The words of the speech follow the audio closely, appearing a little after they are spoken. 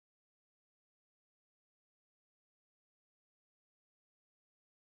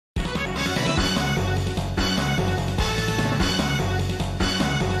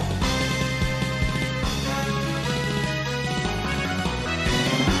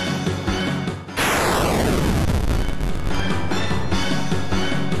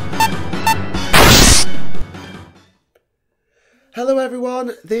Hello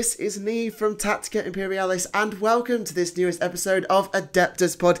everyone, this is Neve from Tactica Imperialis and welcome to this newest episode of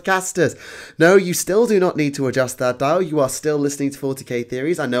Adeptus Podcastus. No, you still do not need to adjust that dial, you are still listening to 40k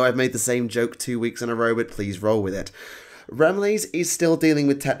Theories. I know I've made the same joke 2 weeks in a row, but please roll with it. Remley's is still dealing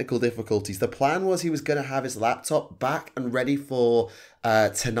with technical difficulties. The plan was he was going to have his laptop back and ready for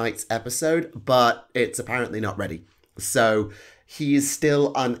tonight's episode, but it's apparently not ready. So he is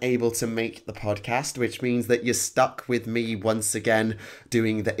still unable to make the podcast, which means that you're stuck with me once again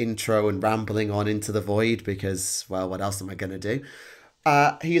doing the intro and rambling on into the void because, well, what else am I going to do?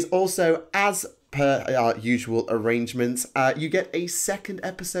 He is also, as per our usual arrangements, you get a second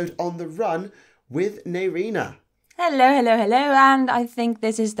episode on the run with Naerina. Hello, and I think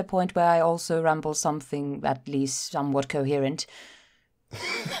this is the point where I also ramble something at least somewhat coherent.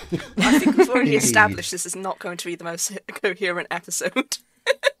 I think we've already established this is not going to be the most coherent episode.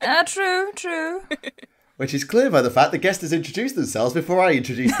 True. Which is clear by the fact the guest has introduced themselves before I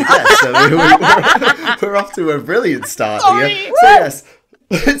introduced the guest. So we're off to a brilliant start here. So yes,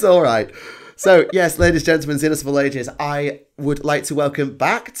 it's all right. So yes, ladies and gentlemen, Xenos of all ages, I would like to welcome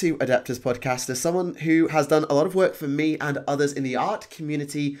back to Adeptus Podcastus someone who has done a lot of work for me and others in the art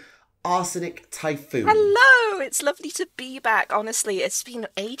community, Arsenictyphoon. Hello, it's lovely to be back. Honestly, it's been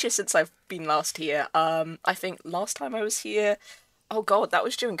ages since I've been last here. I think last time I was here, oh god, that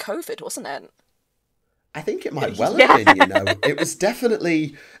was during COVID, wasn't it? I think it might well have been, you know. It was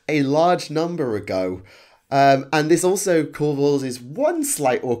definitely a large number ago. And this also causes one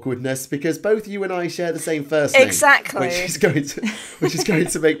slight awkwardness because both you and I share the same first name. Exactly. Which is going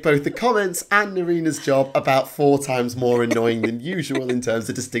to make both the comments and Naerina's job about 4 times more annoying than usual in terms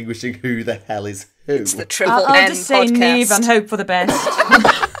of distinguishing who the hell is who. It's the Triple N I'll just say podcast. Neve and hope for the best.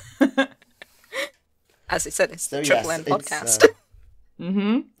 As I said, it's the So, Triple yes, N podcast.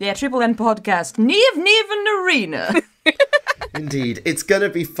 Yeah, Triple N podcast. Neve, and Naerina. Indeed, it's going to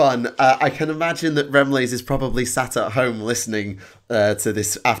be fun. I can imagine that Remley's is probably sat at home listening to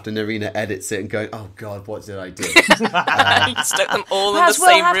this after Naerina edits it and going, oh God, what did I do? You stuck them all in the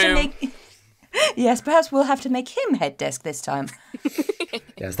same room. Yes, perhaps we'll have to make him head desk this time.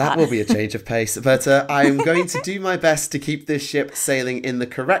 Yes, that will be a change of pace. But I'm going to do my best to keep this ship sailing in the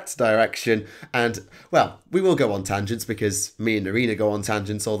correct direction. And, well, we will go on tangents because me and Naerina go on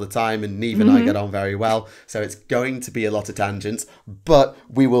tangents all the time and Neve and I get on very well. So it's going to be a lot of tangents. But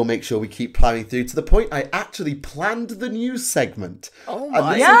we will make sure we keep ploughing through to the point I actually planned the news segment. Oh and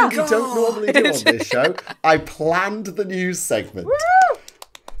my this is god! something we don't normally do on this show. I planned the news segment.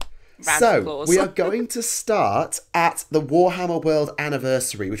 Round of So, applause. we are going to start at the Warhammer World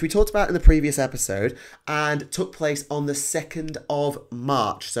Anniversary, which we talked about in the previous episode, and took place on the 2nd of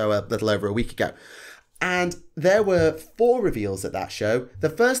March, so a little over a week ago. And there were 4 reveals at that show,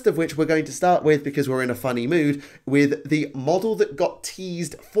 the first of which we're going to start with, because we're in a funny mood, with the model that got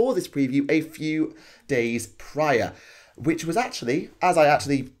teased for this preview a few days prior, which was actually, as I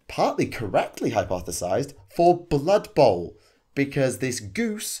actually partly correctly hypothesized, for Blood Bowl, because this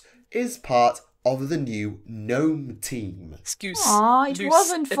goose is part of the new gnome team. Excuse. Aw, it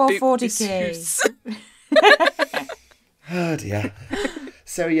wasn't for 40k. Oh dear.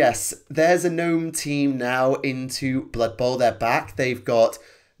 So yes, there's a gnome team now into Blood Bowl. They're back. They've got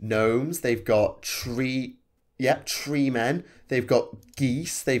gnomes. They've got tree men. They've got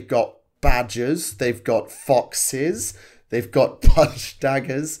geese. They've got badgers. They've got foxes. They've got punch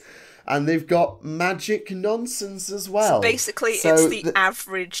daggers. And they've got magic nonsense as well. So basically, it's the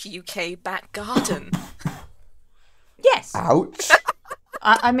average UK back garden. Yes. Ouch.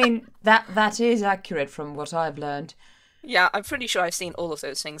 I mean, that is accurate from what I've learned. Yeah, I'm pretty sure I've seen all of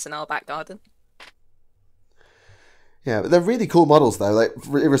those things in our back garden. Yeah, they're really cool models though. Like,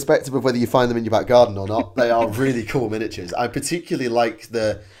 irrespective of whether you find them in your back garden or not, they are really cool miniatures. I particularly like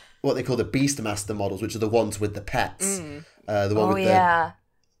what they call the Beastmaster models, which are the ones with the pets. The one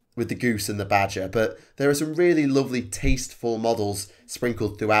with the goose and the badger. But there are some really lovely, tasteful models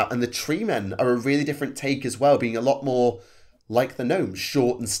sprinkled throughout. And the tree men are a really different take as well, being a lot more like the gnomes,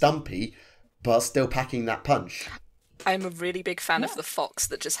 short and stumpy, but still packing that punch. I'm a really big fan of the fox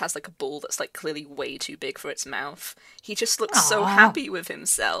that just has like a ball that's like clearly way too big for its mouth. He just looks so happy with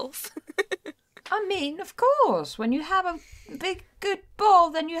himself. I mean, of course, when you have a big, good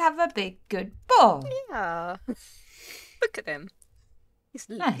ball, then you have a big, good ball. Yeah. Look at him. He's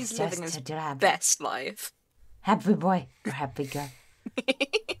living his best life. Happy boy or happy girl.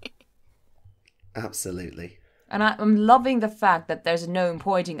 Absolutely. And I'm loving the fact that there's a gnome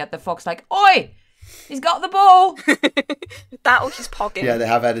pointing at the fox like, oi! He's got the ball! That or he's pogging. Yeah, they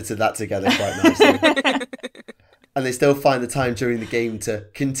have edited that together quite nicely. and they still find the time during the game to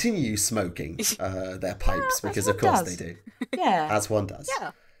continue smoking their pipes, because of course they do. Yeah. As one does.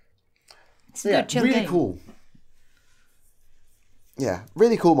 Yeah. It's a good chill really game. cool. Yeah,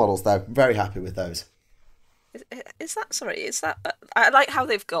 really cool models though. Very happy with those. Is that I like how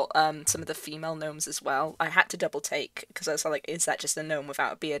they've got some of the female gnomes as well. I had to double take because I was like, is that just a gnome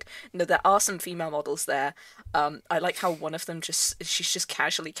without a beard? No, there are some female models there. I like how one of them she's just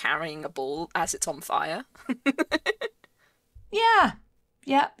casually carrying a ball as it's on fire. Yeah,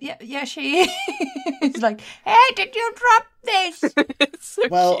 she is like, hey, did you drop this? So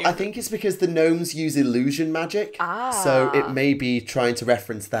Well, cute. I think it's because the gnomes use illusion magic, so it may be trying to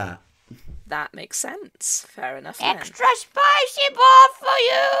reference that. That makes sense. Fair enough. Then. Extra spicy ball for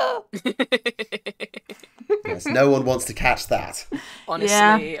you! Yes, no one wants to catch that.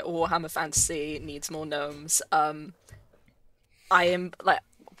 Honestly, Warhammer Fantasy needs more gnomes. I am like,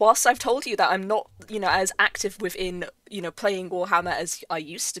 whilst I've told you that I'm not, as active within, playing Warhammer as I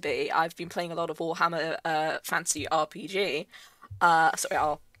used to be, I've been playing a lot of Warhammer Fantasy RPG. That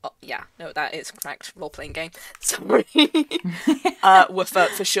is correct. Role-playing game. Sorry. WFUT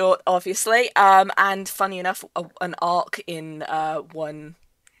for short, obviously. And funny enough, an arc in one,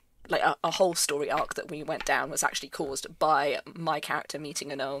 like a whole story arc that we went down was actually caused by my character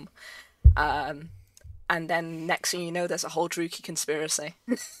meeting a gnome. And then next thing you know, there's a whole Druki conspiracy.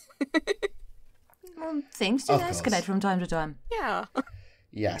 Well, things do escalate from time to time. Yeah.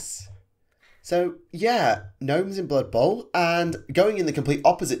 Yes. So, yeah, gnomes in Blood Bowl, and going in the complete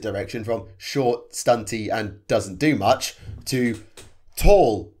opposite direction from short, stunty, and doesn't do much, to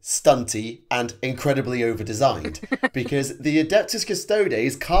tall, stunty, and incredibly over-designed. Because the Adeptus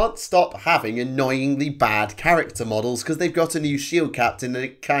Custodes can't stop having annoyingly bad character models because they've got a new shield captain and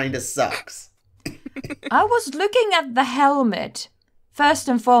it kind of sucks. I was looking at the helmet, first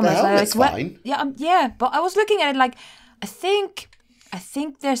and foremost. The helmet's fine. But I was looking at it like, I think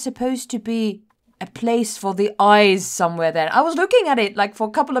there's supposed to be a place for the eyes somewhere there. I was looking at it like for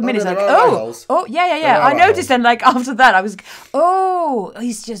a couple of minutes, like, yeah. I noticed, and like after that, I was,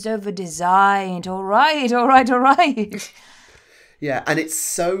 he's just over designed. All right. Yeah, and it's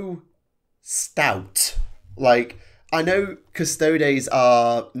so stout. Like, I know Custodes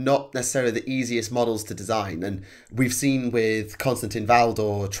are not necessarily the easiest models to design, and we've seen with Constantine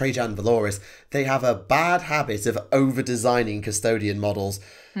Valdor, Trajan Valoris, they have a bad habit of over-designing custodian models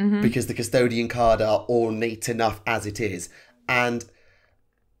because the custodian card are ornate enough as it is. And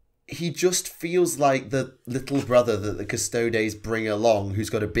he just feels like the little brother that the Custodes bring along, who's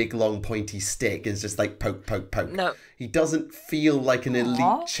got a big, long, pointy stick, and is just like poke, poke, poke. No. He doesn't feel like an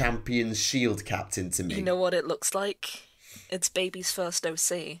elite champion's shield captain to me. You know what it looks like? It's Baby's first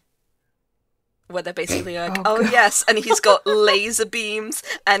OC. Where they're basically like, yes, and he's got laser beams,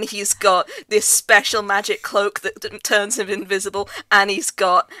 and he's got this special magic cloak that turns him invisible, and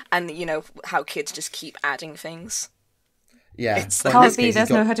you know how kids just keep adding things. Yeah. It's well, Can't be, there's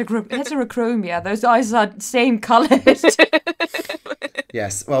no heterochromia. Those eyes are same coloured.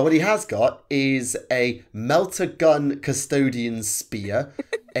 Yes, well, what he has got is a melter gun custodian spear,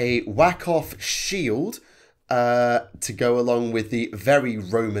 a whack-off shield to go along with the very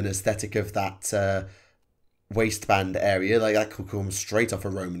Roman aesthetic of that waistband area. Like, that could come straight off a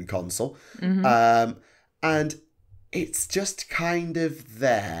Roman consul. And it's just kind of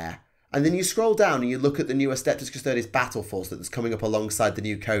there. And then you scroll down and you look at the new Adeptus Custodes battle force that's coming up alongside the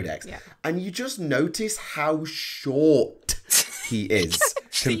new codex. Yeah. And you just notice how short he is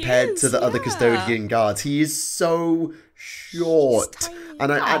compared to the other custodian guards. He is so short.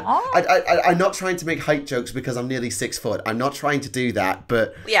 And I'm not trying to make height jokes because I'm nearly 6 foot. I'm not trying to do that,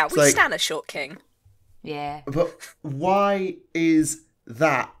 but... Yeah, we stand a short king. Yeah. But why is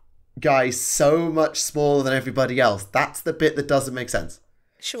that guy so much smaller than everybody else? That's the bit that doesn't make sense.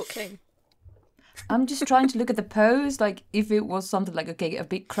 Short king. I'm just trying to look at the pose, like if it was something like, okay, a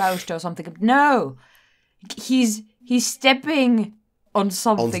bit crouched or something. No, he's stepping on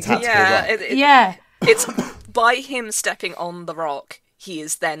something. It's by him stepping on the rock, he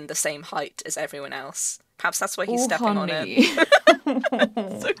is then the same height as everyone else. Perhaps that's why he's stepping on it.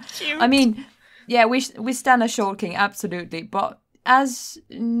 So cute. I mean, yeah, we stand a short king, absolutely. But as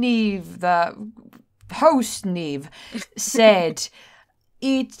Neve, the host Neve, said...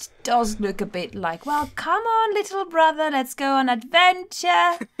 It does look a bit like, well, come on, little brother, let's go on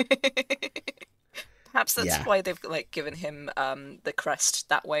adventure. Perhaps that's why they've given him the crest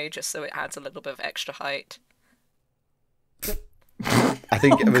that way, just so it adds a little bit of extra height. I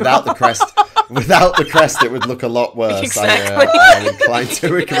think without the crest, it would look a lot worse. Exactly. I'm inclined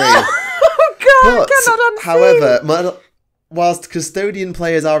to agree. Oh God, I cannot unsee. However, whilst custodian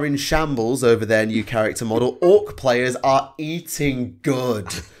players are in shambles over their new character model, orc players are eating good.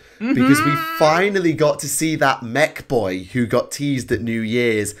 Because we finally got to see that mech boy who got teased at New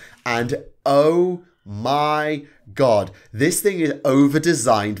Year's. And oh my god, this thing is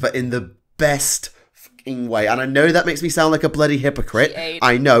over-designed, but in the best fucking way. And I know that makes me sound like a bloody hypocrite.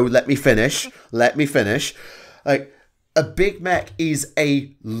 I know, let me finish. Like, a big mech is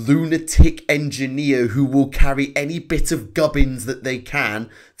a lunatic engineer who will carry any bit of gubbins that they can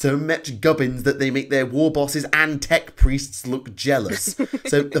to match gubbins that they make their war bosses and tech priests look jealous.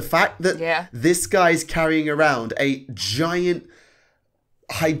 So the fact that this guy's carrying around a giant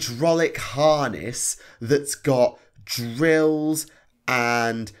hydraulic harness that's got drills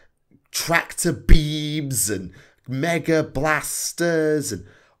and tractor beams and mega blasters and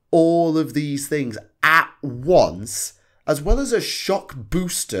all of these things at once, as well as a shock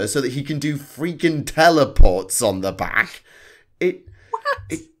booster so that he can do freaking teleports on the back.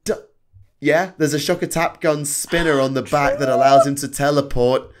 There's a shocker tap gun spinner on the back that allows him to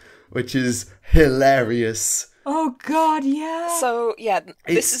teleport, which is hilarious. Oh god, yeah. So yeah,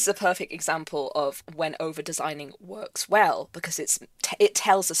 this is a perfect example of when over-designing works well, because it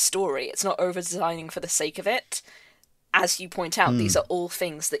tells a story. It's not over-designing for the sake of it. As you point out, these are all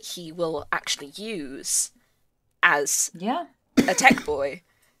things that he will actually use as a tech boy.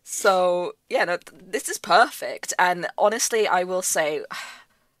 So, yeah, no, this is perfect. And honestly, I will say,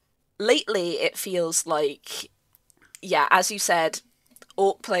 lately it feels like, as you said,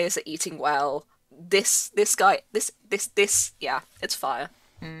 orc players are eating well. This guy, it's fire.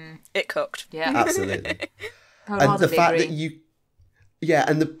 It cooked. Yeah. Absolutely. And the fact that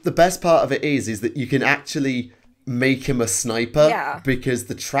and the best part of it is that you can actually make him a sniper because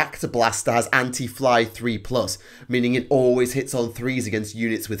the tractor blaster has anti-fly 3+, meaning it always hits on 3s against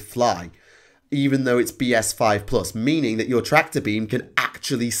units with fly, even though it's BS 5+, meaning that your tractor beam can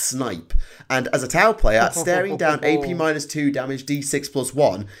actually snipe. And as a Tau player, staring down AP-2 damage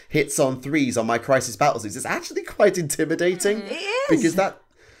D6+1 hits on 3s on my Crisis Battles, it's actually quite intimidating. It is! Because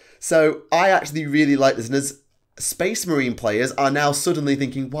so I actually really like this, and as Space Marine players are now suddenly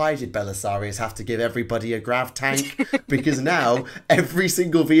thinking, why did Belisarius have to give everybody a grav tank? Because now every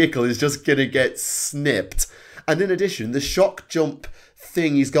single vehicle is just going to get snipped. And in addition, the shock jump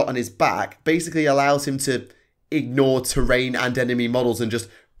thing he's got on his back basically allows him to ignore terrain and enemy models and just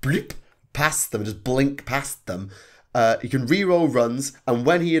blip past them, just blink past them. You can reroll runs, and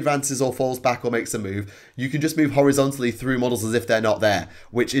when he advances or falls back or makes a move, you can just move horizontally through models as if they're not there,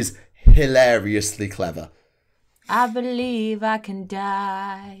 which is hilariously clever. I believe I can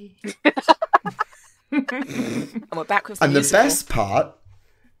die. And we're back with the And musical. the best part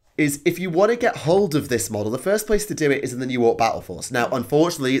is if you want to get hold of this model, the first place to do it is in the new Orc Battle Force. Now,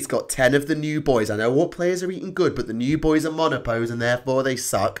 unfortunately, it's got 10 of the new boys. I know Orc players are eating good, but the new boys are monopos and therefore they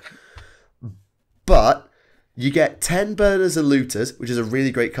suck. But you get 10 burners and looters, which is a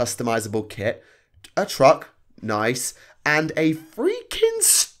really great customizable kit, a truck, nice, and a freaking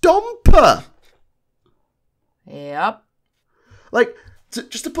stomper. Yep. Like,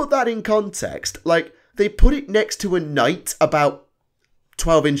 just to put that in context, like, they put it next to a knight about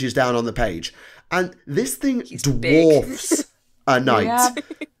 12 inches down on the page, and this thing dwarfs a knight. Yeah.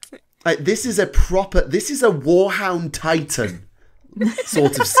 Like, this is a Warhound Titan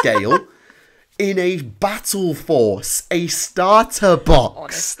sort of scale in a battle force, a starter box.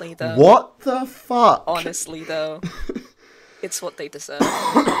 Honestly, though. What the fuck? Honestly, though. It's what they deserve.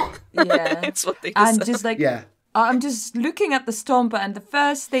 Yeah. It's what they deserve. And just like, I'm just looking at the Stomper, and the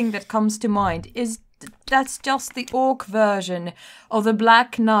first thing that comes to mind is that's just the orc version of the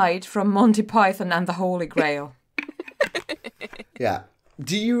Black Knight from Monty Python and the Holy Grail. Yeah.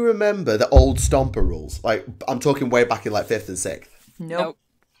 Do you remember the old Stomper rules? Like, I'm talking way back in like 5th and 6th. Nope.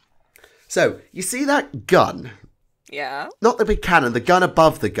 So, you see that gun? Yeah. Not the big cannon, the gun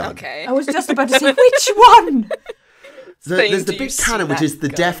above the gun. Okay. I was just about to say, which one? There's the big cannon, which is the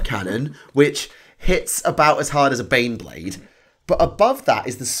death cannon, which hits about as hard as a Bane blade. But above that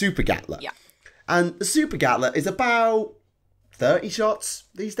is the Super Gatler. Yeah. And the Super Gatler is about 30 shots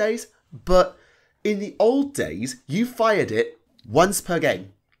these days. But in the old days, you fired it once per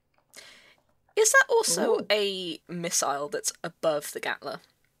game. Is that also a missile that's above the Gatler?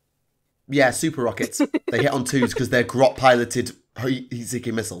 Yeah, super rockets. They hit on 2s because they're grot-piloted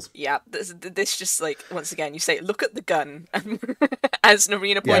heat-seeking missiles. Yeah, this just like, once again, you say, look at the gun. As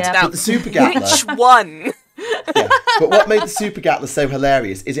Naerina pointed out, but the Super Gatler, which one? Yeah, but what made the Super Gatler so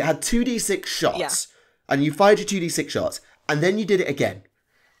hilarious is it had 2d6 shots, and you fired your 2d6 shots, and then you did it again.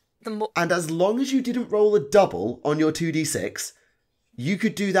 And as long as you didn't roll a double on your 2d6, you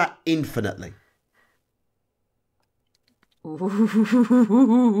could do that infinitely.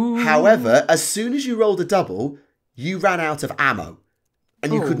 However, as soon as you rolled a double, you ran out of ammo,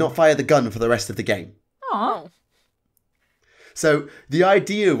 and you could not fire the gun for the rest of the game. Oh. So the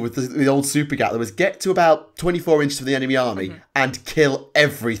idea with the old Super Gatler was get to about 24 inches from the enemy army and kill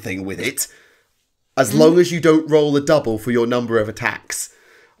everything with it, as long as you don't roll a double for your number of attacks.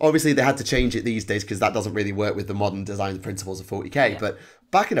 Obviously, they had to change it these days because that doesn't really work with the modern design principles of 40k, but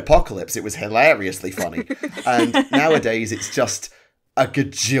back in Apocalypse, it was hilariously funny. And nowadays, it's just a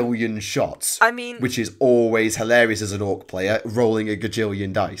gajillion shots. I mean... Which is always hilarious as an orc player, rolling a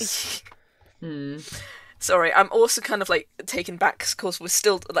gajillion dice. Sorry, I'm also kind of like taken back because we're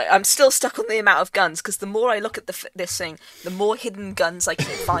still like I'm still stuck on the amount of guns because the more I look at this thing, the more hidden guns I keep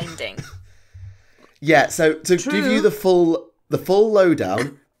finding. Yeah, so to give you the full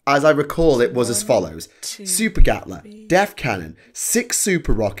lowdown, as I recall, it was as follows: Super Gatler, Death Cannon, 6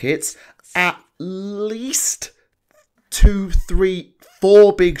 super rockets, at least 2, 3,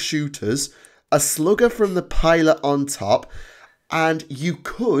 4 big shooters, a slugger from the pilot on top. And you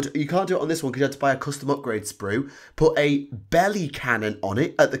can't do it on this one because you had to buy a custom upgrade sprue, put a belly cannon on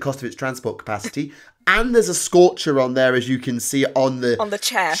it at the cost of its transport capacity, and there's a scorcher on there, as you can see on the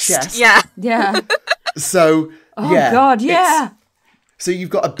chest. Yeah. So, Oh god, yeah. So you've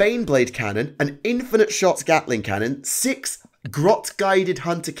got a Baneblade cannon, an infinite shots Gatling cannon, 6 grot-guided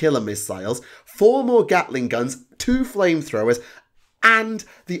hunter-killer missiles, 4 more Gatling guns, 2 flamethrowers, and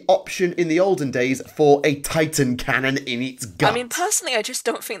the option in the olden days for a Titan cannon in its gut. I mean, personally, I just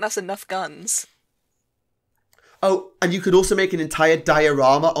don't think that's enough guns. Oh, and you could also make an entire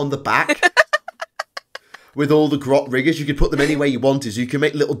diorama on the back. With all the grot riggers, you could put them any way you wanted. So you can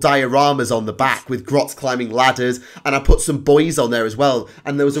make little dioramas on the back with grots climbing ladders. And I put some boys on there as well.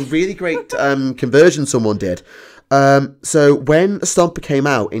 And there was a really great conversion someone did. So when the Stomper came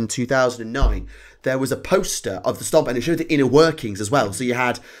out in 2009, there was a poster of the Stomper, and it showed the inner workings as well. So you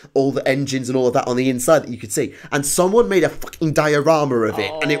had all the engines and all of that on the inside that you could see. And someone made a fucking diorama of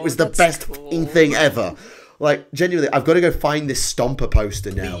it, and it was the best fucking thing ever. Like, genuinely, I've got to go find this Stomper poster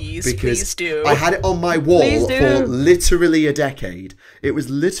now. Please do. I had it on my wall for literally a decade. It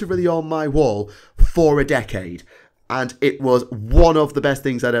was literally on my wall for a decade. And it was one of the best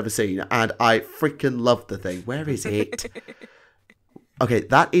things I'd ever seen. And I freaking loved the thing. Where is it? Okay,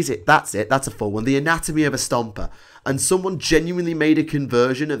 that is it. That's it. That's a full one. The Anatomy of a Stomper. And someone genuinely made a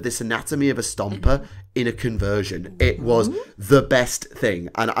conversion of this Anatomy of a Stomper in a conversion. It was the best thing.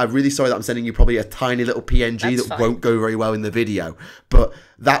 And I'm really sorry that I'm sending you probably a tiny little PNG that won't go very well in the video. But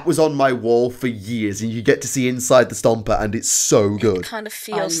that was on my wall for years. And you get to see inside the Stomper, and it's so good. It kind of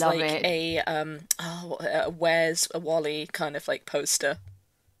feels like a Where's a Wally kind of like poster.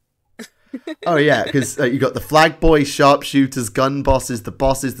 Oh yeah, because you got the flag boys, sharpshooters, gun bosses,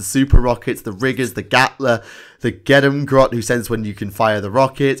 the super rockets, the riggers, the Gatler, the get 'em grot who sends when you can fire the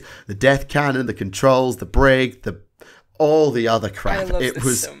rocket, the death cannon, the controls, the brig, all the other crap. It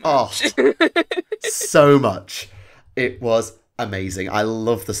was so much. It was amazing. I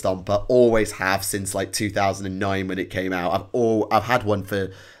love the Stomper. Always have since like 2009 when it came out. I've had one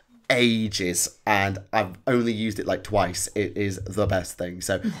for ages, and I've only used it like twice. It is the best thing.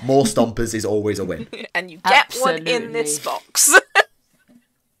 So more Stompers is always a win. And you get one in this box.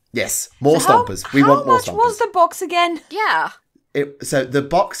 Yes, more Stompers. We want more Stompers. How much was the box again? Yeah. So the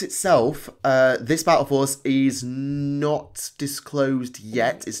box itself, this Battle Force is not disclosed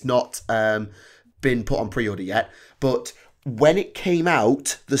yet. It's not been put on pre-order yet. But when it came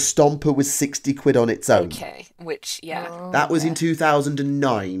out, the Stomper was 60 quid on its own. Okay, which, That was in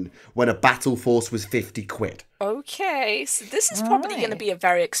 2009, when a Battle Force was 50 quid. Okay, so this is probably going to be a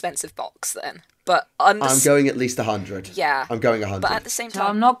very expensive box then. But I'm going at least 100. Yeah. I'm going 100. But at the same time... So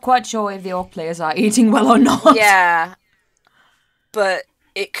I'm not quite sure if the orc players are eating well or not. Yeah. But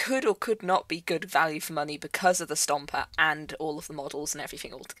it could or could not be good value for money because of the Stomper and all of the models and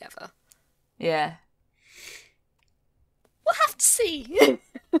everything all together. Yeah. We'll have to see.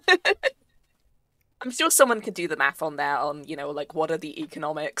 I'm sure someone could do the math on that, on, you know, like, what are the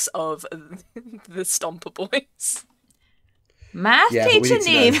economics of the Stomper boys? Math teacher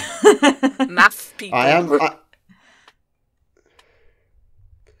name. Math people.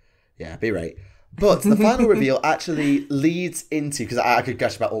 Yeah, be right. But the final reveal actually leads into, because I could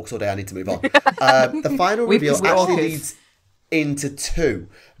gush about orcs all day, I need to move on. The final reveal actually leads into 2,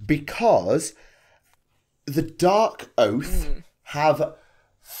 because the Dark Oath have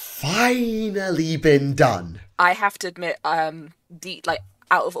finally been done. I have to admit, out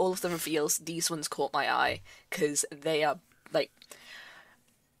of all of the reveals, these ones caught my eye, because they are, like,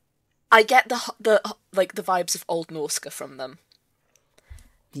 I get the vibes of Old Norska from them.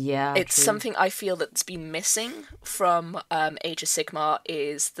 Yeah, it's true. something I feel that's been missing from Age of Sigmar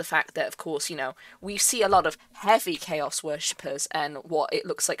is the fact that, of course, you know, we see a lot of heavy chaos worshippers and what it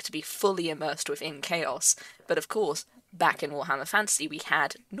looks like to be fully immersed within chaos. But of course, back in Warhammer Fantasy, we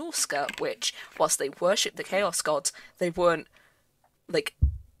had Norska, which, whilst they worshipped the chaos gods, they weren't like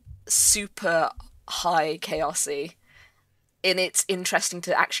super high chaosy. And it's interesting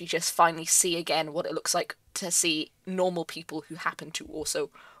to actually just finally see again what it looks like to see normal people who happen to also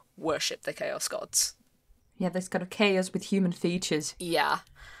worship the chaos gods. Yeah, this kind of chaos with human features. Yeah.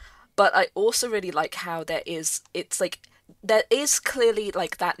 But I also really like how there is clearly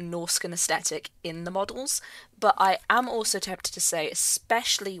like that Norscan aesthetic in the models, but I am also tempted to say,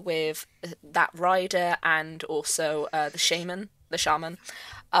 especially with that rider and also the shaman,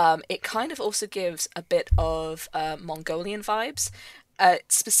 it kind of also gives a bit of Mongolian vibes.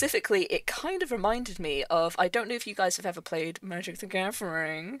 Specifically, it kind of reminded me of, I don't know if you guys have ever played Magic the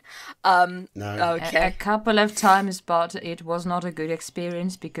Gathering. No. Okay. A couple of times, but it was not a good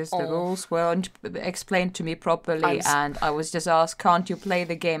experience because the rules weren't explained to me properly, and I was just asked, can't you play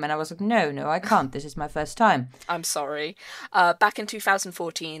the game? And I was like, no, I can't. This is my first time. I'm sorry. Back in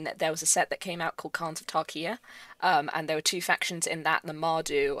 2014, there was a set that came out called Khans of Tarkia, and there were two factions in that, the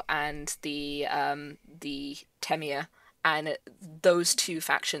Mardu and the Temir. And those two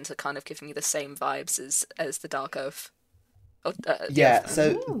factions are kind of giving me the same vibes as the Dark Oath.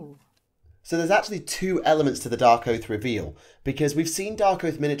 So there's actually two elements to the Dark Oath reveal, because we've seen Dark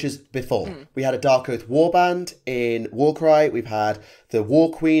Oath miniatures before. We had a Dark Oath warband in Warcry, we've had the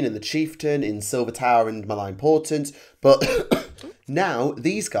War Queen and the Chieftain in Silver Tower and Malign Portent, but now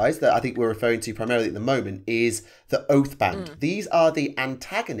these guys that I think we're referring to primarily at the moment is the Oath Band. These are the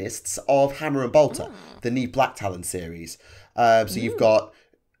antagonists of Hammer and Bolter, the Neve Black Talon series. So you've got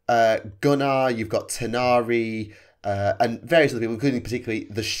Gunnar, you've got Tanari, and various other people, including particularly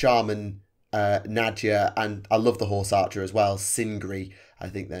the Shaman, Nadia, and I love the Horse Archer as well, Singri, I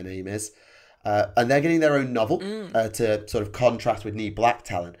think their name is. And they're getting their own novel to sort of contrast with Neve Black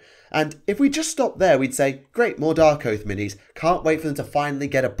Talon. And if we just stop there, we'd say, great, more Dark Oath minis. Can't wait for them to finally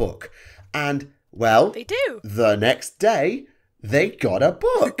get a book. And, well, they do. The next day, they got a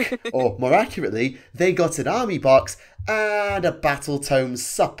book. Or, more accurately, they got an army box and a Battle Tome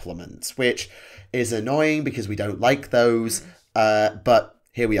supplement, which is annoying because we don't like those. But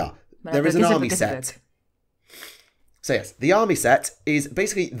here we are. There is an army set. So yes, the army set is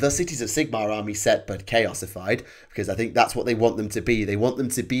basically the Cities of Sigmar army set, but chaosified, because I think that's what they want them to be. They want them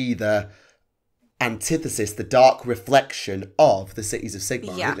to be the antithesis, the dark reflection of the Cities of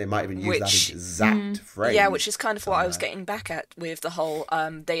Sigmar. Yeah, I think they might even use that exact phrase. Yeah, which is kind of what I was getting back at with the whole,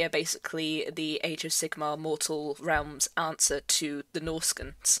 they are basically the Age of Sigmar mortal realms answer to the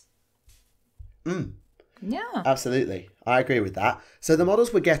Norscans. Yeah. Absolutely. I agree with that. So the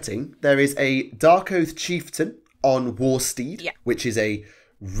models we're getting, there is a Dark Oath Chieftain on Warsteed, which is a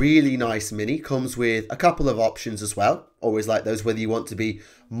really nice mini. Comes with a couple of options as well. Always like those, whether you want to be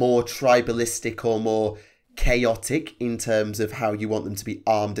more tribalistic or more chaotic in terms of how you want them to be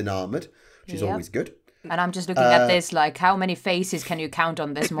armed and armoured, which is always good. And I'm just looking at this, like, how many faces can you count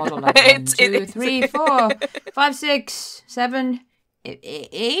on this model? Like 1, 2, 3, 4, 5, 6, 7,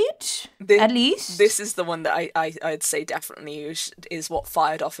 8, at least. This is the one that I'd say definitely is what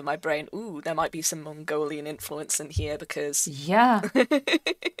fired off in my brain. Ooh, there might be some Mongolian influence in here because... Yeah.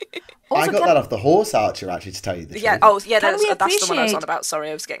 I got that off the Horse Archer, actually, to tell you the truth. That's the one I was on about. Sorry,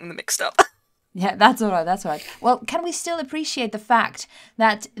 I was getting them mixed up. Yeah, that's all right. Well, can we still appreciate the fact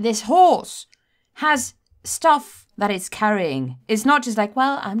that this horse has stuff that it's carrying? It's not just like,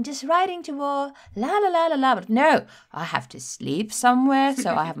 well, I'm just riding to war, la la la la la. But no, I have to sleep somewhere,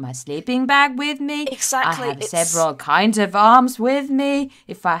 so I have my sleeping bag with me. Exactly. I have several kinds of arms with me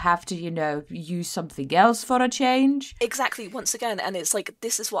if I have to, use something else for a change. Exactly. Once again, and it's like,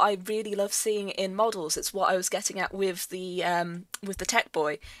 this is what I really love seeing in models. It's what I was getting at with the Tech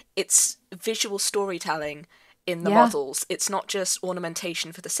Boy. It's visual storytelling in the models. It's not just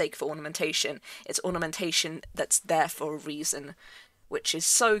ornamentation for the sake of ornamentation. It's ornamentation that's there for a reason, which is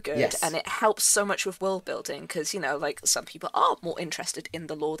so good. Yes. And it helps so much with world building because, some people are more interested in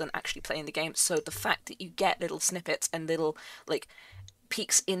the lore than actually playing the game. So the fact that you get little snippets and little,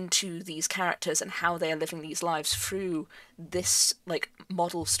 peeks into these characters and how they are living these lives through this,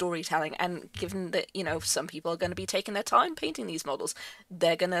 model storytelling. And given that, some people are going to be taking their time painting these models,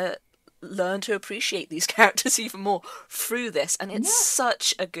 they're going to learn to appreciate these characters even more through this, and it's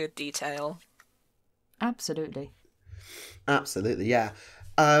such a good detail. Absolutely, yeah.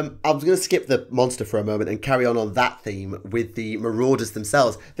 I was going to skip the monster for a moment and carry on that theme with the Marauders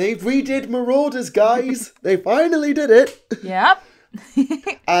themselves. They've redid Marauders, guys. They finally did it. Yep.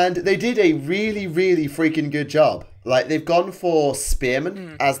 And they did a really, really freaking good job. Like, they've gone for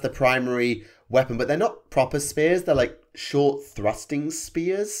spearmen as the primary weapon, but they're not proper spears. They're like short thrusting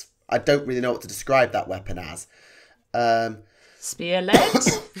spears. I don't really know what to describe that weapon as. Spearlet?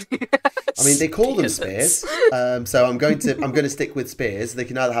 I mean, they call them spears. So I'm going to stick with spears. They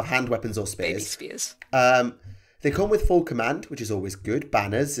can either have hand weapons or spears. Baby spears. They come with full command, which is always good.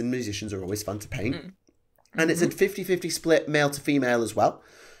 Banners and musicians are always fun to paint. And it's a 50-50 split male to female as well.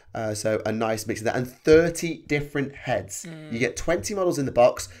 So a nice mix of that. And 30 different heads. You get 20 models in the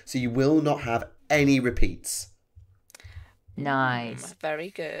box, so you will not have any repeats. Nice.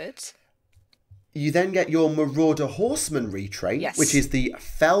 Very good. You then get your Marauder Horseman retrain, Yes. which is the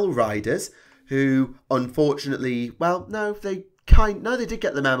Fell Riders, who unfortunately, well, no, they did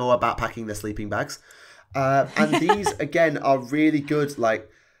get the memo about packing their sleeping bags. And these, again, are really good, like,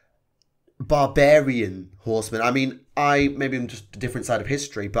 barbarian horsemen. I mean, maybe I'm just a different side of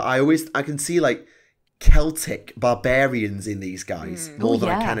history, but I can see, like, Celtic barbarians in these guys more than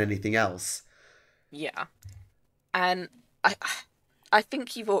I can anything else. Yeah. And I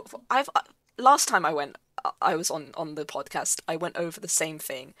think last time I was on the podcast, I went over the same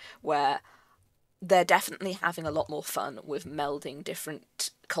thing, where they're definitely having a lot more fun with melding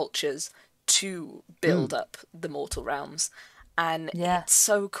different cultures to build up the Mortal Realms. And it's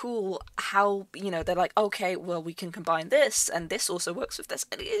so cool how, they're like, okay, well, we can combine this, and this also works with this.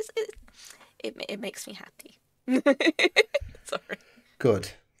 And it makes me happy. Sorry.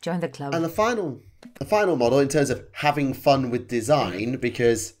 Good. Join the club. And the final model, in terms of having fun with design,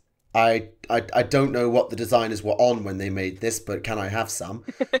 because I don't know what the designers were on when they made this, but can I have some?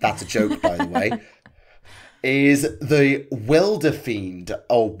 That's a joke, by the way. Is the Wilderfiend,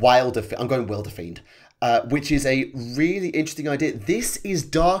 or Wilderfiend. I'm going Wilderfiend. Which is a really interesting idea. This is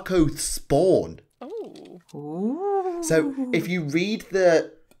Dark Oath's spawn. Oh. So if you read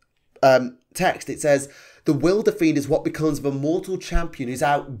the text, it says, the Wilderfiend is what becomes of a mortal champion whose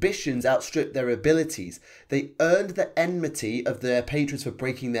ambitions outstrip their abilities. They earned the enmity of their patrons for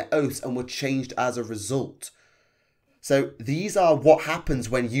breaking their oaths and were changed as a result. So these are what happens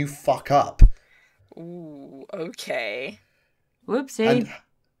when you fuck up. Ooh, okay. Whoopsie. And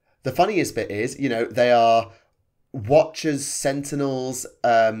the funniest bit is, they are watchers, sentinels,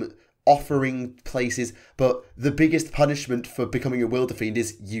 offering places, but the biggest punishment for becoming a Wilderfiend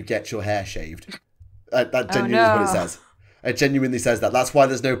is you get your hair shaved. That genuinely is what it says. It genuinely says that. That's why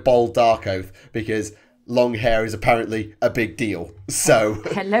there's no bold Dark Oath, because long hair is apparently a big deal. So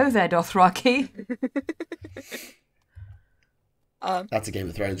hello there, Dothraki. That's a Game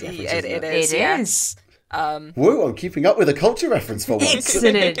of Thrones reference, isn't it it? is. It is. Whoa, I'm keeping up with a culture reference for once.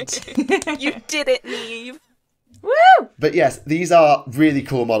 Excellent. You did it, Neve. Woo! But yes, these are really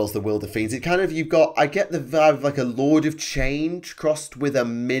cool models, the Wilderfiends. It kind of, I get the vibe of like a Lord of Change crossed with a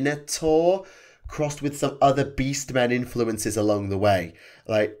Minotaur, crossed with some other Beastmen influences along the way.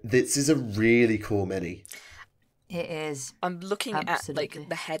 Like, this is a really cool mini. It is. I'm looking at like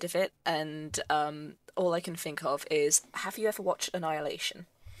the head of it, and all I can think of is, have you ever watched Annihilation?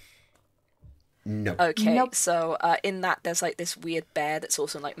 No. Okay, Nope. so in that there's like this weird bear that's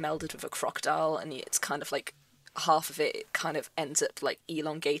also like melded with a crocodile, and it's kind of like half of it kind of ends up like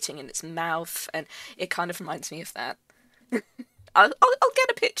elongating in its mouth, and it kind of reminds me of that. I'll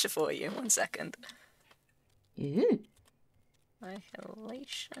get a picture for you. 1 second. Ooh.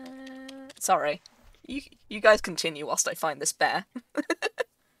 Annihilation. Sorry, you guys continue whilst I find this bear.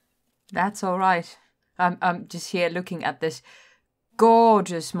 That's all right. I'm just here looking at this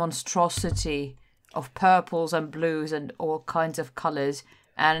gorgeous monstrosity of purples and blues and all kinds of colours,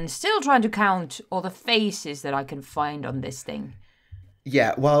 and still trying to count all the faces that I can find on this thing.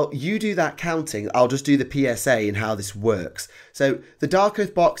 Yeah, while you do that counting, I'll just do the PSA and how this works. So the Dark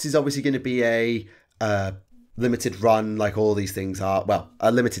Oath box is obviously going to be a limited run, like all these things are. Well,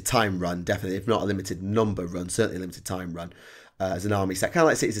 a limited time run, definitely. If not a limited number run, certainly a limited time run as an army set. Kind of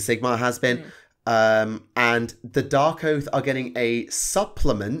like Cities of Sigmar has been. And the Dark Oath are getting a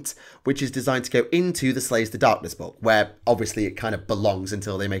supplement which is designed to go into the Slays the Darkness book, where obviously it kind of belongs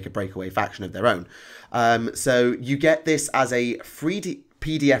until they make a breakaway faction of their own. So you get this as a free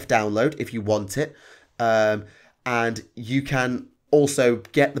PDF download if you want it, and you can also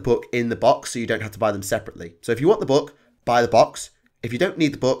get the book in the box, so you don't have to buy them separately. So if you want the book, buy the box. If you don't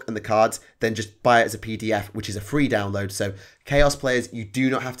need the book and the cards, then just buy it as a PDF, which is a free download. So Chaos players, you do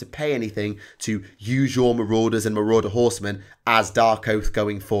not have to pay anything to use your Marauders and Marauder Horsemen as Dark Oath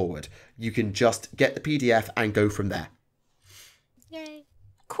going forward. You can just get the PDF and go from there. Yay.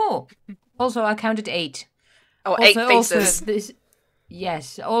 Cool. Also, I counted 8. Oh, 8 faces.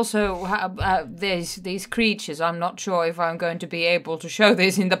 Yes. Also, there's these creatures. I'm not sure if I'm going to be able to show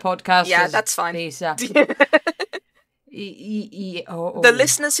this in the podcast. Yeah, that's fine. These, The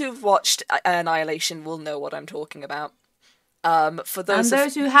listeners who've watched Annihilation will know what I'm talking about. For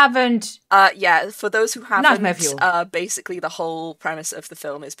those who haven't, for those who haven't, Nightmare basically the whole premise of the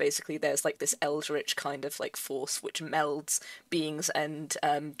film is basically there's like this eldritch kind of like force which melds beings and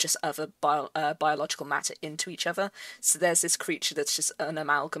just other biological matter into each other. So there's this creature that's just an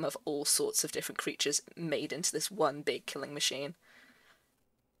amalgam of all sorts of different creatures made into this one big killing machine.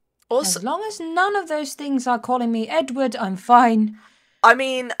 Also, as long as none of those things are calling me Edward, I'm fine. I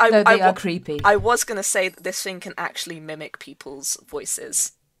mean, they are creepy. I was going to say that this thing can actually mimic people's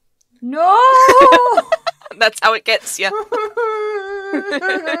voices. No! That's how it gets you.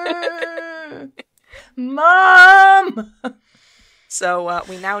 Mom! So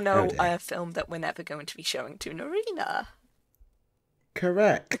we now know a film that we're never going to be showing to Naerina.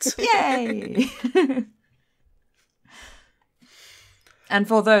 Correct. Yay! And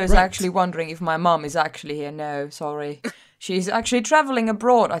for those actually wondering if my mum is actually here, no, sorry. She's actually travelling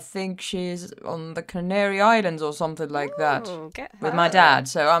abroad. I think she's on the Canary Islands or something like that with my dad.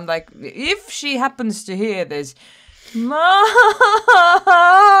 So I'm like, if she happens to hear this, Mom!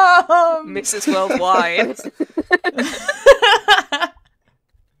 Mrs. Worldwide.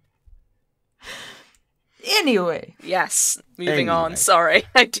 Anyway. Yes, moving on. Sorry,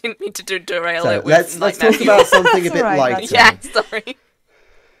 I didn't mean to derail it. Let's talk about something a bit lighter. Yeah, sorry.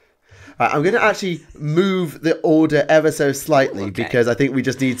 Right, I'm going to actually move the order ever so slightly because I think we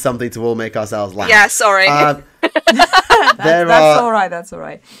just need something to all make ourselves laugh. Yeah, sorry. That's all right. That's all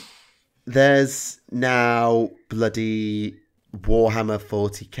right. There's now bloody Warhammer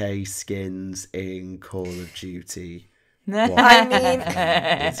 40k skins in Call of Duty. I mean,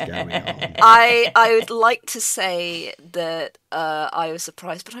 what's going on? I would like to say that I was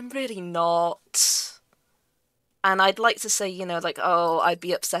surprised, but I'm really not. And I'd like to say, you know, like, oh, I'd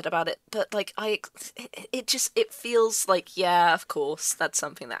be upset about it, but like, it feels like, yeah, of course, that's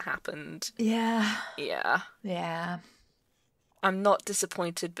something that happened. Yeah. Yeah. I'm not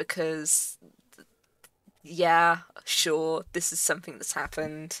disappointed because, yeah, sure, this is something that's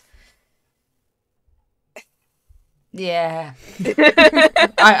happened. Yeah.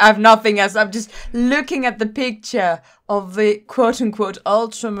 I have nothing else. I'm just looking at the picture of the quote-unquote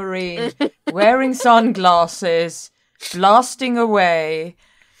ultramarine wearing sunglasses, blasting away.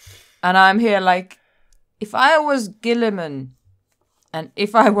 And I'm here like, if I was Gilliman and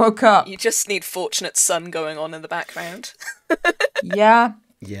if I woke up... You just need Fortunate Son going on in the background. Yeah.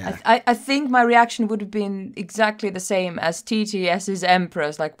 Yeah. I think my reaction would have been exactly the same as TTS's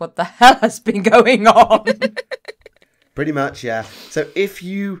Empress. Like, what the hell has been going on? Pretty much, yeah. So if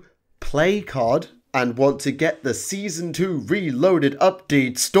you play COD and want to get the Season 2 Reloaded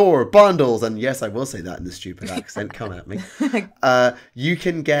Update Store bundles, and yes, I will say that in the stupid accent, come at me, you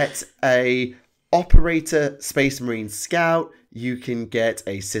can get a Operator Space Marine Scout, you can get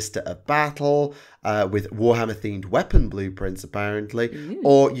a Sister of Battle with Warhammer-themed weapon blueprints, apparently,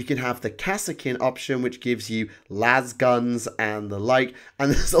 or you can have the Kassakin option, which gives you las guns and the like,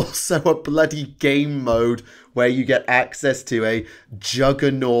 and there's also a bloody game mode where you get access to a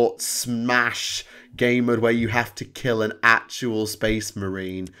Juggernaut Smash game mode where you have to kill an actual Space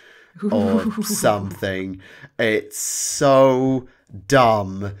Marine or something. It's so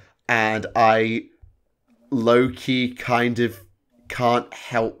dumb, and I low-key kind of can't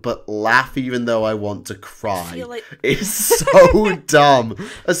help but laugh even though I want to cry. It's so dumb,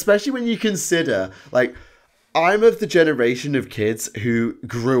 especially when you consider, like, I'm of the generation of kids who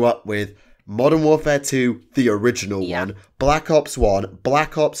grew up with Modern Warfare 2, the original one, Black Ops 1,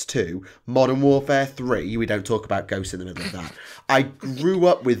 Black Ops 2, Modern Warfare 3, we don't talk about Ghosts in the middle of that. I grew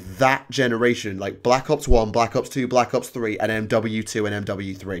up with that generation, like Black Ops 1, Black Ops 2, Black Ops 3, and MW2 and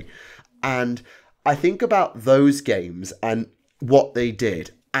MW3. And I think about those games and what they did,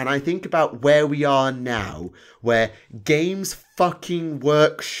 and I think about where we are now, where Games fucking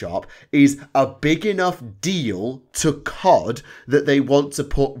Workshop is a big enough deal to COD that they want to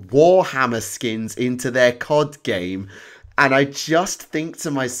put Warhammer skins into their COD game, and I just think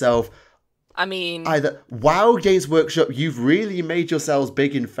to myself, I mean, either, wow, Games Workshop, you've really made yourselves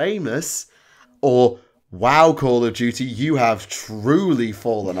big and famous, or wow, Call of Duty, you have truly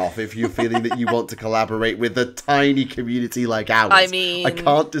fallen off if you're feeling that you want to collaborate with a tiny community like ours. I mean, I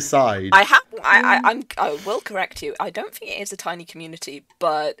can't decide. I will correct you. I don't think it is a tiny community,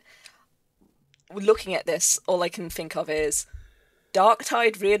 but looking at this, all I can think of is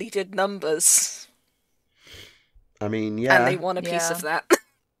Darktide really did numbers. I mean, yeah. And they want a piece of that.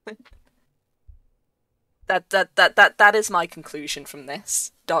 That is my conclusion from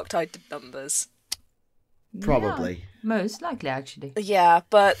this. Dark Tide numbers. Probably. Yeah, most likely, actually. Yeah,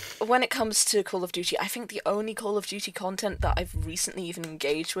 but when it comes to Call of Duty, I think the only Call of Duty content that I've recently even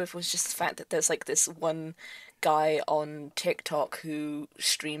engaged with was just the fact that there's like this one guy on TikTok who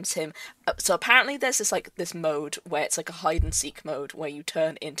streams him. So apparently there's this mode where it's like a hide and seek mode where you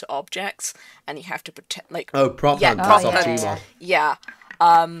turn into objects and you have to protect prop hunt. prop That's hunt. Gmod. Yeah.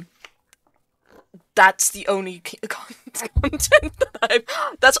 That's the only content that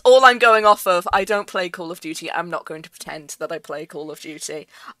that's all I'm going off of. I don't play Call of Duty. I'm not going to pretend that I play Call of Duty.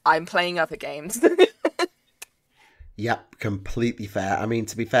 I'm playing other games. Yep, completely fair. I mean,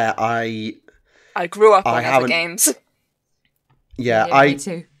 to be fair, I grew up on other games. Yeah, me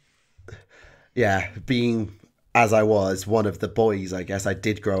too. Yeah, being as I was one of the boys, I guess I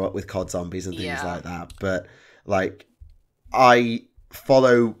did grow up with COD zombies and things like that. But like, I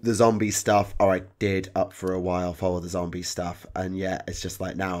follow the zombie stuff, or I did up for a while follow the zombie stuff, and yeah, it's just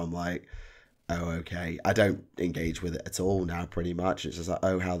like now I'm like, oh okay, I don't engage with it at all now. Pretty much, it's just like,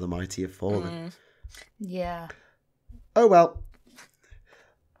 oh how the mighty have fallen. Yeah. Oh well.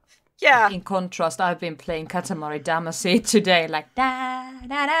 Yeah. In contrast, I've been playing Katamari Damacy today, like da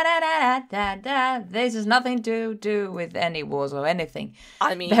da da da da da da. This has nothing to do with any wars or anything.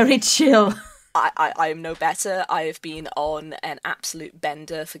 I mean, very chill. I am no better. I have been on an absolute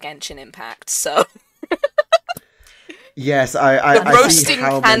bender for Genshin Impact, so yes, I roasting see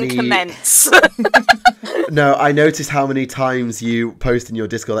how can many... commence. No, I noticed how many times you post in your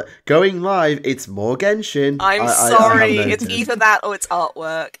Discord like, going live, it's more Genshin. I'm sorry, it's either that or it's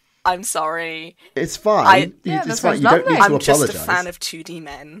artwork. I'm sorry. It's fine. It's fine. You don't need to apologize. I'm just a fan of 2D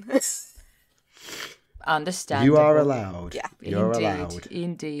men. Understandable. You are allowed. Yeah. You're allowed.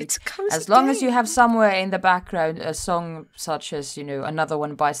 Indeed. It's a cozy as long game. as you have somewhere in the background a song such as, Another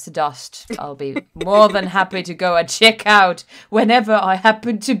One Bites the Dust, I'll be more than happy to go and check out whenever I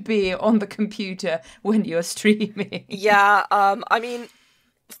happen to be on the computer when you're streaming. Yeah, I mean,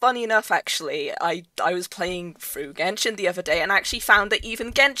 funny enough, actually, I was playing through Genshin the other day and actually found that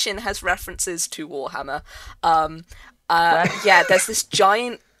even Genshin has references to Warhammer. Yeah, there's this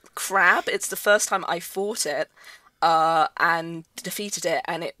giant crab. It's the first time I fought it and defeated it,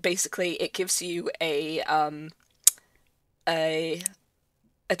 and it gives you a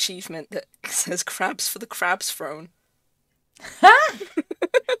achievement that says crabs for the crab's throne.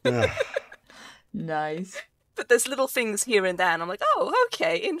 Nice. But there's little things here and there, and I'm like, oh,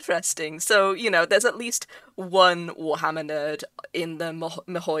 okay, interesting. So, there's at least one Warhammer nerd in the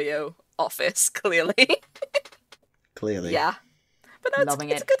MiHoYo office, clearly. Clearly. Yeah. But no,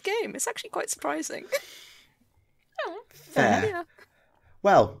 it's a good game. It's actually quite surprising. Fair. Yeah.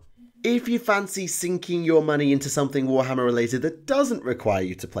 Well, if you fancy sinking your money into something Warhammer related that doesn't require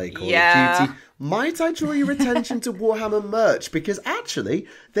you to play Call of Duty, might I draw your attention to Warhammer merch? Because actually,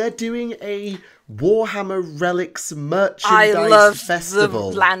 they're doing a Warhammer Relics merchandise festival.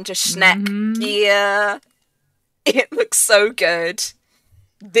 I love the Landerschneck gear. It looks so good.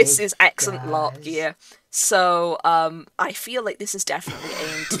 This is excellent LARP gear. So I feel like this is definitely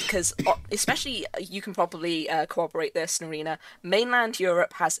aimed because, especially you can probably corroborate this, Naerina, mainland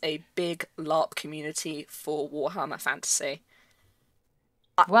Europe has a big LARP community for Warhammer Fantasy.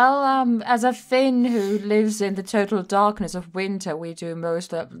 Well, as a Finn who lives in the total darkness of winter, we do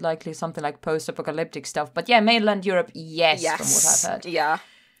most likely something like post-apocalyptic stuff. But yeah, mainland Europe, yes, from what I've heard. Yeah,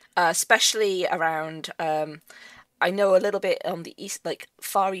 especially around. I know a little bit on the east, like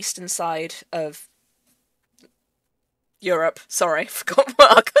far eastern side of Europe. Sorry, forgot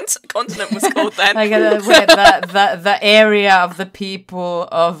what our continent was called then. Like the area of the people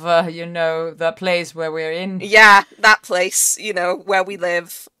of the place where we're in. Yeah, that place. Where we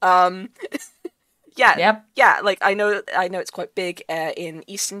live. Yeah. Yep. Yeah. Like I know it's quite big in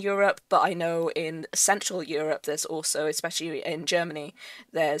Eastern Europe, but I know in Central Europe there's also, especially in Germany,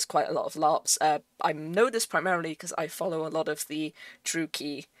 there's quite a lot of LARPs. I know this primarily because I follow a lot of the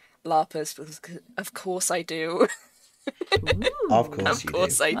Druki LARPers, because of course I do. Of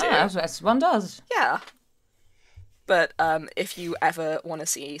course I do. As one does. Yeah. But if you ever want to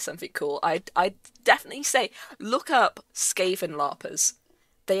see something cool, I'd definitely say look up Skaven LARPers.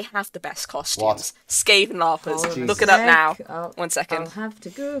 They have the best costumes. What? Skaven LARPers. Oh, look it up now. 1 second. I'll have to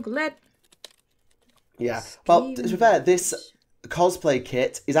Google it. Yeah. Well, to be fair, this cosplay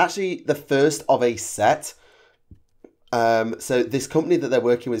kit is actually the first of a set. So this company that they're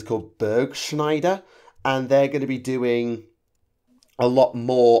working with is called Bergschneider, and they're going to be doing a lot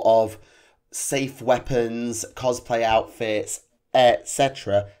more of safe weapons, cosplay outfits,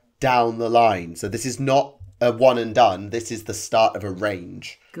 etc. down the line. So this is not a one and done. This is the start of a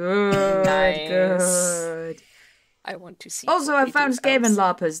range. Good, Nice. good. I want to see. Also, what I we found do else.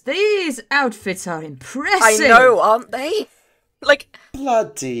 Skavenlappers. These outfits are I impressive. know, aren't they? Like,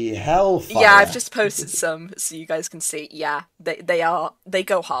 Bloody hellfire. yeah, I've just posted some so you guys can see. Yeah, they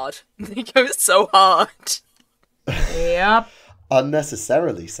go hard. They go so hard. Yep.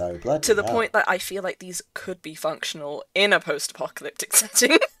 Unnecessarily so, bloody To the hell. point that I feel like these could be functional in a post-apocalyptic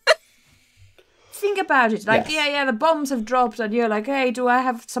setting. Think about it. Like, Yes. yeah, the bombs have dropped, and you're like, hey, do I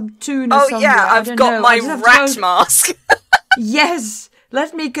have some tuna Oh somewhere? yeah, I I've don't got know. my I just have to rat go- mask. Yes!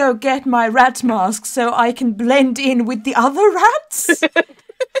 Let me go get my rat mask so I can blend in with the other rats.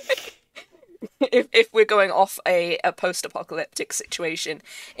 if we're going off a post-apocalyptic situation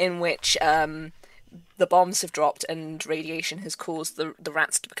in which the bombs have dropped and radiation has caused the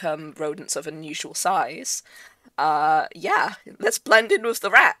rats to become rodents of unusual size, yeah, let's blend in with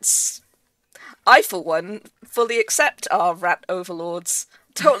the rats. I, for one, fully accept our rat overlords.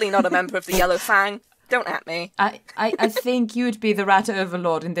 Totally not a member of the Yellow Fang. Don't at me. I think you'd be the rat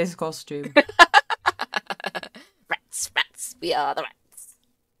overlord in this costume. Rats, we are the rats.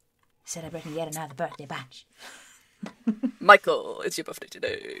 Celebrating yet another birthday bash. Michael, it's your birthday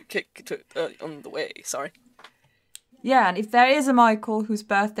today. Cake on the way, sorry. Yeah, and if there is a Michael whose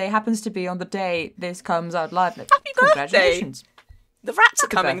birthday happens to be on the day this comes out live, Happy congratulations. The rats are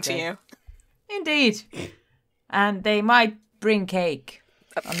Happy coming birthday. to you. Indeed. And they might bring cake.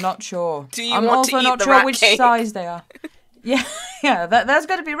 I'm not sure. Do you I'm want also to eat not the sure rat which cake? size they are. Yeah, there's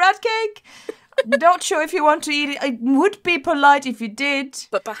going to be rat cake. Not sure if you want to eat it. It would be polite if you did.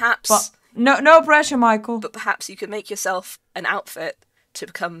 But perhaps... But no pressure, Michael. But perhaps you could make yourself an outfit to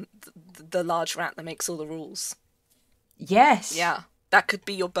become the large rat that makes all the rules. Yes. Yeah, that could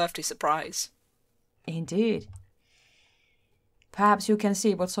be your birthday surprise. Indeed. Perhaps you can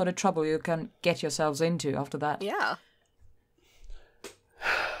see what sort of trouble you can get yourselves into after that. Yeah.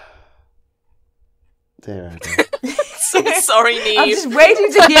 Dear, oh dear. So sorry, Neve. I'm just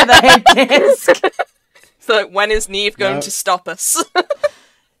waiting to hear the head disc. So when is Neve going No. to stop us?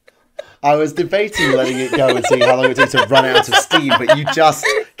 I was debating letting it go and seeing how long it would take to run out of steam, but you just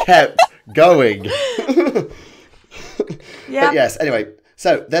kept going. Yeah. But yes, anyway,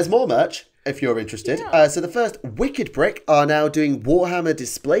 so there's more merch if you're interested. So the first Wicked Brick are now doing Warhammer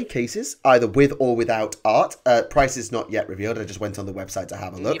display cases, either with or without art. Price is not yet revealed. I just went on the website to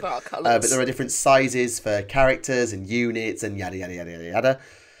have a look. Leave our colours. But there are different sizes for characters and units and yada yada yada yada yada.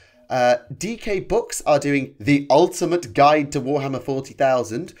 DK Books are doing the ultimate guide to Warhammer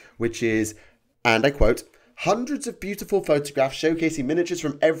 40,000, which is, and I quote, hundreds of beautiful photographs showcasing miniatures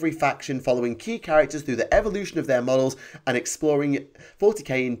from every faction, following key characters through the evolution of their models and exploring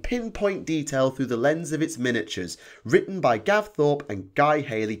 40k in pinpoint detail through the lens of its miniatures. Written by Gav Thorpe and Guy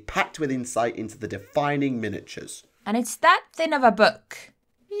Haley, packed with insight into the defining miniatures. And it's that thin of a book.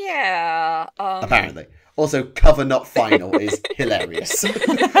 Yeah. Apparently. Also, cover not final is hilarious.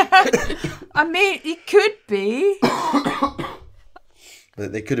 I mean, it could be.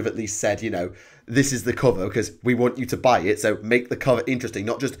 But they could have at least said, you know, this is the cover because we want you to buy it, so make the cover interesting,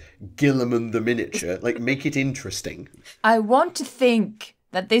 not just Gilliman the miniature. Like, make it interesting. I want to think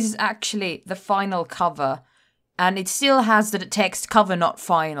that this is actually the final cover, and it still has the text "cover not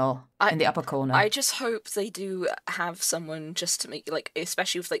final" in the upper corner. I just hope they do have someone just to make, like,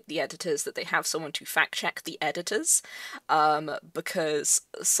 especially with, like, the editors, that they have someone to fact check the editors, because,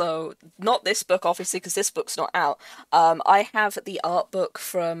 so, not this book, obviously, because this book's not out. I have the art book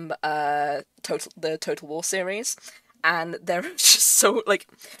from the Total War series, and there are just so, like,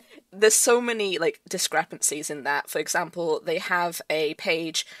 there's so many, like, discrepancies in that. For example, they have a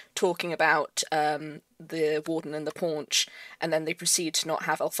page talking about the Warden and the Paunch, and then they proceed to not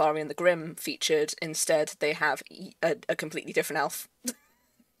have Alfarian the Grim featured. Instead, they have a completely different elf.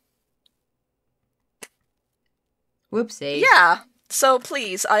 Whoopsie. Yeah, so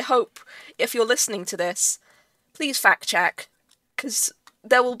please, I hope, if you're listening to this, please fact check, because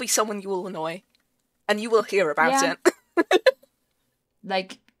there will be someone you will annoy, and you will hear about it.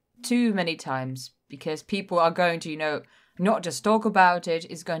 Like, too many times, because people are going to, you know, not just talk about it,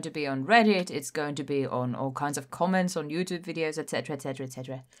 it's going to be on Reddit, it's going to be on all kinds of comments on YouTube videos, etc, etc,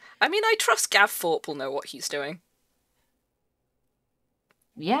 etc. I mean, I trust Gav Thorpe will know what he's doing.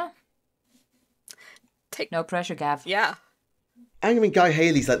 Yeah. No pressure, Gav. Yeah. I mean, Guy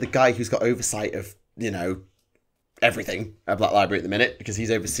Haley's like the guy who's got oversight of, you know, everything at Black Library at the minute, because he's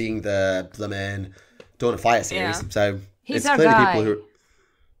overseeing the Bloomin' Dawn of Fire series. Yeah. So He's it's our clearly guy. people who...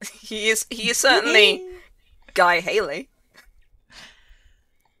 He is certainly Guy Haley.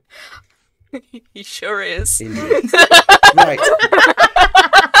 He sure is. Indeed. Right.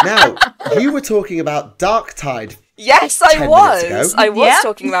 Now, you were talking about Darktide. Yes, I was. I was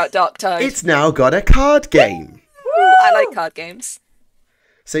talking about Darktide. It's now got a card game. Woo, I like card games.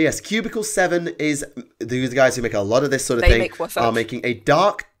 So yes, Cubicle 7 is the guys who make a lot of this sort of thing are making a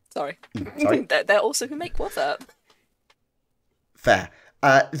dark... Sorry. They're also who make Warhammer. Fair.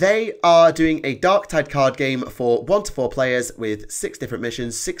 They are doing a Darktide card game for 1 to 4 players with 6 different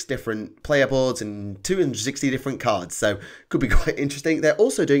missions, 6 different player boards, and 260 different cards. So could be quite interesting. They're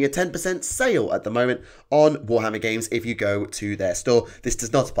also doing a 10% sale at the moment on Warhammer games if you go to their store. This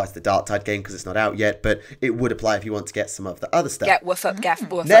does not apply to the Darktide game because it's not out yet, but it would apply if you want to get some of the other stuff. Get woof up, get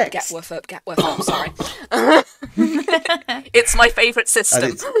woof up, get woof up, get woof up. Sorry. It's my favourite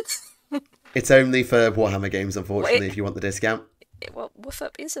system. It's only for Warhammer games, unfortunately, if you want the discount. Well, Woof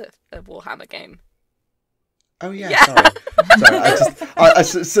Up is a Warhammer game. Oh yeah. Sorry. I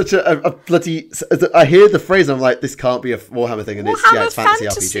such a bloody. I hear the phrase, and I'm like, this can't be a Warhammer thing, and it's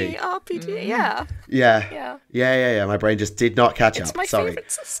fantasy RPG. Yeah. My brain just did not catch up. It's my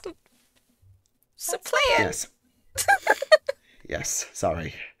favourite system. So play it. Yes. Yes.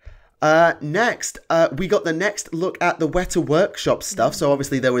 Sorry. Next, we got the next look at the Weta Workshop stuff. So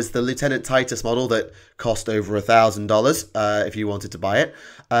obviously there was the Lieutenant Titus model that cost over $1,000 if you wanted to buy it.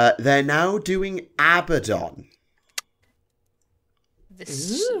 They're now doing Abaddon.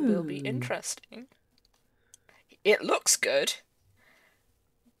 This will be interesting. It looks good.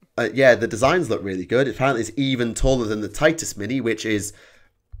 Yeah, the designs look really good. Apparently it's even taller than the Titus Mini, which is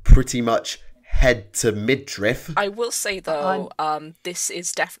pretty much head to midriff. I will say though, this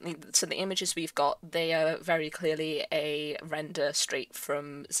is definitely, so the images we've got, they are very clearly a render straight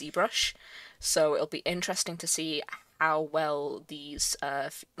from ZBrush, so it'll be interesting to see how well these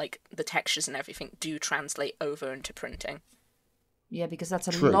like the textures and everything do translate over into printing. Yeah, because that's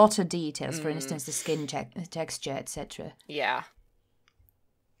a lot of details, for instance the skin texture, etc. Yeah.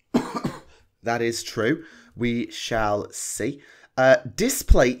 That is true. We shall see.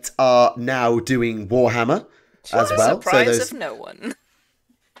 Displate are now doing Warhammer as well. Surprise of no one.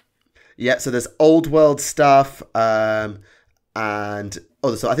 Yeah, so there's old world stuff, and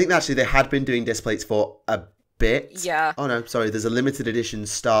other stuff. I think actually they had been doing displates for a bit. Yeah. Oh no, sorry. There's a limited edition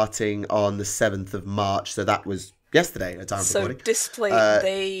starting on the 7th of March, so that was yesterday at time of recording. So Displate,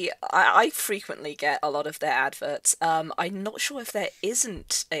 I frequently get a lot of their adverts. I'm not sure if there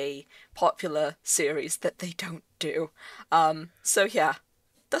isn't a popular series that they don't do. So yeah,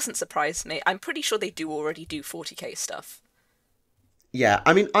 doesn't surprise me. I'm pretty sure they do already do 40k stuff. Yeah,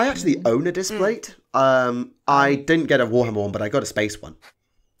 I mean, I actually own a Displate. I didn't get a Warhammer one, but I got a space one.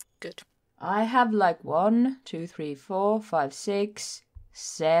 Good. I have like 1, 2, 3, 4, 5, 6,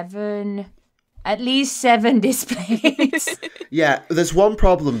 7... At least 7 displays. Yeah, there's one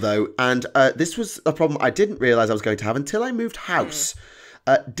problem though, and this was a problem I didn't realise I was going to have until I moved house.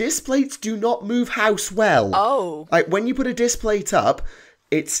 Displates do not move house well. Oh. Like, when you put a displate up,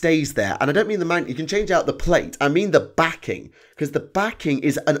 it stays there. And I don't mean the magnet. You can change out the plate. I mean the backing. Because the backing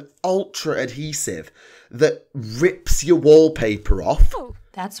is an ultra adhesive that rips your wallpaper off. Oh.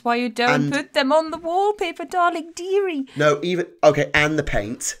 That's why you don't put them on the wallpaper, darling dearie. No, even... Okay, and the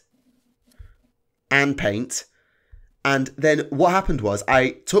paint. And paint. And then what happened was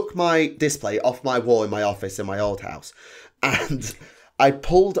I took my display off my wall in my office in my old house. And I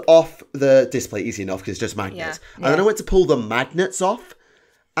pulled off the display easy enough because it's just magnets. Yeah. And then I went to pull the magnets off.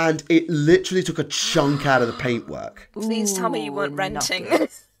 And it literally took a chunk out of the paintwork. Please tell me you weren't renting.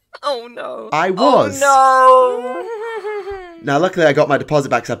 Oh no. I was. Oh no. Now, luckily, I got my deposit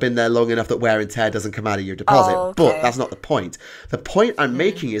back because I've been there long enough that wear and tear doesn't come out of your deposit. Oh, okay. But that's not the point. The point I'm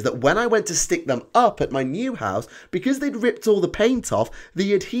making is that when I went to stick them up at my new house, because they'd ripped all the paint off,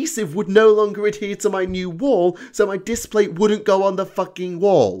 the adhesive would no longer adhere to my new wall, so my display wouldn't go on the fucking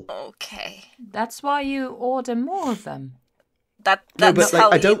wall. Okay. That's why you order more of them. I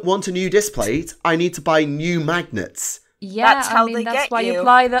don't want a new display. I need to buy new magnets. Yeah, that's how they that's get why you.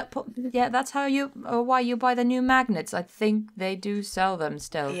 apply that. Yeah, that's how why you buy the new magnets. I think they do sell them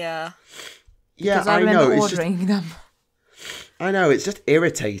still. Yeah. Yeah, because I remember ordering them. I know, it's just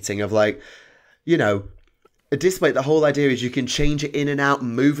irritating of like, you know, a display, the whole idea is you can change it in and out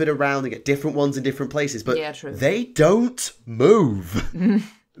and move it around and get different ones in different places, but they don't move.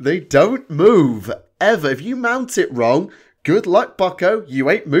 They don't move, ever. If you mount it wrong, good luck, bucko. You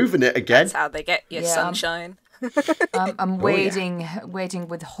ain't moving it again. That's how they get your sunshine. I'm waiting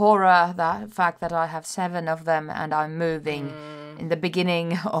with horror the fact that I have 7 of them and I'm moving in the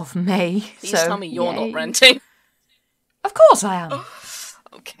beginning of May. Please tell me you're not renting. Of course I am.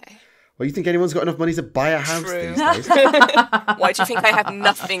 Okay. Well, you think anyone's got enough money to buy a house these days? Why do you think I have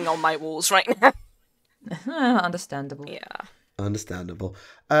nothing on my walls right now? Understandable. Yeah. Understandable.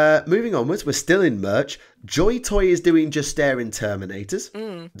 Moving onwards, we're still in merch. Joy Toy is doing Just Staring Terminators.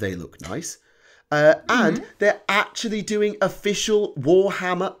 They look nice. And they're actually doing official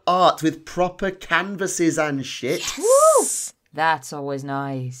Warhammer art with proper canvases and shit. Yes! That's always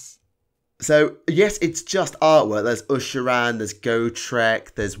nice. So, yes, it's just artwork. There's Usheran, there's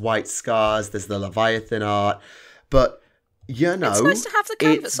Gotrek, there's White Scars, there's the Leviathan art. But, you know, it's nice to have the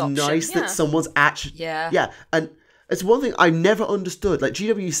canvas it's option. nice that someone's actually... Yeah. And it's one thing I never understood. Like,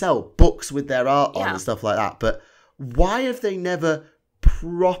 GW sell books with their art on and stuff like that. But why have they never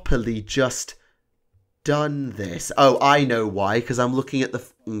properly just done this? Oh, I know why. Because I'm looking at the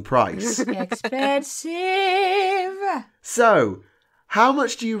price. Expensive. So, how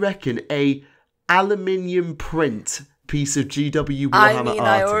much do you reckon a aluminium print piece of GW Warhammer art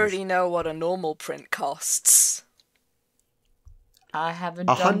I is? already know what a normal print costs. I haven't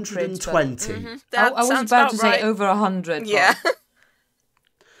done prints, 120. I was about to say right. over 100. Yeah.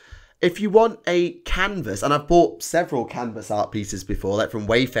 If you want a canvas, and I've bought several canvas art pieces before, like from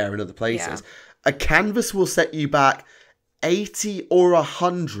Wayfair and other places, a canvas will set you back 80 or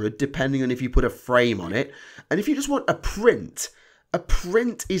 100, depending on if you put a frame on it. And if you just want a print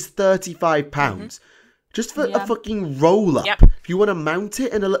is £35. Just for a fucking roll-up. Yep. If you want to mount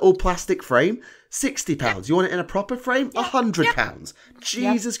it in a little plastic frame, £60. You want it in a proper frame, £100.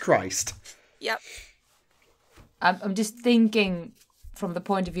 Jesus Christ. Yep. I'm just thinking from the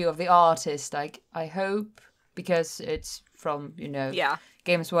point of view of the artist, like, I hope, because it's from,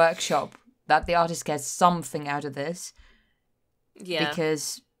 Games Workshop, that the artist gets something out of this. Yeah.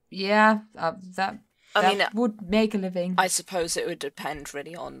 Because, that would make a living. I suppose it would depend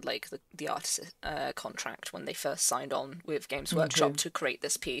really on like the artist's contract when they first signed on with Games Workshop to create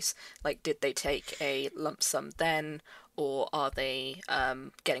this piece. Like, did they take a lump sum then, or are they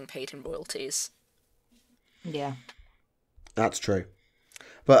getting paid in royalties? Yeah. That's true.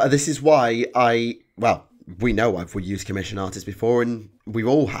 But this is why we know we used commission artists before, and we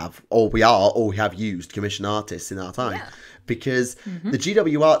have used commission artists in our time. Yeah. Because the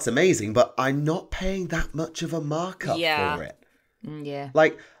GW art's amazing, but I'm not paying that much of a markup for it. Yeah.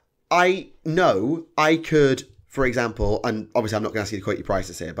 Like, I know I could, for example, and obviously I'm not going to ask you to quote your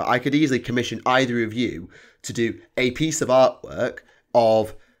prices here, but I could easily commission either of you to do a piece of artwork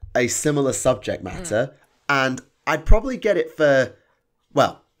of a similar subject matter, and I'd probably get it for,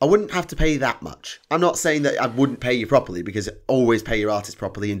 I wouldn't have to pay that much. I'm not saying that I wouldn't pay you properly, because always pay your artist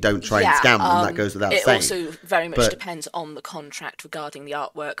properly and don't try and scam them. That goes without saying. It also very much depends on the contract regarding the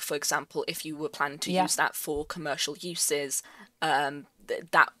artwork. For example, if you were planning to use that for commercial uses, that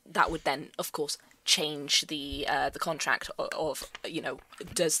would then, of course, change the contract of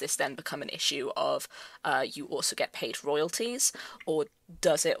does this then become an issue of you also get paid royalties, or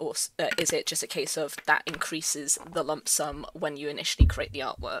does it, or is it just a case of that increases the lump sum when you initially create the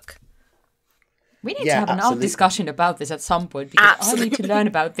artwork? We need to have an art discussion about this at some point, because I need to learn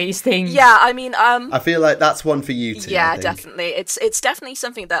about these things. Yeah, I mean, I feel like that's one for you two. Yeah, definitely. It's definitely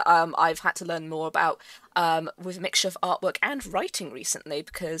something that I've had to learn more about with a mixture of artwork and writing recently,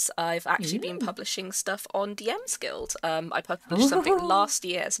 because I've actually been publishing stuff on DM's Guild. I published something last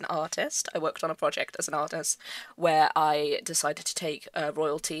year as an artist. I worked on a project as an artist where I decided to take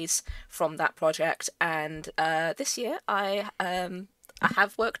royalties from that project, and this year I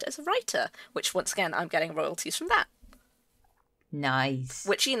have worked as a writer, which once again I'm getting royalties from that. Nice.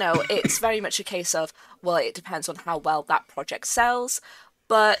 Which, it's very much a case of, it depends on how well that project sells,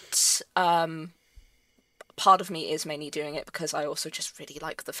 but part of me is mainly doing it because I also just really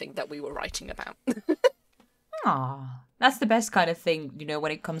like the thing that we were writing about. Aw, that's the best kind of thing,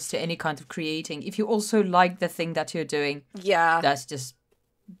 when it comes to any kind of creating. If you also like the thing that you're doing, that's just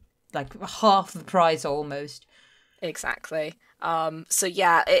like half the price almost. Exactly. So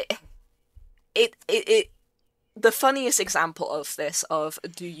yeah, it the funniest example of this, of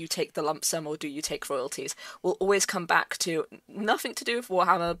do you take the lump sum or do you take royalties, will always come back to nothing to do with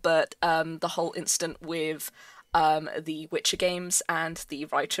Warhammer, but the whole incident with the Witcher games and the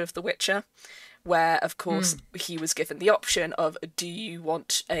writer of The Witcher, where of course he was given the option of, do you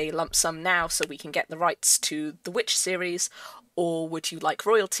want a lump sum now so we can get the rights to the Witch series, or would you like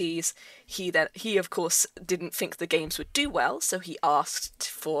royalties? He of course didn't think the games would do well, so he asked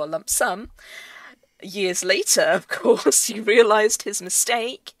for a lump sum. Years later, of course, he realised his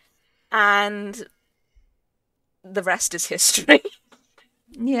mistake, and the rest is history.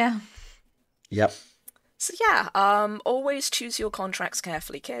 Yeah. Yep. So yeah, always choose your contracts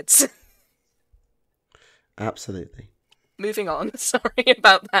carefully, kids. Absolutely. Moving on. Sorry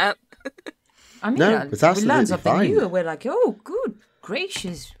about that. I mean, no, it's absolutely we learned something fine. new, and we're like, oh, good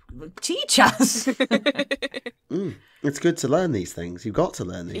gracious, teach us. It's good to learn these things. You've got to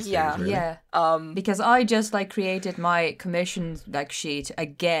learn these things, really. Yeah. Because I just created my commission sheet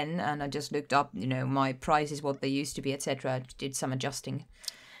again, and I just looked up, my prices, what they used to be, etc. Did some adjusting,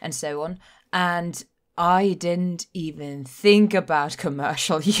 and so on. And I didn't even think about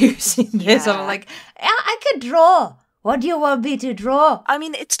commercial use in this. I'm like, I could draw. What do you want me to draw? I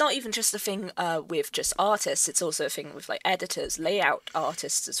mean, it's not even just a thing with just artists. It's also a thing with editors, layout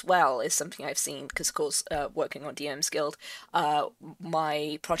artists as well. Is something I've seen because, of course, working on DM's Guild,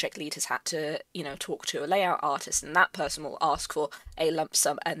 my project lead has had to, talk to a layout artist, and that person will ask for a lump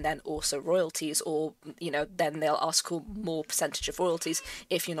sum and then also royalties, or then they'll ask for more percentage of royalties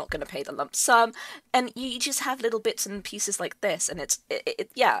if you're not going to pay the lump sum, and you just have little bits and pieces like this, and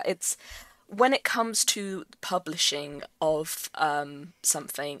it's. When it comes to publishing of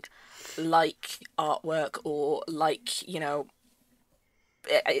something like artwork or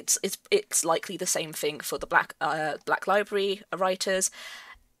it's likely the same thing for the Black Library writers.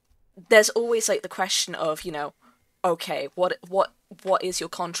 There's always the question of okay, what is your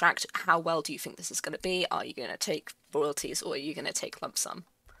contract? How well do you think this is going to be? Are you going to take royalties or are you going to take lump sum?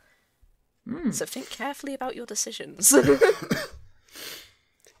 So think carefully about your decisions.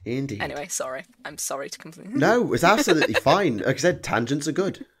 Indeed. Anyway, sorry. I'm sorry to complain. No, it's absolutely fine. Like I said, tangents are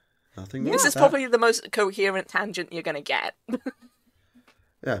good. Nothing wrong This with is that. probably the most coherent tangent you're going to get.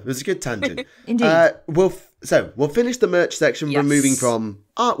 Yeah, it was a good tangent. Indeed. We'll finish the merch section. Yes. We're moving from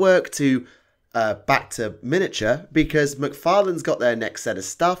artwork to back to miniature because McFarlane's got their next set of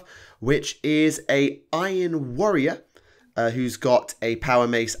stuff, which is a Iron Warrior who's got a power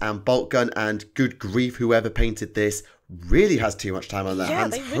mace and bolt gun, and good grief, whoever painted this really has too much time on their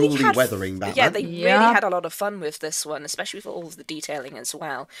hands. They really Holy weathering Batman. Yeah, they really had a lot of fun with this one, especially for all of the detailing as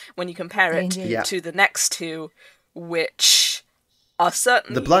well. When you compare it to the next two, which are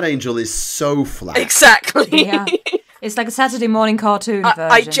certainly... The Blood Angel is so flat. Exactly. Yeah. It's like a Saturday morning cartoon version.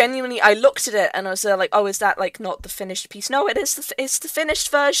 I genuinely, I looked at it and I was oh, is that not the finished piece? No, it's the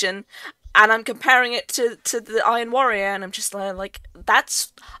finished version. And I'm comparing it to the Iron Warrior, and I'm just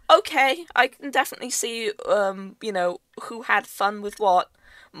that's okay. I can definitely see, who had fun with what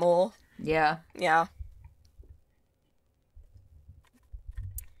more. Yeah. Yeah.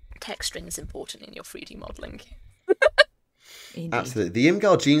 Texturing is important in your 3D modelling. Indeed. Absolutely. The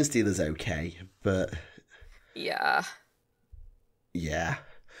Imgal Gene Stealer's okay, but... Yeah. Yeah.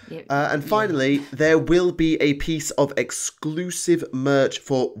 And finally, there will be a piece of exclusive merch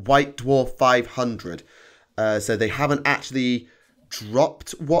for White Dwarf 500. So they haven't actually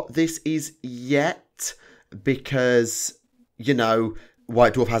dropped what this is yet because,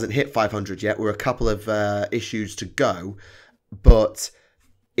 White Dwarf hasn't hit 500 yet. We're a couple of issues to go, but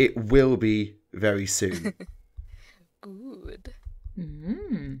it will be very soon. Good.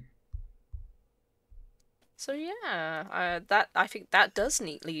 Mm. So yeah, I think that does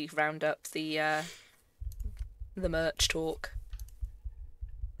neatly round up the merch talk.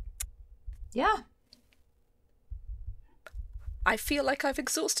 Yeah. I feel like I've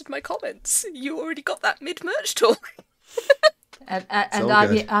exhausted my comments. You already got that mid-merch talk. And all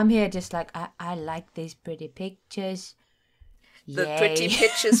good. I'm here just I like these pretty pictures. The Yay. pretty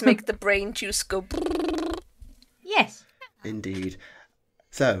pictures make the brain juice go. Yes. Indeed.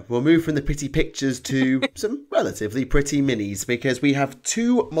 So, we'll move from the pretty pictures to some relatively pretty minis, because we have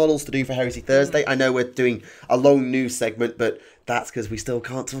 2 models to do for Heresy Thursday. I know we're doing a long news segment, but that's because we still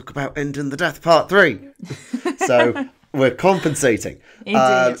can't talk about End in the Death Part 3. So, we're compensating.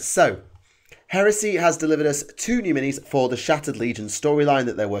 So, Heresy has delivered us 2 new minis for the Shattered Legion storyline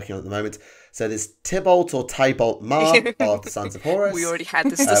that they're working on at the moment. So there's Tybalt or Tybalt Mar of the Sons of Horus. We already had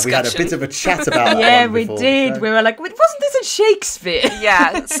this discussion. We had a bit of a chat about that. Yeah, one we before did. We were like, wasn't this in Shakespeare?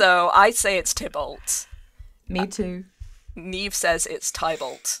 Yeah, so I say it's Tybalt. Me too. Neve says it's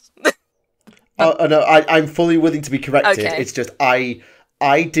Tybalt. Oh no, I'm fully willing to be corrected. Okay. It's just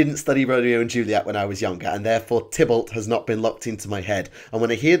I didn't study Romeo and Juliet when I was younger, and therefore Tybalt has not been locked into my head. And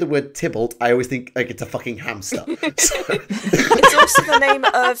when I hear the word Tybalt, I always think it's a fucking hamster. It's also the name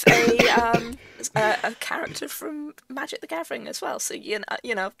of a character from Magic the Gathering as well. So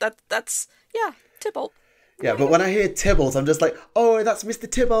that's Tybalt. Yeah, but when I hear Tybalt, I'm just like, oh, that's Mr.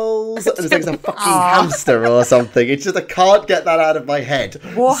 Tybalt. And it's like a fucking hamster or something. It's just I can't get that out of my head.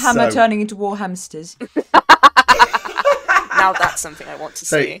 Warhammer turning into war hamsters. Now that's something I want to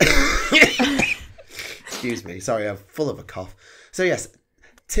see. Excuse me. Sorry, I'm full of a cough. So yes,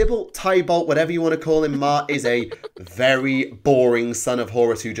 Tybalt, whatever you want to call him, Mar, is a very boring son of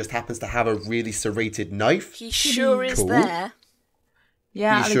Horus who just happens to have a really serrated knife. He sure is Cool. there.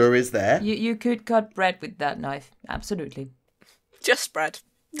 Yeah, He sure is there. You could cut bread with that knife. Absolutely. Just bread.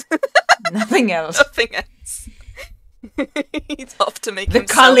 Nothing else. Nothing else. He's off to make the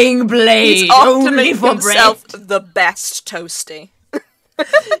himself... culling blade. He's off only to make for himself bread. the best toasty.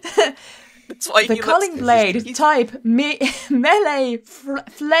 That's why The culling blade, type melee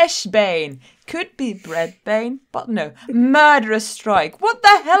fleshbane. Could be breadbane, but no. Murderous strike. What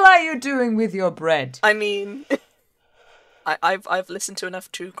the hell are you doing with your bread? I mean, I've listened to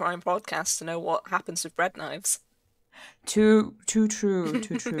enough true crime podcasts to know what happens with bread knives. Too true.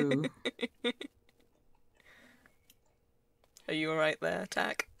 Are you alright there,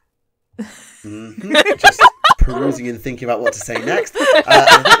 Tack? Mm-hmm. Just perusing and thinking about what to say next.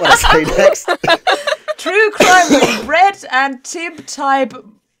 I think what I say next. True crime with bread and tib type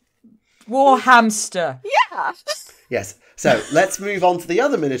war hamster. Yeah! Yes, so let's move on to the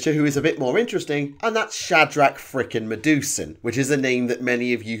other miniature who is a bit more interesting, and that's Shadrach frickin' Medusan, which is a name that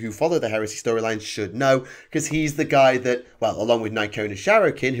many of you who follow the Heresy storyline should know, because he's the guy that, well, along with Nikona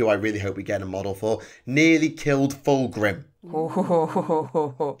Sharokin, who I really hope we get a model for, nearly killed Fulgrim.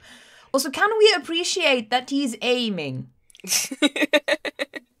 Also, can we appreciate that he's aiming? Has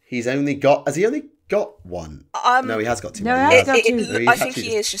he only got one? No, he has got two. No, he has got two. I think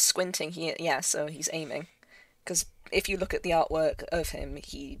he is just squinting here. Yeah, so he's aiming. Because if you look at the artwork of him,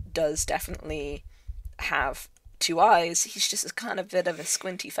 he does definitely have two eyes. He's just a kind of bit of a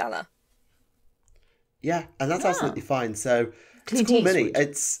squinty fella. Yeah, and that's absolutely fine. So, Clint it's a cool mini.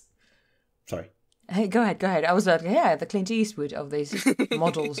 Eastwood. Sorry. Hey, go ahead. I was like, yeah, the Clint Eastwood of these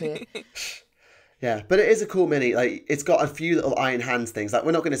models here. Yeah, but it is a cool mini. Like, it's got a few little iron hands things. Like,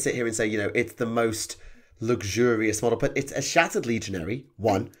 we're not going to sit here and say, it's the most luxurious model, but it's a Shattered Legionary,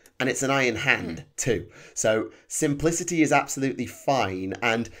 one, and it's an iron hand, two. So simplicity is absolutely fine.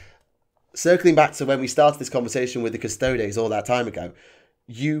 And circling back to when we started this conversation with the Custodes all that time ago,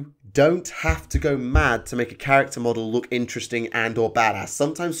 you don't have to go mad to make a character model look interesting and or badass.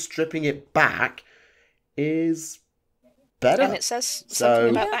 Sometimes stripping it back is better. And it says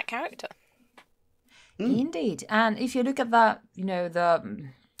something about that character. Indeed. And if you look at that, the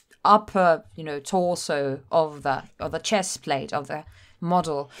upper, torso of or the chest plate of the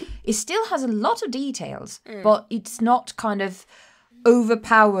model, it still has a lot of details, but it's not kind of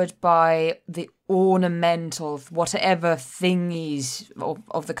overpowered by the ornamental whatever thingies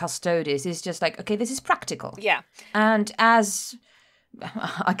of the Custodes. It's just like, okay, this is practical. Yeah. And as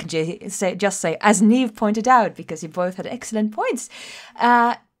I can just say, as Neve pointed out, because you both had excellent points,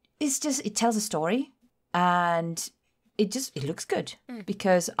 it tells a story, and it looks good,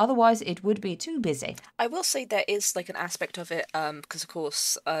 because otherwise it would be too busy. I will say there is like an aspect of it, because of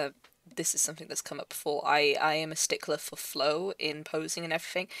course this is something that's come up before. I am a stickler for flow in posing and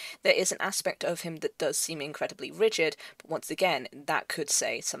everything. There is an aspect of him that does seem incredibly rigid, but once again, that could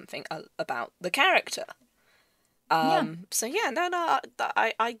say something about the character. So yeah,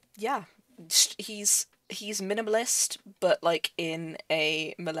 he's minimalist, but like in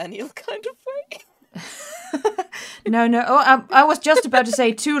a millennial kind of way. No. Oh, I was just about to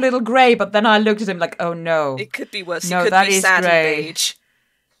say too little grey, but then I looked at him like, oh no. It could be worse. No, it could that be is sad grey. and beige.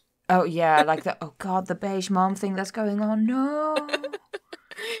 Oh yeah, like oh god, the beige mom thing that's going on. No.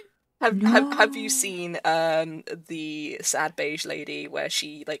 Have you seen the sad beige lady where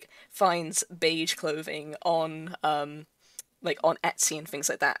she like finds beige clothing on like on Etsy and things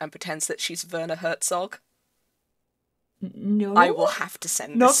like that and pretends that she's Werner Herzog? No, I will have to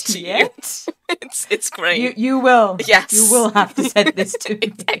send this to yet. you. It's great. You will. Yes. You will have to send this to me.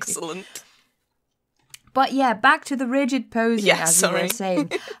 It's excellent. But yeah, back to the rigid posing, as you were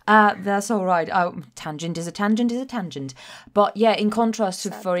saying. That's all right. Tangent is a tangent is a tangent. But yeah, in contrast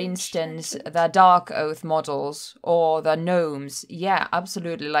to, for instance, the Dark Oath models or the gnomes, yeah,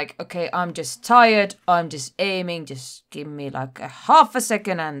 absolutely. Like, okay, I'm just tired. I'm just aiming. Just give me like a half a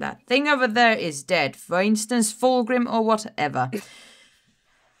second and that thing over there is dead. For instance, Fulgrim or whatever.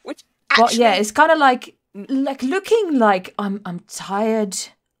 But yeah, it's kind of like looking like I'm tired.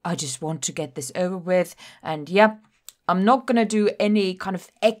 I just want to get this over with. And yep, I'm not going to do any kind of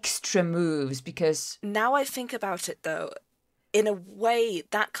extra moves because... Now I think about it though, in a way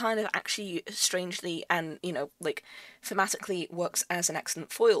that kind of actually strangely and, like thematically works as an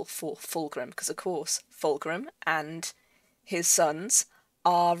excellent foil for Fulgrim. Because of course, Fulgrim and his sons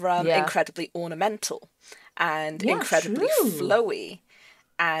are incredibly ornamental and incredibly flowy.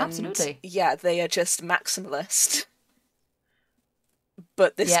 And absolutely. Yeah, they are just maximalist.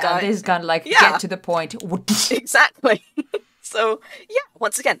 But this is kind of like, get to the point. Exactly. So, yeah,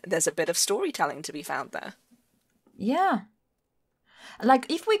 once again, there's a bit of storytelling to be found there. Yeah. Like,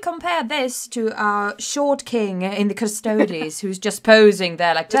 if we compare this to our short king in the Custodes, who's just posing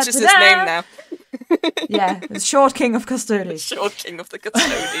there, like, that's just his name now. Yeah, the short king of custodies. Short king of the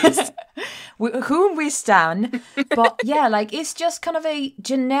custodies. Whom we stan. But yeah, like it's just kind of a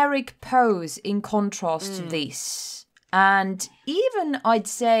generic pose in contrast to this. And even I'd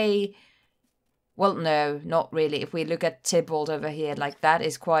say, well, no, not really. If we look at Tybalt over here, like that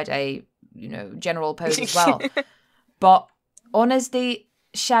is quite a, general pose as well. But honestly,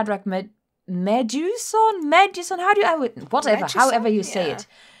 Shadrach Meduson, however you say it,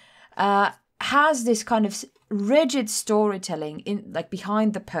 has this kind of rigid storytelling in like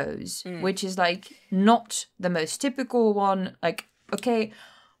behind the pose, which is like not the most typical one. Like, okay,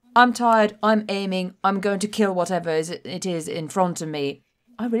 I'm tired, I'm aiming, I'm going to kill whatever it is in front of me.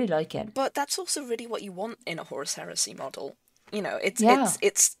 I really like it. But that's also really what you want in a Horus Heresy model.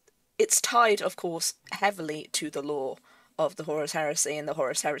 It's tied, of course, heavily to the lore of the Horus Heresy and the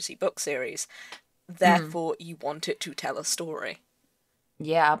Horus Heresy book series. Therefore, you want it to tell a story.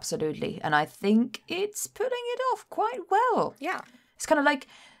 Yeah, absolutely. And I think it's putting it off quite well. Yeah. It's kind of like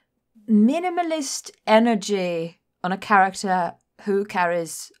minimalist energy on a character who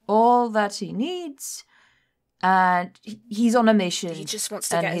carries all that he needs, and he's on a mission. He just wants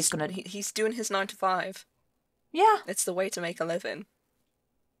to get he's doing his 9 to 5. Yeah. It's the way to make a living.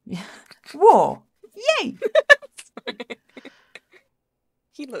 Yeah. War. Yay!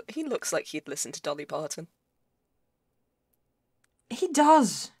 He looks like he'd listen to Dolly Parton. He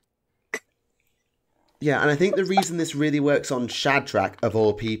does. Yeah, and I think the reason this really works on Shadrach, of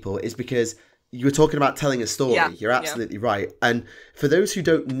all people, is because you were talking about telling a story. Yeah, you're absolutely right. And for those who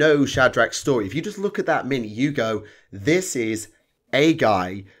don't know Shadrach's story, if you just look at that mini, you go, this is a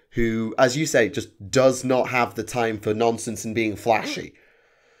guy who, as you say, just does not have the time for nonsense and being flashy.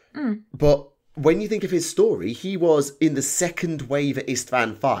 But when you think of his story, he was in the second wave at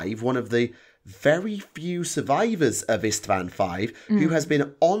Istvan V, one of the very few survivors of Istvan V, who has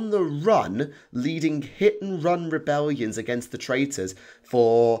been on the run, leading hit-and-run rebellions against the traitors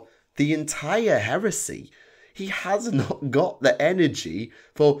for the entire heresy. He has not got the energy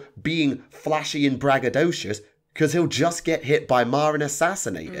for being flashy and braggadocious, because he'll just get hit by Mar and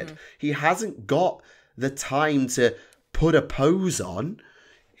assassinated. He hasn't got the time to put a pose on,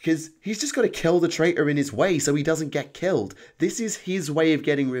 because he's just got to kill the traitor in his way so he doesn't get killed. This is his way of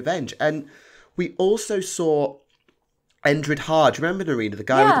getting revenge. And we also saw Endred Har. Do you remember, Naerina, the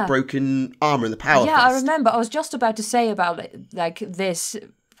guy with the broken armor and the power fist? I remember. I was just about to say about it, like this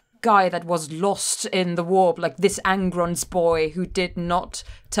guy that was lost in the warp, like this Angron's boy who did not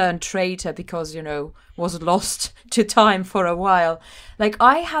turn traitor because, was lost to time for a while. Like,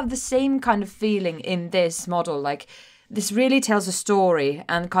 I have the same kind of feeling in this model. Like, this really tells a story,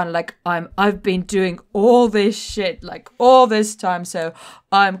 and kind of like, I've been doing all this shit, like, all this time, so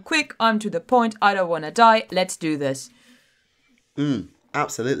I'm quick, I'm to the point, I don't want to die, let's do this.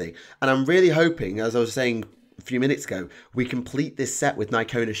 Absolutely. And I'm really hoping, as I was saying a few minutes ago, we complete this set with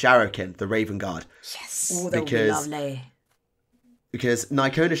Naerina Sharrokin, the Raven Guard. Yes! Oh, that would be lovely. Because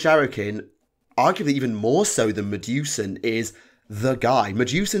Naerina Sharrokin, arguably even more so than Medusan, is the guy.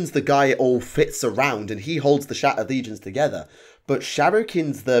 Meduson's the guy it all fits around, and he holds the Shattered Legions together. But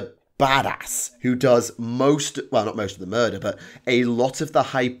Sharrokin's the badass who does not most of the murder, but a lot of the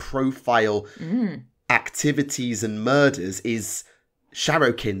high-profile activities and murders is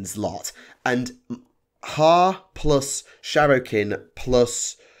Sharrokin's lot. And Har plus Sharrokin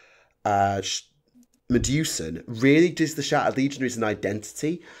plus Medusan really gives the Shattered Legionaries an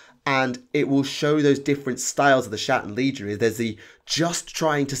identity. And it will show those different styles of the Shattered Legionary. There's the just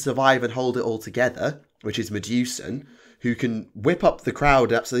trying to survive and hold it all together, which is Medusan, who can whip up the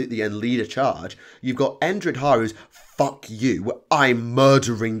crowd absolutely and lead a charge. You've got Endred Har, who's, fuck you, I'm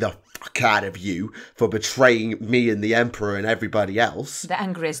murdering the fuck out of you for betraying me and the Emperor and everybody else. The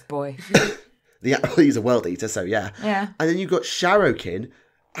angriest boy. He's a world eater, so yeah. Yeah. And then you've got Sharrokin.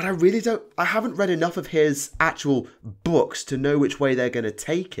 And I haven't read enough of his actual books to know which way they're going to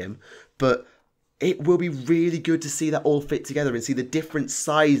take him, but it will be really good to see that all fit together and see the different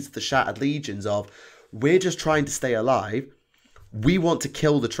sides of the Shattered Legions of, we're just trying to stay alive, we want to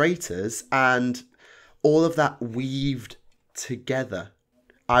kill the traitors, and all of that weaved together.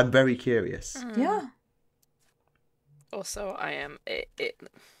 I'm very curious. Yeah. Also,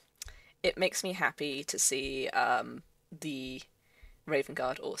 it makes me happy to see the Raven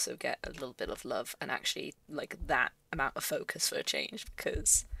Guard also get a little bit of love and actually like that amount of focus for a change,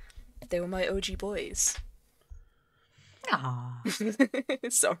 because they were my OG boys.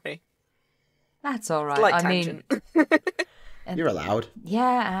 Aww. Sorry. That's all right. Light tangent. You're allowed.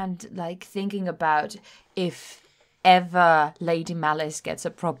 Yeah, and like thinking about if ever Lady Malice gets a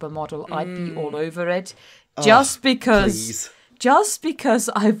proper model, I'd be all over it. Just because just because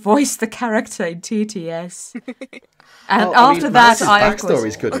I voiced the character in TTS. And after that,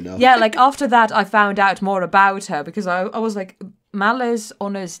 backstory's good enough. Yeah, like after that, I found out more about her because I was like, Malice,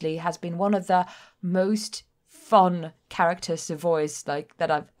 honestly, has been one of the most fun characters to voice like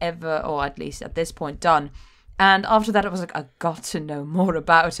that I've ever, or at least at this point, done. And after that, I was like, I got to know more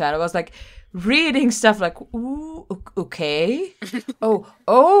about her. And I was like reading stuff like, ooh, okay, oh,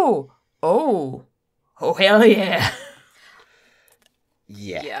 hell yeah.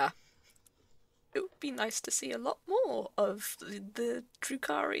 Yeah. It would be nice to see a lot more of the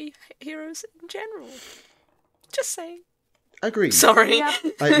Drukhari heroes in general. Just saying. Agreed. Sorry. Yeah.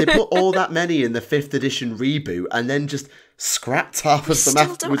 Like, they put all that many in the 5th edition reboot and then just scrapped half of them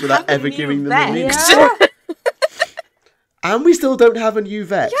afterwards without ever giving them a reboot. Yeah. And we still don't have a new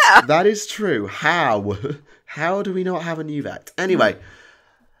vet. Yeah. That is true. How? How do we not have a new vet? Anyway,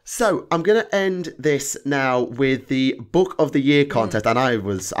 so I'm going to end this now with the Book of the Year contest. And I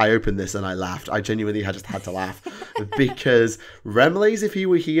opened this and I laughed. I genuinely just had to laugh. Because Remlays, if he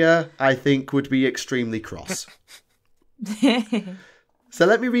were here, I think would be extremely cross. So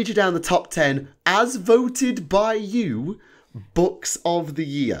let me read you down the top 10 as voted by you books of the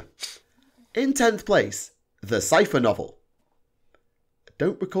year. In 10th place, the sci-fi novel. I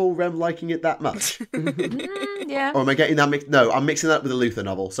don't recall Rem liking it that much. Yeah. Or am I getting that mixed? No, I'm mixing that up with the Luther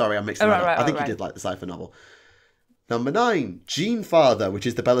novel. Sorry, I'm mixing that up. I think right. he did like the sci-fi novel. Number 9, Gene Father, which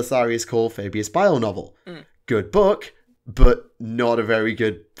is the Belisarius Call Fabius Bile novel. Good book, but not a very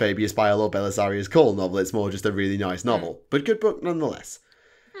good Fabius Bile or Belisarius Call novel. It's more just a really nice novel, but good book nonetheless.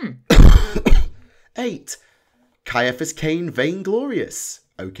 8, Caiaphas Cain Vainglorious.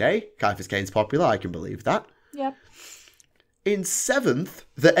 Okay, Caiaphas Cain's popular, I can believe that. Yep. In 7th,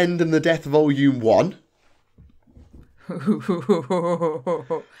 The End and the Death Volume 1.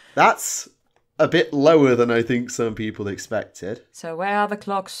 That's a bit lower than I think some people expected. So where are the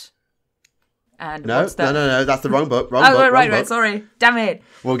clocks? And No, what's that? no, that's the wrong book. Wrong Oh, book, right, wrong book. sorry. Damn it.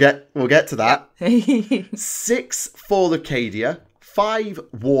 We'll get to that. 6, Fall Acadia. 5,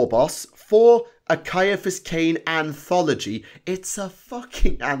 War Boss. 4, a Caiaphas Cain anthology. It's a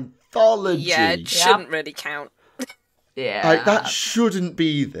fucking anthology. Yeah, it shouldn't really count. Yeah. Like, that shouldn't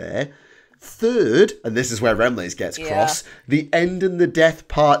be there. 3rd, and this is where Remlays gets cross, The End and the Death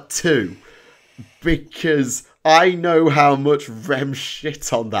Part 2. Because I know how much Rem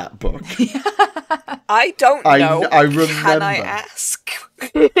shit on that book. I don't know. I remember. Can I ask?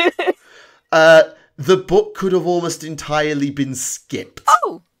 The book could have almost entirely been skipped.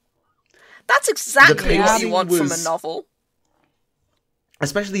 Oh! That's exactly what pacing you want from a was- novel.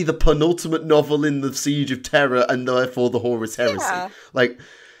 Especially the penultimate novel in the Siege of Terror and therefore the Horus Heresy. Yeah. Like,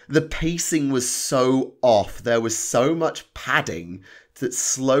 the pacing was so off. There was so much padding that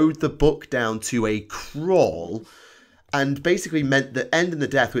slowed the book down to a crawl and basically meant that End and the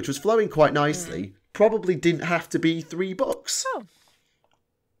Death, which was flowing quite nicely, probably didn't have to be 3 books. Oh.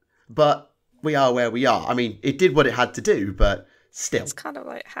 But we are where we are. I mean, it did what it had to do, but still. It's kind of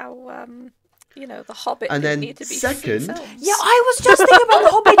like how, The Hobbit And didn't then need to be second- 3 films. Yeah, I was just thinking about the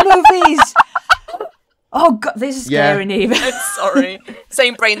Hobbit movies. Oh god, this is scary, Neve. Sorry.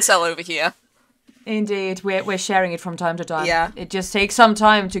 Same brain cell over here. Indeed, we're sharing it from time to time. Yeah. It just takes some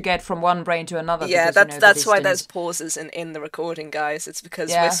time to get from one brain to another. Yeah, because, that's the why there's distance. pauses in the recording, guys. It's because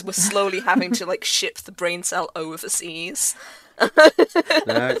Yeah. we're slowly having to like ship the brain cell overseas.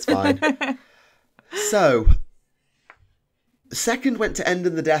 No, it's fine. So, second went to End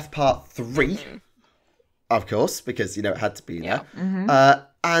and the Death Part 3. Of course, because, it had to be there.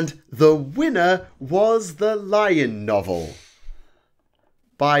 And the winner was The Lion novel.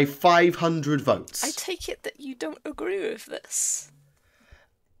 By 500 votes. I take it that you don't agree with this.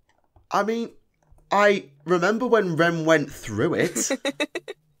 I mean, I remember when Rem went through it.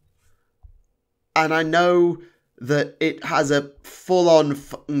 And I know that it has a full-on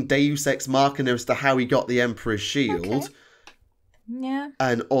fucking Deus Ex Machina as to how he got the Emperor's Shield. Okay. Yeah.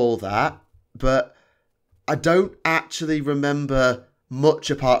 And all that. But I don't actually remember much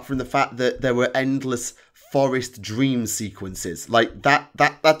apart from the fact that there were endless forest dream sequences. Like,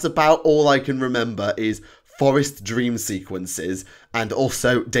 that's about all I can remember is forest dream sequences and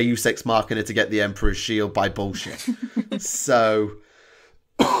also Deus Ex Machina to get the Emperor's Shield by bullshit. So,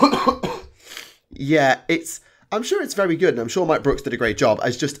 yeah, I'm sure it's very good and I'm sure Mike Brooks did a great job.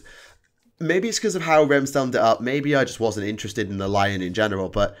 Maybe it's because of how Rem summed it up. Maybe I just wasn't interested in The Lion in general,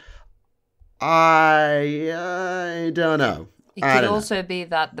 but I don't know. It could also be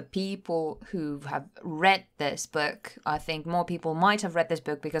that the people who have read this book, I think more people might have read this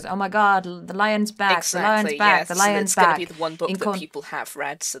book because, oh my god, the lion's back, Exactly, the lion's back, yes. the lion's It's back. going to be the one book that people have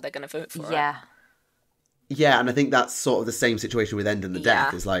read, so they're going to vote for it. Yeah. Yeah, and I think that's sort of the same situation with End and the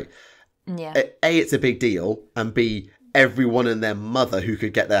Death. Is like, yeah. A, it's a big deal, and B, everyone and their mother who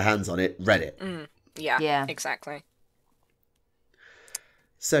could get their hands on it read it. Yeah, exactly.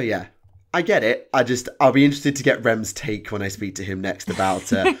 So yeah, I get it. I'll be interested to get Rem's take when I speak to him next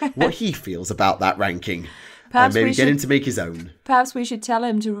about what he feels about that ranking. Perhaps and maybe get him to make his own. Perhaps we should tell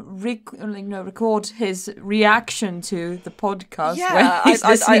him to record his reaction to the podcast when he's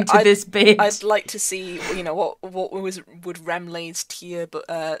listening to this bit. I'd like to see, what would Remley's tier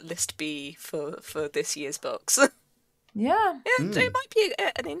list be for this year's books. Yeah. It might be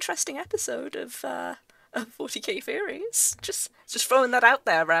an interesting episode of 40k Theories. Just throwing that out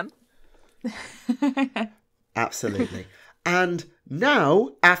there, Rem. Absolutely. And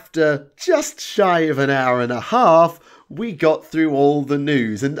now, after just shy of an hour and a half, we got through all the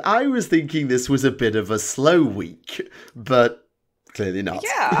news. And I was thinking this was a bit of a slow week, but clearly not.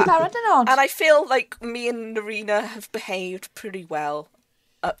 Yeah, apparently not. And I feel like me and Naerina have behaved pretty well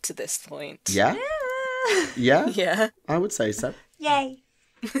up to this point. Yeah? Yeah? Yeah. I would say so. Yay.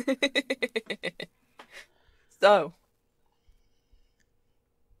 So,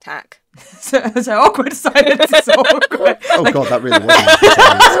 Tack. So awkward silence is awkward. Oh god, that really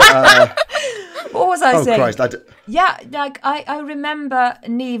was. What was I saying? Oh Christ, Yeah, like I remember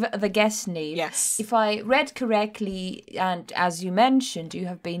Neve, the guest Neve. Yes. If I read correctly, and as you mentioned, you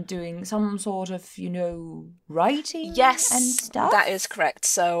have been doing some sort of, writing Yes, and stuff? that is correct.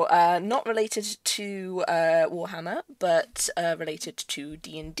 So, not related to Warhammer, but related to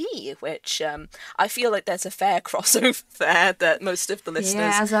D&D, which I feel like there's a fair crossover there that most of the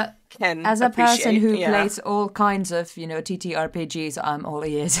listeners can As a person who appreciate, plays all kinds of, TTRPGs, I'm all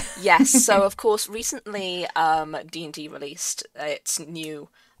ears. Yes, so of course, recently D&D released its new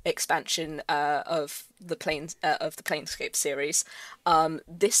expansion of the Planescape series.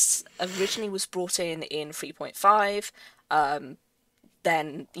 This originally was brought in 3.5.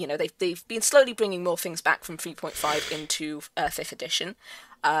 Then they've been slowly bringing more things back from 3.5 into 5th edition.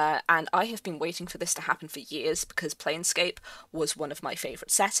 And I have been waiting for this to happen for years because Planescape was one of my favourite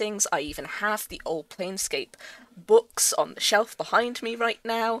settings. I even have the old Planescape books on the shelf behind me right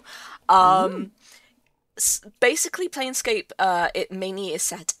now. Basically, Planescape, it mainly is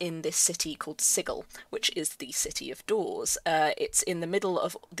set in this city called Sigil, which is the City of Doors. It's in the middle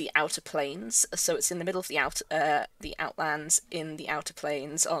of the Outer Plains, so it's in the middle of the Outlands in the Outer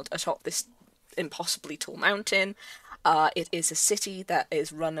Plains, atop this impossibly tall mountain. It is a city that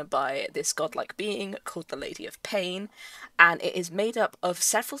is run by this godlike being called the Lady of Pain, and it is made up of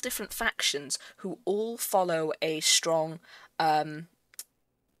several different factions who all follow a strong...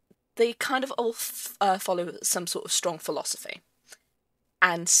 they kind of all follow some sort of strong philosophy.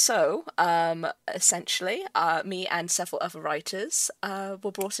 And so, essentially, me and several other writers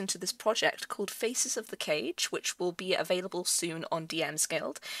were brought into this project called Faces of the Cage, which will be available soon on DM's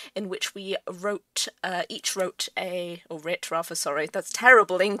Guild, in which we each wrote that's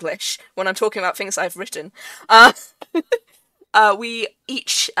terrible English when I'm talking about things I've written. We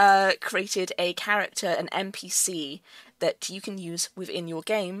each created a character, an NPC, that you can use within your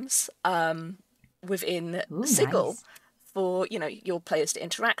games, within Sigil. Nice. For, your players to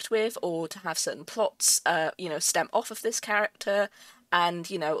interact with or to have certain plots, stem off of this character. And,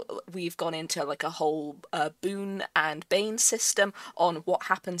 we've gone into like a whole boon and bane system on what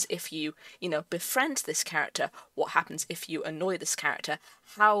happens if you, befriend this character, what happens if you annoy this character,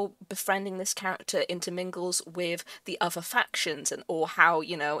 how befriending this character intermingles with the other factions, or how,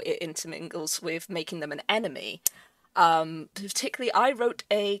 it intermingles with making them an enemy. Particularly, I wrote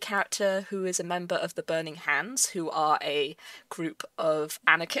a character who is a member of the Burning Hands, who are a group of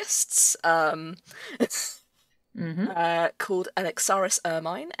anarchists, called Alexaris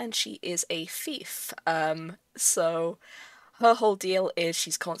Ermine, and she is a thief. So her whole deal is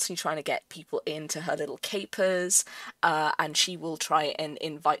she's constantly trying to get people into her little capers, and she will try and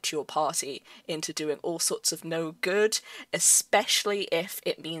invite your party into doing all sorts of no good, especially if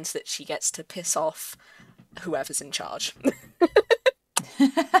it means that she gets to piss off whoever's in charge.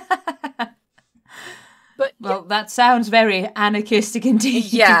 Well, that sounds very anarchistic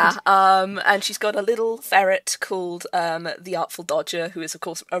indeed. Yeah, and she's got a little ferret called the Artful Dodger, who is of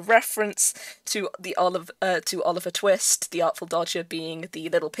course a reference to Oliver Twist, the Artful Dodger being the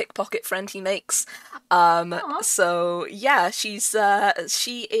little pickpocket friend he makes. So yeah, she is a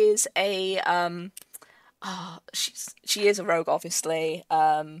she is a rogue, obviously.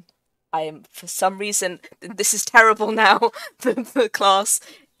 I am, for some reason, this is terrible now, the class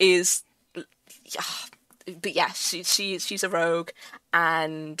is... But yeah, she's a rogue,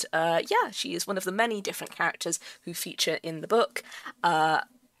 and she is one of the many different characters who feature in the book.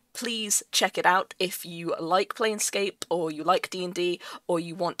 please check it out if you like Planescape or you like D&D or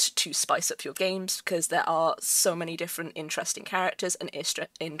you want to spice up your games, because there are so many different interesting characters and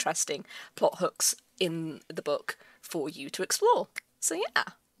interesting plot hooks in the book for you to explore. So yeah.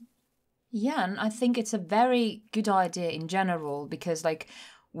 Yeah, and I think it's a very good idea in general, because like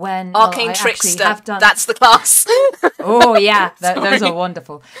when Arcane Trickster, that's the class. Oh yeah, those are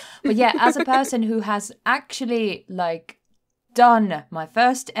wonderful. But yeah, as a person who has actually like done my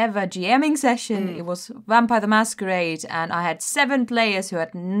first ever GMing session, it was Vampire the Masquerade, and I had 7 players who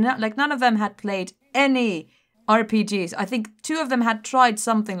had none of them had played any RPGs. I think 2 of them had tried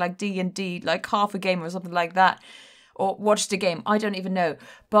something like D&D, like half a game or something like that, or watched a game. I don't even know.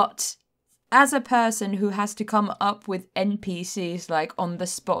 But as a person who has to come up with NPCs like on the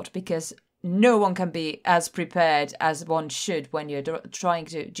spot, because no one can be as prepared as one should when you're trying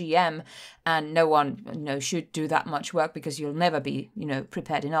to GM, and no one should do that much work because you'll never be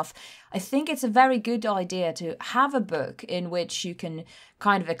prepared enough. I think it's a very good idea to have a book in which you can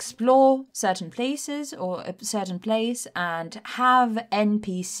kind of explore certain places or a certain place and have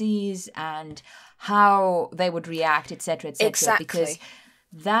NPCs and how they would react, etc., etc. Exactly. Because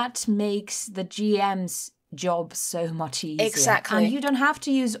that makes the GM's job so much easier. Exactly. And you don't have to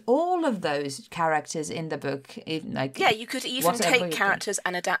use all of those characters in the book. You could even take characters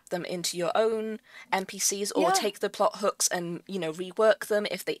and adapt them into your own NPCs, or take the plot hooks and, rework them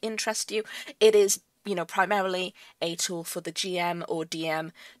if they interest you. It is, primarily a tool for the GM or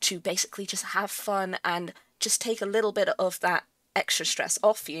DM to basically just have fun and just take a little bit of that extra stress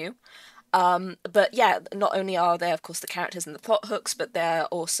off you. But yeah, not only are there, of course, the characters and the plot hooks, but there are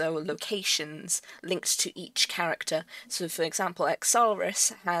also locations linked to each character. So, for example,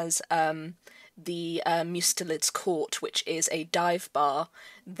 Exaris has the Mustelid's Court, which is a dive bar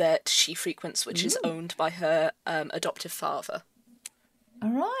that she frequents, which is owned by her adoptive father.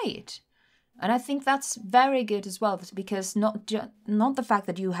 All right. And I think that's very good as well, because not the fact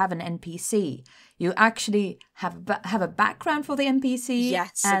that you have an NPC, you actually have a background for the NPC,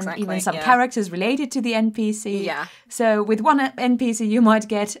 yes, and exactly, even some characters related to the NPC. Yeah. So with one NPC, you might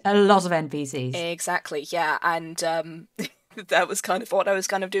get a lot of NPCs. Exactly, yeah, and that was kind of what I was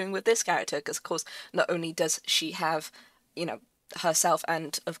kind of doing with this character, because of course, not only does she have, herself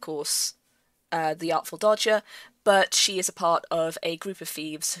and of course the Artful Dodger, but she is a part of a group of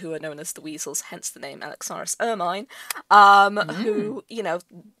thieves who are known as the Weasels, hence the name Alexaris Ermine, who,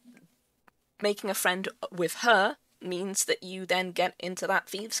 making a friend with her means that you then get into that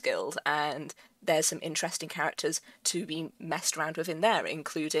Thieves Guild, and there's some interesting characters to be messed around with in there,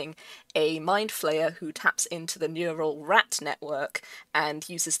 including a Mind Flayer who taps into the neural rat network and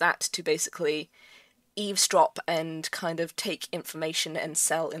uses that to basically eavesdrop and kind of take information and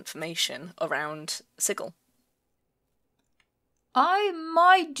sell information around Sigil. I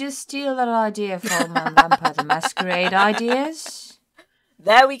might just steal that idea from Vampire the Masquerade ideas.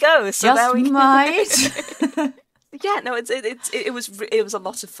 There we go. So just there we might. Yeah, no, it was a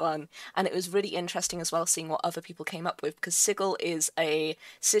lot of fun, and it was really interesting as well seeing what other people came up with, because Sigil is a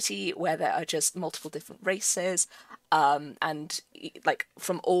city where there are just multiple different races, and like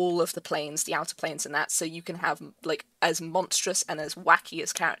from all of the planes, the outer planes and that, so you can have like as monstrous and as wacky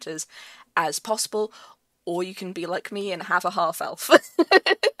as characters as possible, or you can be like me and have a half elf.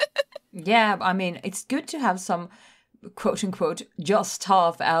 Yeah, I mean, it's good to have some quote unquote just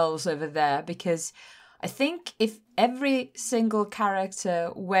half elves over there, because I think if every single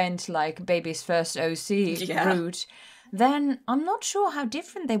character went like Baby's first OC route, then I'm not sure how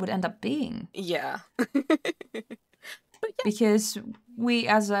different they would end up being. Yeah. Because we,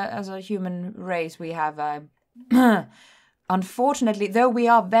 as a human race, we have, unfortunately, though we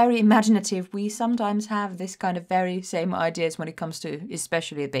are very imaginative, we sometimes have this kind of very same ideas when it comes to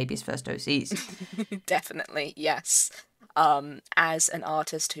especially Baby's first OCs. Definitely, yes. As an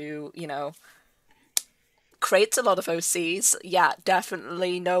artist who, creates a lot of OCs,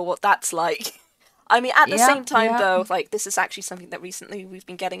 definitely know what that's like. I mean, at the same time, though, like, this is actually something that recently we've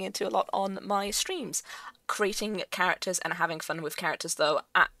been getting into a lot on my streams. Creating characters and having fun with characters, though,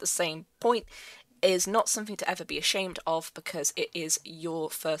 at the same point, is not something to ever be ashamed of, because it is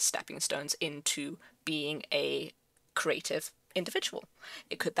your first stepping stones into being a creative individual.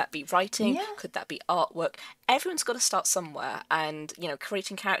 Could that be writing? Could that be artwork? Everyone's got to start somewhere, and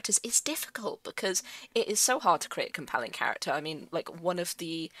creating characters is difficult because it is so hard to create a compelling character. I mean, like, one of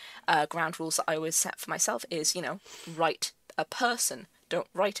the ground rules that I always set for myself is write a person, don't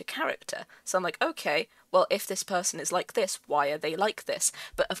write a character. So I'm like, okay, well, if this person is like this, why are they like this?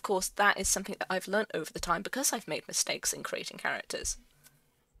 But of course that is something that I've learnt over the time because I've made mistakes in creating characters.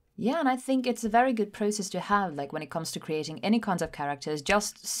 Yeah, and I think it's a very good process to have, like when it comes to creating any kinds of characters.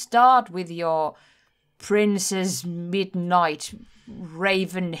 Just start with your Princess Midnight,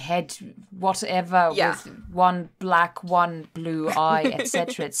 Ravenhead, whatever, with one black, one blue eye,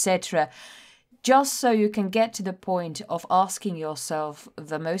 etc., etc. Just so you can get to the point of asking yourself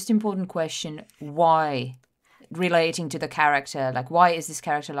the most important question, why? Relating to the character, like why is this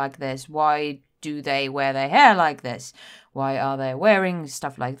character like this? Why do they wear their hair like this? Why are they wearing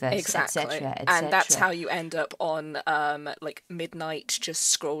stuff like this? Exactly. etc., etc. And that's how you end up on like midnight,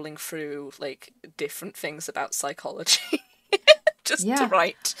 just scrolling through like different things about psychology, just to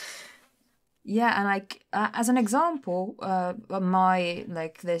write. Yeah, and like as an example, my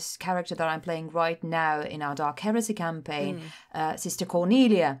like this character that I'm playing right now in our Dark Heresy campaign, Sister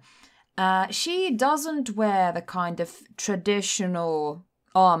Cornelia, she doesn't wear the kind of traditional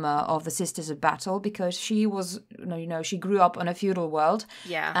armor of the Sisters of Battle because she was, she grew up on a feudal world.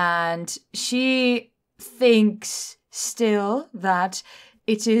 Yeah. And she thinks still that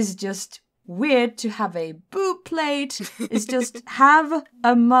it is just weird to have a boob plate. It's just have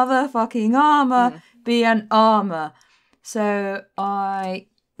a motherfucking armor, be an armor. So I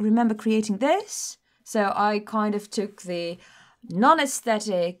remember creating this. So I kind of took the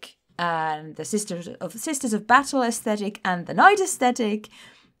non-aesthetic and the Sisters of Battle aesthetic and the knight aesthetic,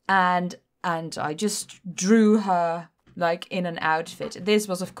 and I just drew her like in an outfit. This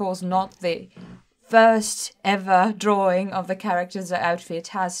was of course not the first ever drawing of the character's outfit,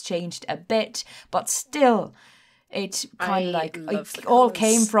 has changed a bit, but still it kind of like it all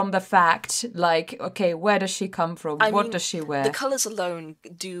came from the fact like, okay, where does she come from? What does she wear? The colours alone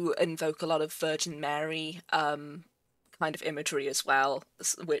do invoke a lot of Virgin Mary kind of imagery as well,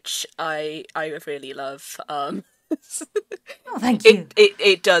 which I really love. Oh, thank you.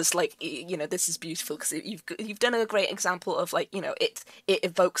 It does, like, this is beautiful because you've done a great example of like, it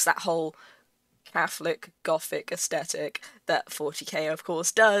evokes that whole Catholic Gothic aesthetic that 40k of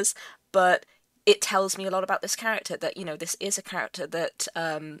course does, but it tells me a lot about this character, that this is a character that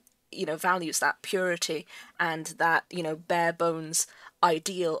values that purity and that bare bones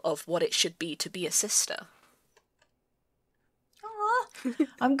ideal of what it should be to be a sister.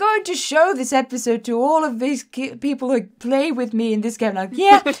 I'm going to show this episode to all of these people who play with me in this game. Like,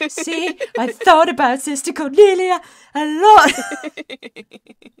 yeah, see, I thought about Sister Cornelia a lot.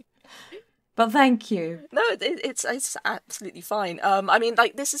 But thank you. No, it's absolutely fine. I mean,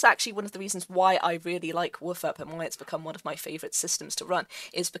 like, this is actually one of the reasons why I really like WooFup and why it's become one of my favourite systems to run,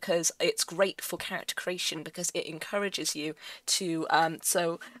 is because it's great for character creation, because it encourages you to,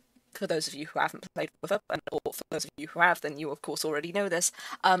 so for those of you who haven't played WooFup, or for those of you who have, then you of course already know this.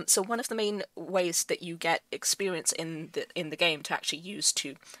 So one of the main ways that you get experience in the game to actually use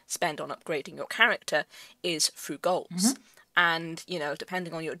to spend on upgrading your character is through goals. Mm-hmm. And,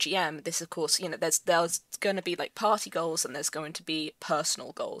 depending on your GM, this, of course, there's going to be, like, party goals and there's going to be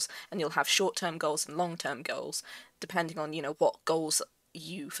personal goals. And you'll have short-term goals and long-term goals. Depending on, what goals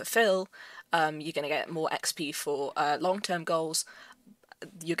you fulfill, you're going to get more XP for long-term goals.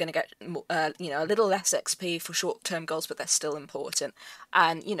 You're going to get, a little less XP for short-term goals, but they're still important.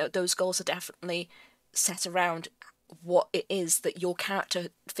 And, those goals are definitely set around what it is that your character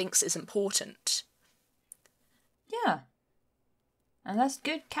thinks is important. Yeah. And that's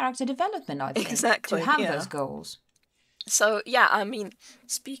good character development, I think, exactly, to have those goals. So, yeah, I mean,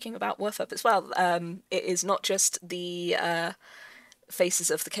 speaking about WooFup as well, it is not just the Faces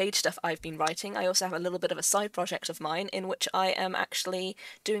of the Cage stuff I've been writing. I also have a little bit of a side project of mine in which I am actually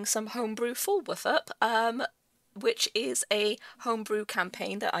doing some homebrew for WooFup, which is a homebrew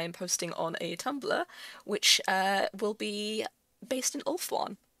campaign that I am posting on a Tumblr, which will be based in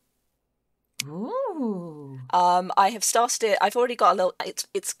Ulthuan. Ooh. I have started it. I've already got a little.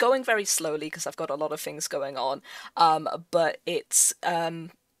 It's going very slowly because I've got a lot of things going on. But it's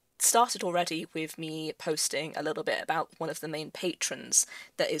started already with me posting a little bit about one of the main patrons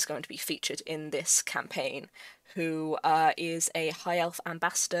that is going to be featured in this campaign, who is a High Elf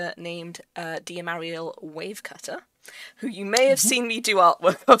ambassador named Diamariel Wavecutter, who you may have seen me do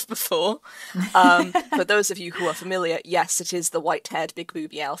artwork of before. For those of you who are familiar, yes, it is the white-haired big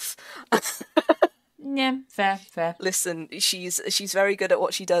booby elf. Yeah, fair. Listen, she's very good at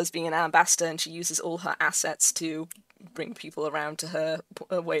what she does being an ambassador, and she uses all her assets to bring people around to her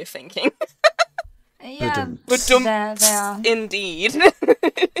way of thinking. Yeah, there are indeed.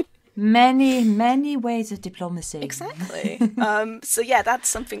 Many ways of diplomacy. Exactly. So yeah, that's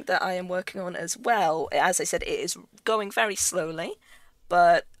something that I am working on as well. As I said, it is going very slowly,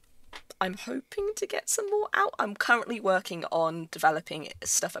 but I'm hoping to get some more out. I'm currently working on developing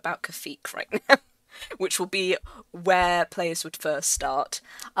stuff about Kafik right now. which will be where players would first start.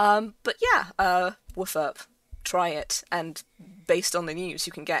 But yeah, woof up, try it, and based on the news,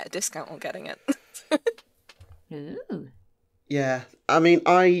 you can get a discount on getting it. Ooh. Yeah, I mean,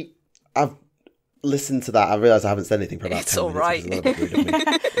 I've listened to that. I realise I haven't said anything for about It's 10 all minutes. right. Which is a little bit rude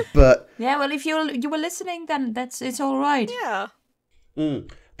of me. But Yeah, well, if you were listening, then it's all right. Yeah.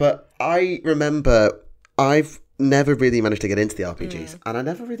 But I remember I've never really managed to get into the RPGs, and I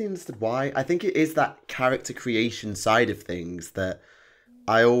never really understood why. I think it is that character creation side of things that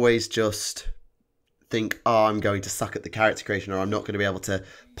I always just think, oh, I'm going to suck at the character creation, or I'm not going to be able to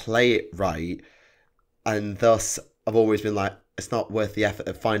play it right, and thus I've always been like, it's not worth the effort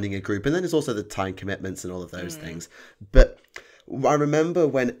of finding a group. And then there's also the time commitments and all of those things. But I remember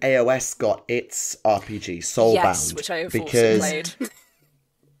when AOS got its RPG, Soulbound, Yes, which I have also played.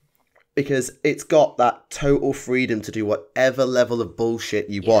 Because it's got that total freedom to do whatever level of bullshit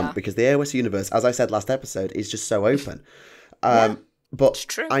you want. Because the AOS universe, as I said last episode, is just so open. But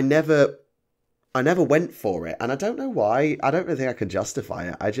true. I never went for it, and I don't know why. I don't really think I can justify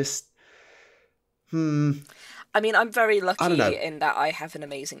it. I just, I mean, I'm very lucky I don't know. in that I have an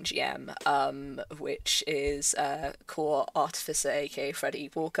amazing GM, which is Core Artificer, aka Freddie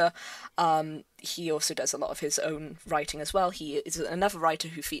Walker. He also does a lot of his own writing as well. He is another writer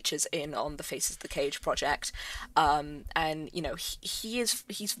who features in on the Faces of the Cage project, and you know he's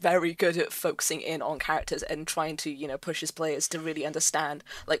very good at focusing in on characters and trying to push his players to really understand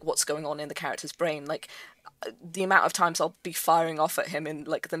like what's going on in the character's brain. Like the amount of times I'll be firing off at him in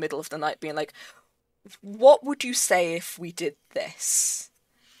like the middle of the night, being like, what would you say if we did this?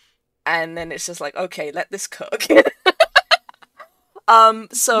 And then it's just like, okay, let this cook.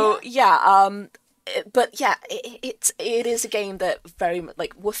 But yeah, it is a game that very much,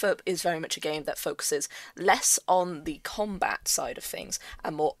 like, Woof Up is very much a game that focuses less on the combat side of things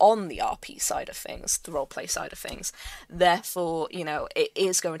and more on the RP side of things, the roleplay side of things. Therefore, it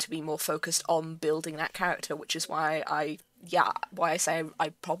is going to be more focused on building that character, which is why I say I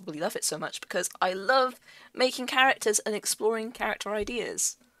probably love it so much, because I love making characters and exploring character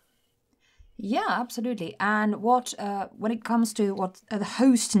ideas. Yeah, absolutely. And when it comes to what the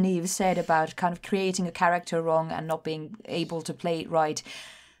host Neve said about kind of creating a character wrong and not being able to play it right,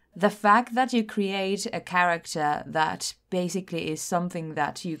 the fact that you create a character that basically is something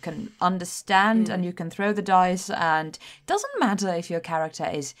that you can understand and you can throw the dice, and it doesn't matter if your character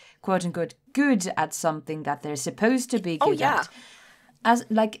is quote unquote good at something that they're supposed to be good at. As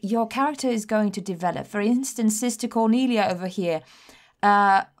like your character is going to develop. For instance, Sister Cornelia over here,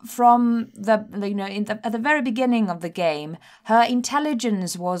 from at the very beginning of the game, her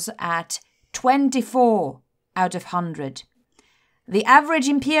intelligence was at 24 out of 100. The average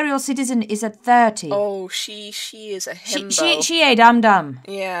Imperial citizen is at 30. Oh, she is a himbo. She a dum-dum.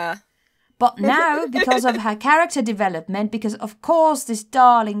 Yeah. But now, because of her character development, because of course this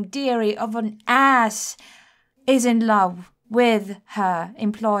darling dearie of an ass is in love with her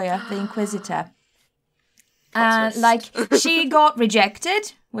employer, the Inquisitor. She got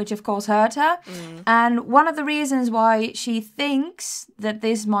rejected, which of course hurt her. And one of the reasons why she thinks that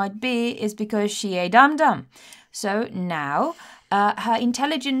this might be is because she a dum-dum. So now her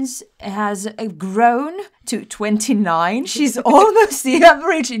intelligence has grown to 29. She's almost the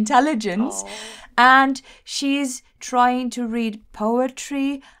average intelligence. And she's trying to read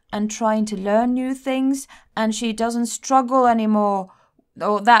poetry and trying to learn new things. And she doesn't struggle anymore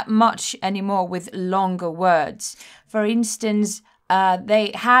or that much anymore with longer words. For instance,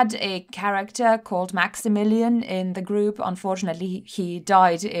 they had a character called Maximilian in the group. Unfortunately, he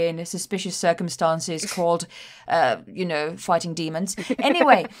died in suspicious circumstances called, fighting demons.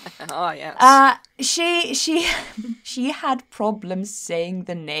 Anyway, she had problems saying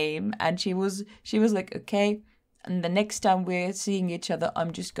the name, and she was like, okay. And the next time we're seeing each other,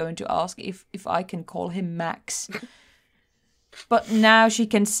 I'm just going to ask if I can call him Max. But now she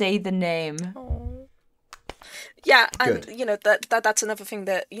can say the name. Aww. Yeah, and Good. that's another thing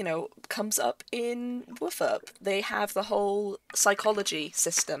that comes up in Woof Up. They have the whole psychology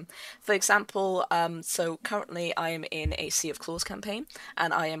system. For example, so currently I am in a Sea of Claws campaign,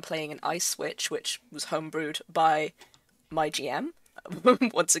 and I am playing an Ice Witch, which was homebrewed by my GM.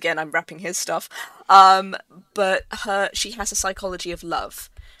 Once again, I'm wrapping his stuff. But she has a psychology of love,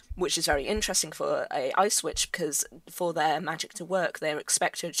 which is very interesting for a Ice Witch, because for their magic to work, they're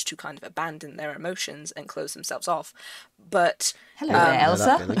expected to kind of abandon their emotions and close themselves off. But hello there,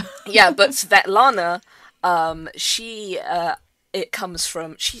 Elsa. Yeah, but Svetlana, it comes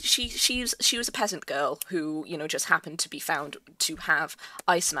from she was a peasant girl who just happened to be found to have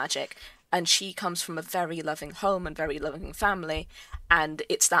ice magic, and she comes from a very loving home and very loving family, And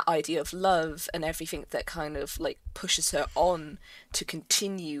it's that idea of love and everything that kind of like pushes her on to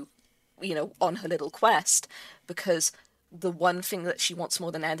continue, you know, on her little quest, because the one thing that she wants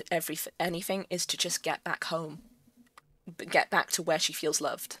more than anything is to just get back home, get back to where she feels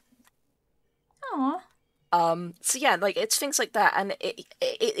loved. Aww. So yeah, like it's things like that, and it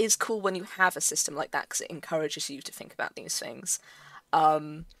is cool when you have a system like that because it encourages you to think about these things.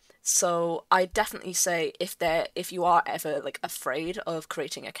 So I definitely say if you are ever like afraid of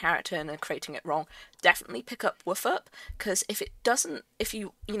creating a character and then creating it wrong, definitely pick up Woof Up, because if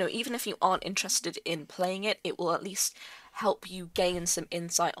you know, even if you aren't interested in playing it, it will at least help you gain some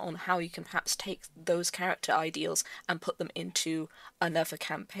insight on how you can perhaps take those character ideals and put them into another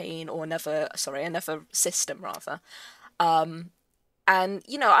campaign or another system rather. And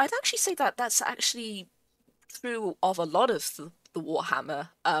you know, I'd actually say that that's actually true of a lot of the Warhammer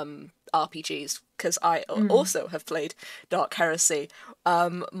RPGs, because I also have played Dark Heresy.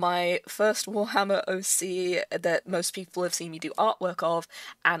 My first Warhammer OC that most people have seen me do artwork of,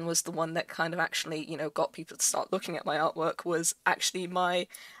 and was the one that kind of actually, you know, got people to start looking at my artwork, was actually my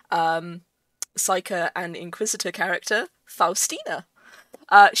Psyker and Inquisitor character, Faustina.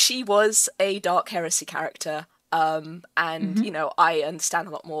 She was a Dark Heresy character. And you know, I understand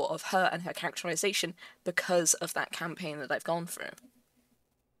a lot more of her and her characterization because of that campaign that I've gone through.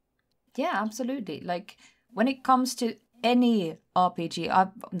 Yeah, absolutely. Like when it comes to any RPG,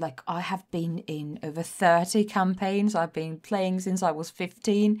 I have been in over 30 campaigns. I've been playing since I was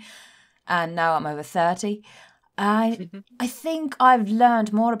 15, and now I'm over 30. I think I've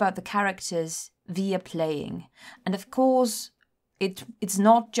learned more about the characters via playing, and of course, it's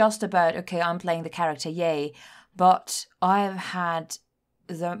not just about, okay, I'm playing the character, yay. But I've had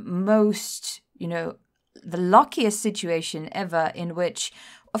the most, you know, the luckiest situation ever, in which,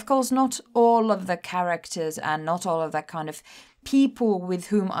 of course, not all of the characters and not all of that kind of people with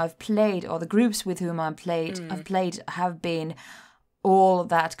whom I've played, or the groups with whom I've played have been all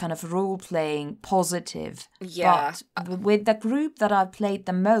that kind of role-playing positive. Yeah. But with the group that I've played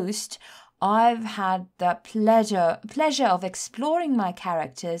the most, I've had the pleasure of exploring my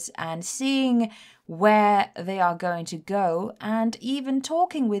characters and seeing where they are going to go, and even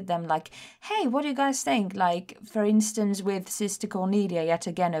talking with them like, hey, what do you guys think? Like, for instance, with Sister Cornelia, yet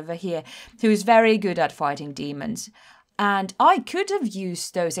again over here, who's very good at fighting demons. And I could have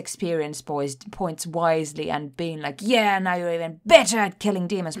used those experience points wisely and been like, yeah, now you're even better at killing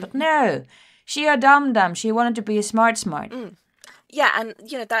demons. But no, she a dum-dum. She wanted to be a smart. Yeah, and,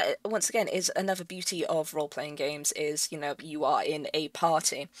 you know, that, once again, is another beauty of role-playing games, is, you know, you are in a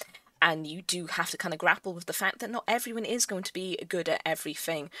party, and you do have to kind of grapple with the fact that not everyone is going to be good at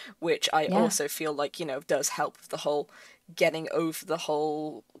everything, which I also feel like, you know, does help with the whole getting over the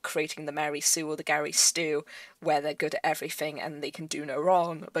whole creating the Mary Sue or the Gary Stew, where they're good at everything and they can do no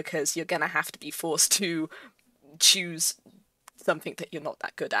wrong, because you're going to have to be forced to choose something that you're not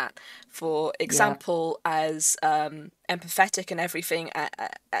that good at. For example, as empathetic and everything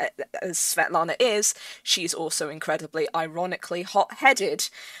as Svetlana is, she's also incredibly ironically hot-headed.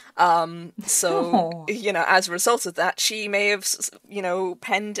 So, you know, as a result of that, she may have, you know,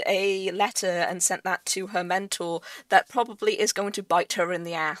 penned a letter and sent that to her mentor that probably is going to bite her in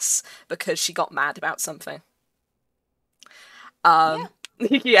the ass because she got mad about something.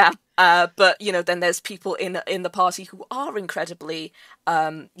 Yeah. But, you know, then there's people in the party who are incredibly,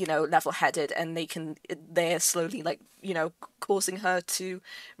 you know, level-headed, and they're slowly, like, you know, causing her to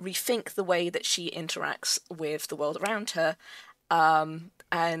rethink the way that she interacts with the world around her.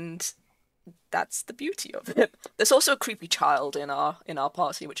 And that's the beauty of it. There's also a creepy child in our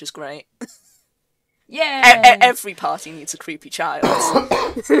party, which is great. Yeah. Every party needs a creepy child.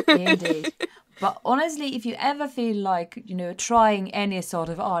 Indeed. But honestly, if you ever feel like, you know, trying any sort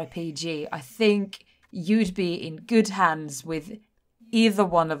of RPG, I think you'd be in good hands with either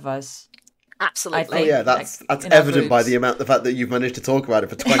one of us. Absolutely. Oh yeah, that's evident by the fact that you've managed to talk about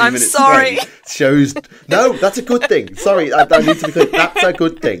it for 20 I'm minutes sorry. straight. Shows no, that's a good thing. Sorry, I need to be clear. That's a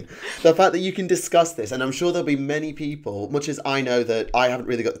good thing. The fact that you can discuss this, and I'm sure there'll be many people, much as I know that I haven't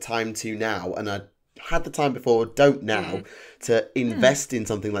really got the time to now, and I had the time before, don't now, to invest in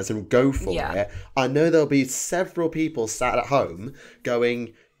something like this and go for it. I know there'll be several people sat at home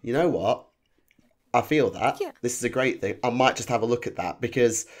going, you know what? I feel that. Yeah. This is a great thing. I might just have a look at that,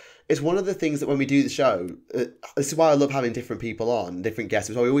 because it's one of the things that when we do the show, this is why I love having different people on, different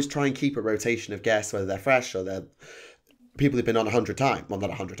guests. So we always try and keep a rotation of guests, whether they're fresh or they're people who've been on 100 times. Well, not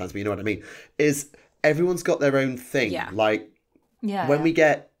 100 times, but you know what I mean. Is everyone's got their own thing. Yeah. Like, when we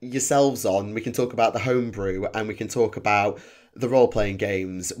get yourselves on, we can talk about the homebrew, and we can talk about the role-playing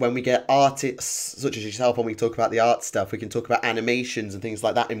games, when we get artists such as yourself, when we talk about the art stuff, we can talk about animations and things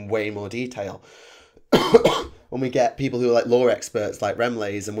like that in way more detail. When we get people who are like lore experts like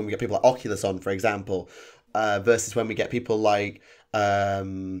Remlays, and when we get people like Oculus on, for example, versus when we get people like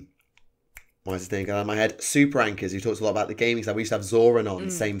why is his name going out of my head? Super Anchors, who talks a lot about the gaming side. We used to have Zoran on,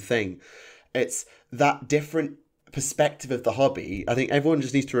 same thing. It's that different perspective of the hobby. I think everyone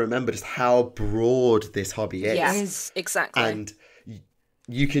just needs to remember just how broad this hobby is. Yes, exactly. And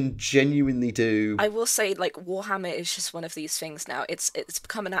you can genuinely do... I will say, like, Warhammer is just one of these things now. It's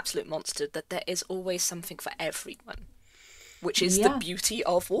become an absolute monster that there is always something for everyone, which is the beauty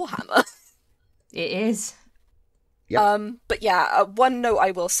of Warhammer. It is. Yep. But yeah, one note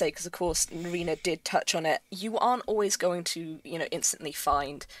I will say, because of course Naerina did touch on it, you aren't always going to, instantly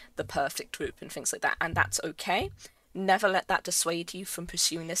find the perfect group and things like that, and that's okay. Never let that dissuade you from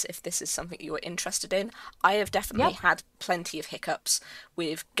pursuing this if this is something you're interested in. I have definitely had plenty of hiccups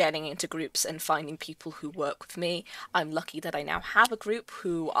with getting into groups and finding people who work with me. I'm lucky that I now have a group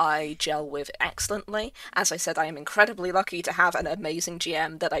who I gel with excellently. As I said, I am incredibly lucky to have an amazing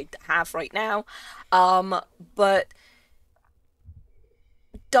GM that I have right now. But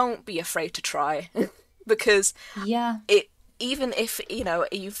don't be afraid to try, because even if,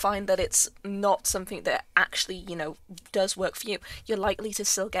 you find that it's not something that actually, does work for you, you're likely to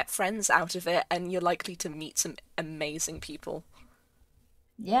still get friends out of it, and you're likely to meet some amazing people.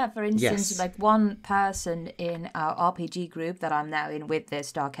 Yeah, for instance, like one person in our RPG group that I'm now in with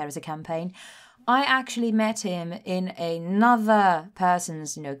this Dark Heresy campaign, I actually met him in another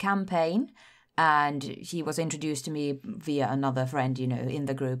person's, campaign, and he was introduced to me via another friend, in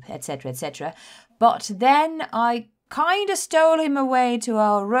the group, etc., etc. But then I kind of stole him away to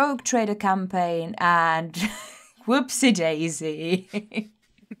our Rogue Trader campaign, and whoopsie daisy.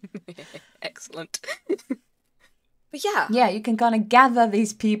 Excellent. But yeah. Yeah, you can kind of gather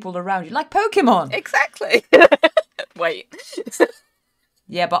these people around you, like Pokemon. Exactly. Wait.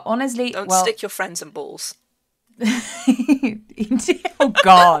 Yeah, but honestly... Don't stick your friends in balls. Oh,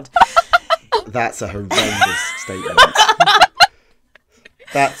 God. That's a horrendous statement.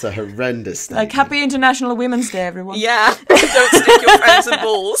 That's a horrendous statement. Like, happy International Women's Day, everyone. Yeah, don't stick your friends in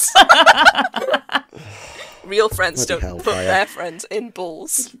balls. Real friends don't put their friends in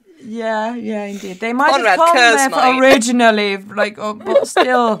balls. Yeah, indeed. They might have come there originally, but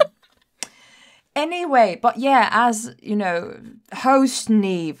still. Anyway, but yeah, as, host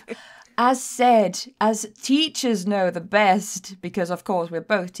Neve, as said, as teachers know the best, because of course we're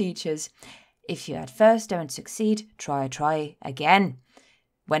both teachers, if you at first don't succeed, try again.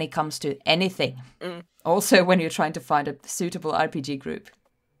 When it comes to anything. Also when you're trying to find a suitable RPG group.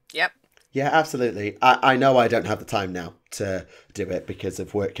 Yep. Yeah, absolutely. I know I don't have the time now to do it because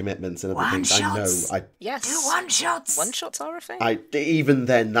of work commitments and other things. One-shots. I know. Yes. Do one-shots. One-shots are a thing. Even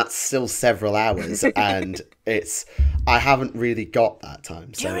then, that's still several hours, and I haven't really got that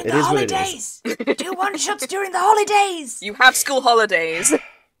time. So during it the is holidays. What it is. Do one-shots during the holidays. You have school holidays.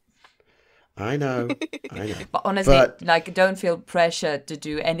 I know. But honestly, don't feel pressure to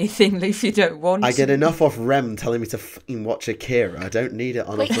do anything if you don't want to. I get enough off Rem telling me to fucking watch Akira. I don't need it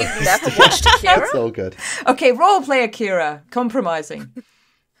on Wait, a you've never watched Akira? That's all good. Okay, roleplay Akira. Compromising.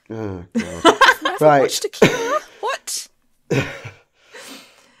 Oh, God. Never watched Akira? What?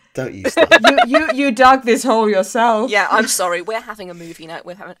 Don't you stop. You dug this hole yourself. Yeah, I'm sorry. We're having a movie night.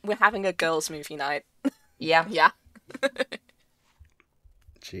 We're having a girls' movie night. Yeah. Yeah.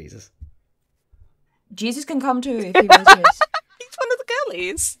 Jesus can come too if he wishes. He's one of the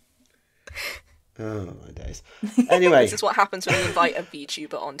girlies. Oh, my days. Anyway. This is what happens when you invite a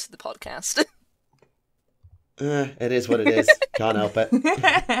VTuber onto the podcast. It is what it is. Can't help it.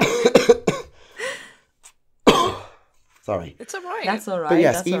 Sorry. It's alright. That's alright. But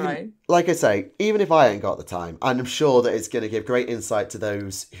yes, that's alright. Like I say, even if I ain't got the time, I'm sure that it's going to give great insight to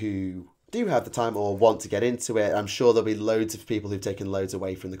those who do have the time or want to get into it. I'm sure there'll be loads of people who've taken loads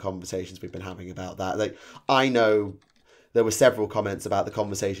away from the conversations we've been having about that. Like, I know there were several comments about the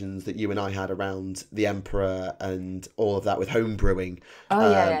conversations that you and I had around the Emperor and all of that with homebrewing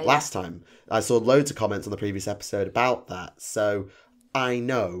last time. I saw loads of comments on the previous episode about that. So I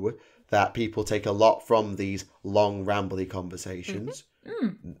know that people take a lot from these long, rambly conversations.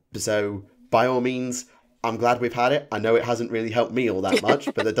 So by all means, I'm glad we've had it. I know it hasn't really helped me all that much,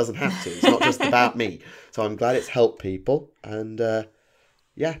 but it doesn't have to. It's not just about me. So I'm glad it's helped people. And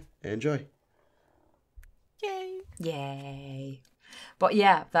enjoy. Yay. But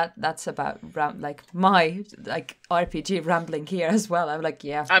yeah, that's about my RPG rambling here as well. I'm like,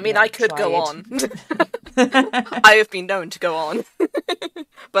 I mean, I could go on. I have been known to go on.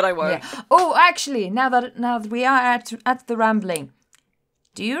 But I won't. Yeah. Oh, actually, now that we are at the rambling,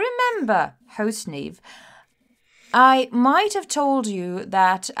 do you remember, host Neve? I might have told you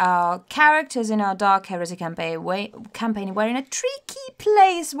that our characters in our Dark Heresy campaign were in a tricky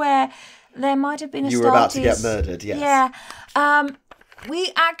place where there might have been a You were about to get murdered, yes. Yeah.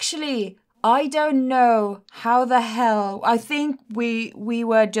 We actually, I don't know how the hell, I think we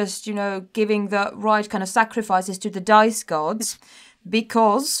were just, giving the right kind of sacrifices to the dice gods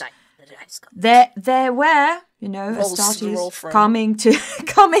because there were, Astartes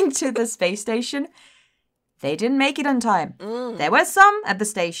coming to the space station. They didn't make it on time. There were some at the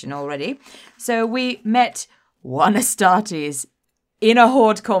station already. So we met one Astartes in a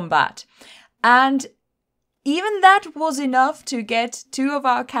horde combat. And even that was enough to get two of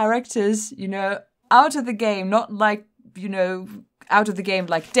our characters, out of the game. Not like, out of the game,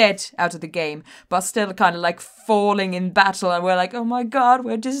 like dead out of the game, but still kind of like falling in battle. And we're like, oh my God,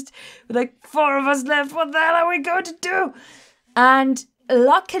 we're like 4 of us left. What the hell are we going to do? And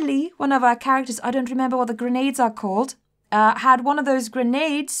luckily, one of our characters, I don't remember what the grenades are called, had one of those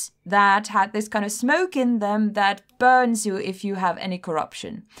grenades that had this kind of smoke in them that burns you if you have any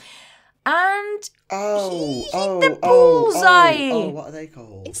corruption. And he hit the bullseye. What are they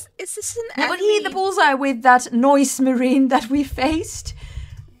called? Is this an enemy? He hit the bullseye with that noise marine that we faced.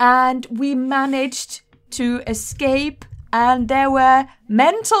 And we managed to escape. And there were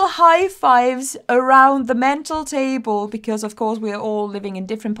mental high fives around the mental table because, of course, we are all living in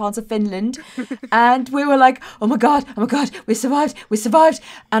different parts of Finland. And we were like, oh my God, we survived.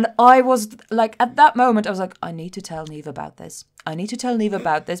 And I was like, at that moment, I was like, I need to tell Neve about this.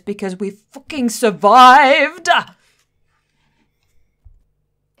 Because we fucking survived.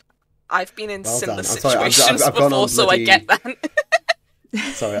 I've been in similar sorry, situations before, so I get that.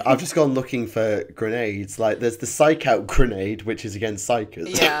 Sorry, I've just gone looking for grenades. Like, there's the psych out grenade, which is against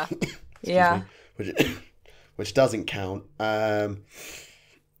psychers. Yeah. Yeah. Which doesn't count. None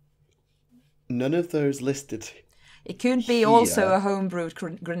of those listed. It could be also a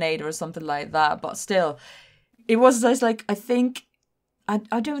homebrewed grenade or something like that, but still, it was just like,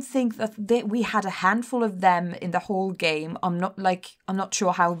 I don't think that we had a handful of them in the whole game. I'm not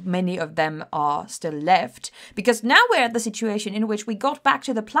sure how many of them are still left, because now we're at the situation in which we got back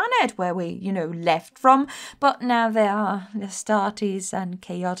to the planet where we, left from, but now there are Astartes and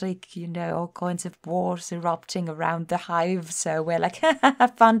chaotic, all kinds of wars erupting around the hive, so we're like,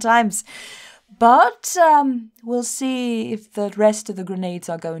 fun times. But we'll see if the rest of the grenades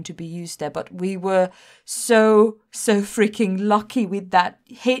are going to be used there. But we were so freaking lucky with that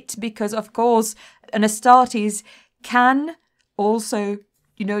hit because, of course, an Astartes can also,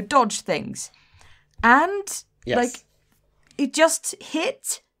 dodge things. And, yes. it just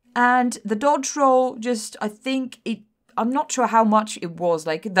hit and the dodge roll just, I'm not sure how much it was.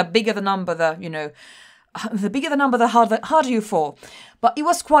 Like, the bigger the number, the bigger the number, the harder you fall. But it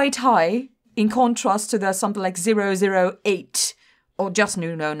was quite high. In contrast to the something like 008 or just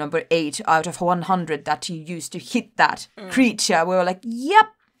number 8 out of 100 that you used to hit that creature. We were like, yep,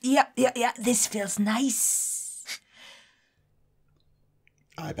 this feels nice.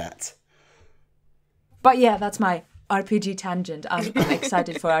 I bet. But yeah, that's my RPG tangent. I'm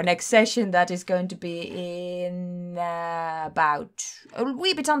excited for our next session that is going to be in about a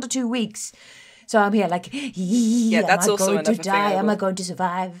wee bit under 2 weeks. So I'm here like, that's am I also going to another die? thing Am I going to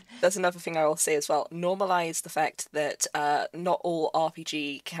survive? That's another thing I will say as well. Normalize the fact that not all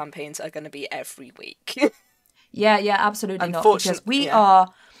RPG campaigns are going to be every week. Yeah, absolutely not. Because we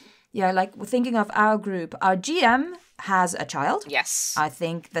are, like we're thinking of our group. Our GM has a child. Yes. I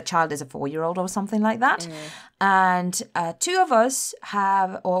think the child is a 4-year-old or something like that. And 2 of us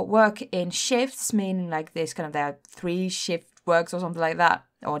work in shifts, meaning like this kind of there are 3 shift works or something like that,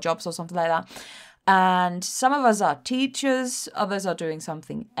 or jobs or something like that. And some of us are teachers, others are doing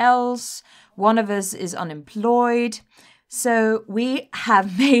something else. One of us is unemployed. So we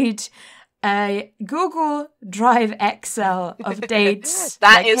have made a Google Drive Excel of dates.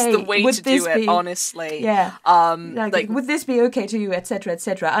 That is the way to do it, honestly. Yeah. Would this be okay to you, etc.,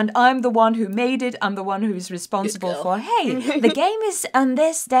 etc. And I'm the one who made it. I'm the one who is responsible for, hey, the game is on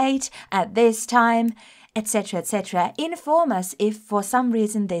this date at this time, etc., etc. Inform us if for some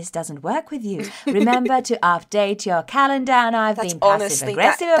reason this doesn't work with you. Remember to update your calendar, and I've been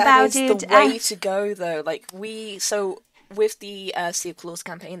passive-aggressive about it. That is the way to go, though. With the Sea of Claws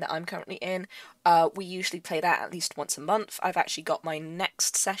campaign that I'm currently in, we usually play that at least once a month. I've actually got my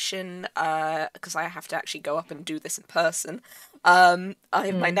next session, because I have to actually go up and do this in person. I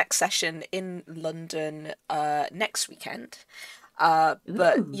have my next session in London next weekend. But,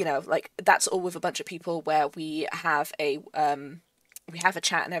 that's all with a bunch of people where we have we have a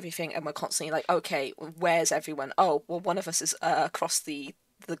chat and everything, and we're constantly like, okay, where's everyone? Oh, well, one of us is across the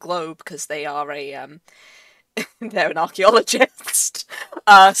globe because they are they're an archaeologist.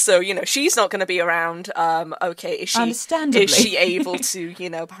 So, you know, she's not going to be around. Okay, is she able to, you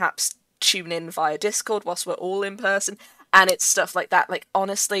know, perhaps tune in via Discord whilst we're all in person? And it's stuff like that. Like,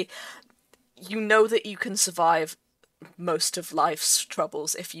 honestly, you know that you can survive most of life's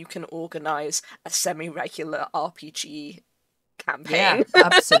troubles if you can organise a semi-regular RPG campaign. Yeah,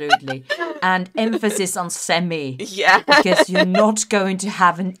 absolutely. And emphasis on semi. Yeah. Because you're not going to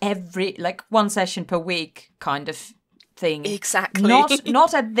have one session per week kind of thing. Exactly.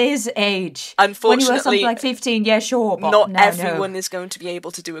 Not at this age. Unfortunately, when you were something like 15, yeah, sure. But not everyone is going to be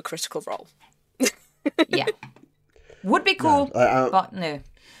able to do a critical role. Yeah. Would be cool, but no.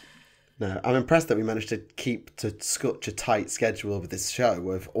 No, I'm impressed that we managed to keep to such a tight schedule with this show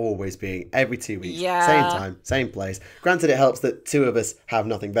of always being every 2 weeks, same time, same place. Granted, it helps that two of us have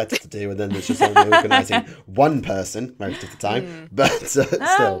nothing better to do, and then there's just only organising one person most of the time. But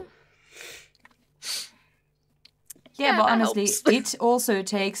still. Yeah, but honestly, it also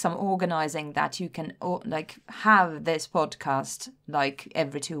takes some organising that you can have this podcast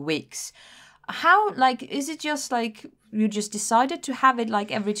every 2 weeks. How is it just you just decided to have it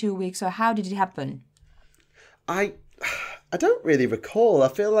every 2 weeks, or how did it happen? I don't really recall. I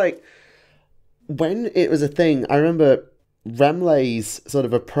feel like when it was a thing, I remember Remlays sort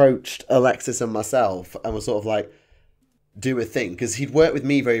of approached Alexis and myself and was sort of like, do a thing, because he'd worked with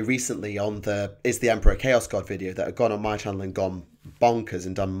me very recently on the Is the Emperor Chaos God video that had gone on my channel and gone bonkers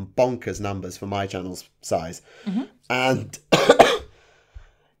and done bonkers numbers for my channel's size. Mm-hmm. And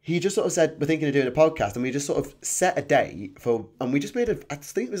he just sort of said, we're thinking of doing a podcast, and we just sort of set a date and we just made I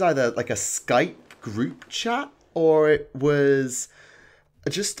think it was either a Skype group chat, or it was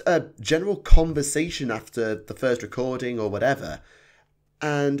just a general conversation after the first recording or whatever.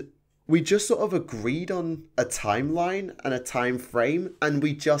 And we just sort of agreed on a timeline and a time frame, and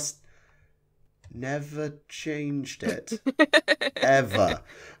we just never changed it. Ever.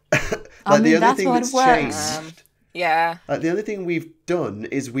 The only thing that's changed... Yeah. The only thing we've done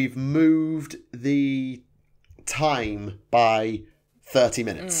is we've moved the time by 30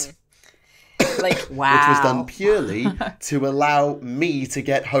 minutes. Wow. Which was done purely to allow me to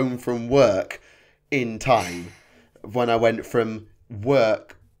get home from work in time. When I went from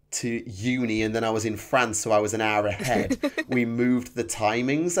work to uni and then I was in France, so I was an hour ahead. We moved the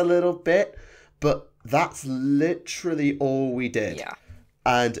timings a little bit, but that's literally all we did. Yeah.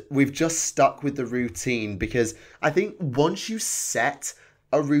 And we've just stuck with the routine, because I think once you set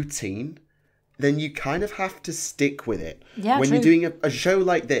a routine, then you kind of have to stick with it. Yeah, when true. you're doing a show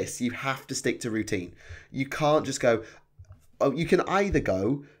like this, you have to stick to routine. You can't just go... you can either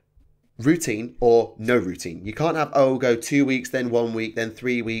go routine or no routine. You can't have, go 2 weeks, then 1 week, then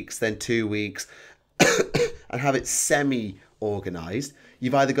 3 weeks, then 2 weeks, and have it semi-organised.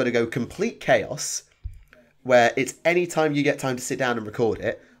 You've either got to go complete chaos, where it's any time you get time to sit down and record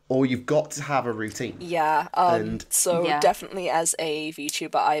it, or you've got to have a routine. Yeah, definitely as a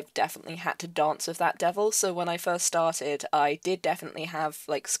VTuber, I've definitely had to dance with that devil. So when I first started, I did definitely have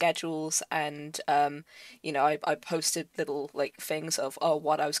schedules, and I posted little things of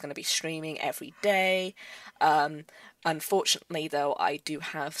what I was going to be streaming every day. Unfortunately, though, I do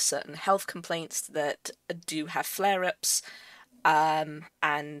have certain health complaints that do have flare-ups,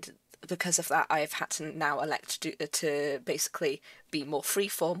 and because of that, I've had to now elect to basically be more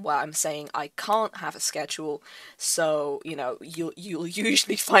freeform, where I'm saying I can't have a schedule. So, you'll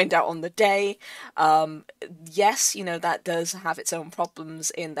usually find out on the day. Yes, that does have its own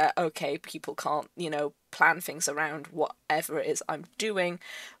problems in that, okay, people can't, plan things around whatever it is I'm doing.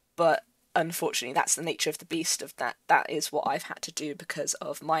 But unfortunately, that's the nature of the beast of that. That is what I've had to do because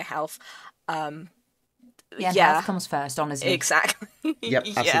of my health. Health comes first, honestly. Exactly. Yep,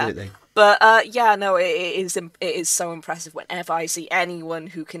 absolutely. Yeah. But it is so impressive whenever I see anyone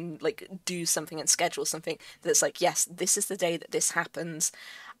who can do something and schedule something that's yes, this is the day that this happens.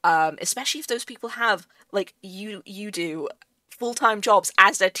 Especially if those people have you do full-time jobs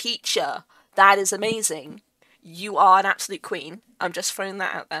as a teacher. That is amazing. You are an absolute queen. I'm just throwing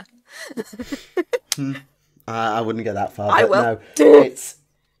that out there. I wouldn't go that far. I will. No, it's...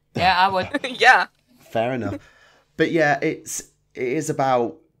 Yeah, I would. Yeah. Fair enough. But yeah, it is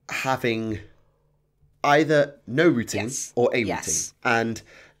about having either no routine or a routine. And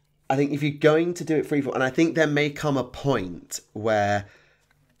I think if you're going to do it freeform, and I think there may come a point where,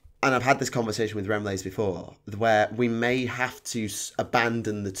 and I've had this conversation with Remlays before, where we may have to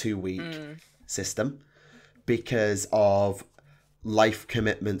abandon the 2 week system because of life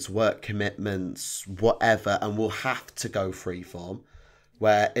commitments, work commitments, whatever, and we'll have to go freeform.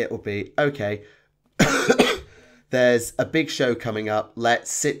 where it will be, okay, there's a big show coming up.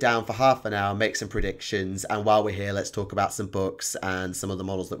 Let's sit down for half an hour, make some predictions. And while we're here, let's talk about some books and some of the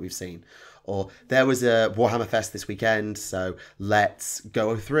models that we've seen. Or there was a Warhammer Fest this weekend, so let's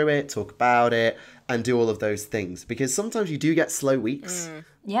go through it, talk about it, and do all of those things. Because sometimes you do get slow weeks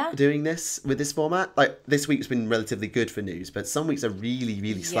doing this with this format. Like, this week's been relatively good for news, but some weeks are really,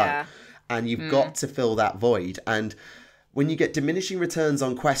 really slow. Yeah. And you've got to fill that void. And when you get diminishing returns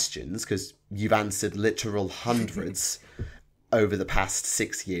on questions, because you've answered literal hundreds over the past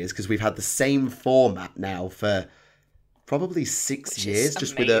 6 years, because we've had the same format now for probably 6 years,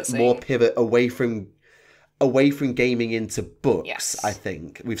 just with a more pivot away from gaming into books. Yes. I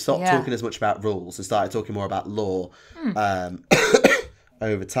think we've stopped talking as much about rules and started talking more about lore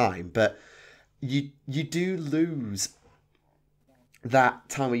over time. But you do lose that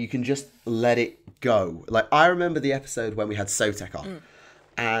time where you can just let it go. Like, I remember the episode when we had Sotek on,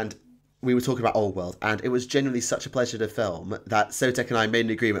 and we were talking about Old World, and it was genuinely such a pleasure to film that Sotek and I made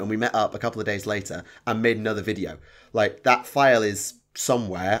an agreement, and we met up a couple of days later and made another video. Like, that file is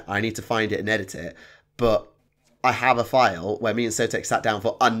somewhere. I need to find it and edit it. But I have a file where me and Sotek sat down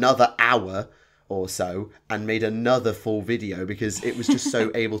for another hour or so and made another full video because it was just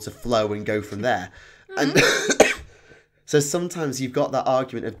so able to flow and go from there. And so sometimes you've got that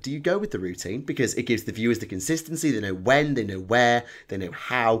argument of, do you go with the routine? Because it gives the viewers the consistency. They know when, they know where, they know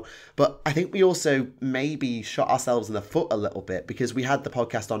how. But I think we also maybe shot ourselves in the foot a little bit because we had the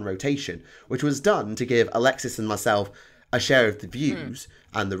podcast on rotation, which was done to give Alexis and myself a share of the views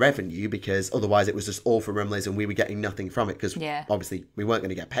and the revenue, because otherwise it was just all for Rumleys and we were getting nothing from it because obviously we weren't going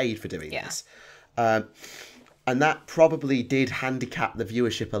to get paid for doing this. And that probably did handicap the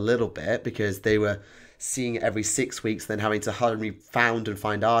viewership a little bit because they were seeing it every 6 weeks, then having to hurry found and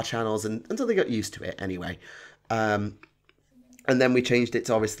find our channels and until they got used to it anyway. And then we changed it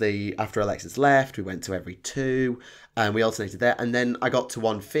to, obviously, after Alexis left, we went to every 2 and we alternated there. And then I got to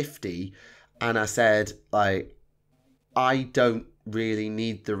 150 and I said, like, I don't really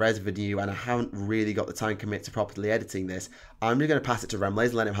need the revenue and I haven't really got the time commit to properly editing this. I'm just going to pass it to Remlays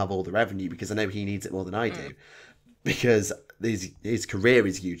and let him have all the revenue because I know he needs it more than I do. Because his career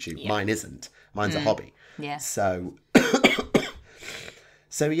is YouTube. Mine isn't. Mine's a hobby. Yeah. So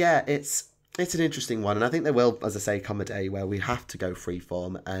yeah, it's an interesting one. And I think there will, as I say, come a day where we have to go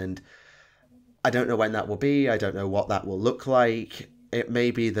freeform. And I don't know when that will be. I don't know what that will look like. It may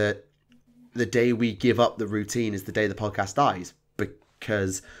be that the day we give up the routine is the day the podcast dies.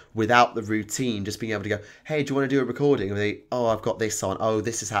 Because without the routine, just being able to go, hey, do you want to do a recording? And they, oh, I've got this on. Oh,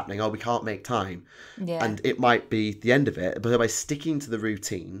 this is happening. Oh, we can't make time. Yeah. And it might be the end of it. But by sticking to the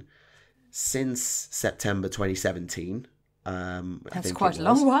routine since September 2017, that's quite a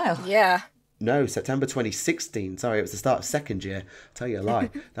long while. Yeah. No, September 2016. Sorry, it was the start of second year. I'll tell you a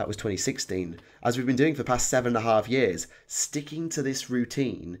lie. That was 2016. As we've been doing for the past 7.5 years, sticking to this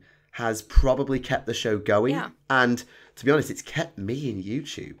routine has probably kept the show going. Yeah. And to be honest, it's kept me in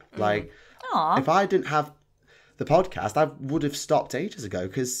YouTube. Like, if I didn't have the podcast, I would have stopped ages ago.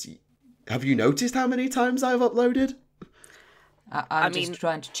 Because have you noticed how many times I've uploaded? I'm just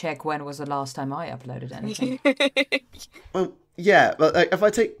trying to check when was the last time I uploaded anything. Well, yeah, but like, if I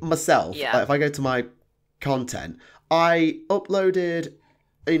take myself, like, if I go to my content, I uploaded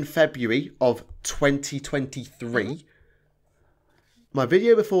in February of 2023. My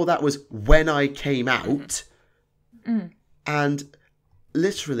video before that was when I came out. And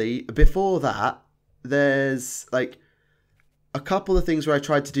literally before that, there's like a couple of things where I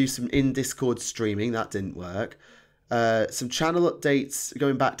tried to do some in Discord streaming. That didn't work. Some channel updates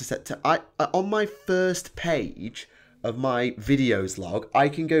going back to September. On my first page of my videos log, I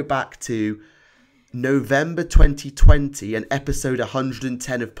can go back to November 2020 and episode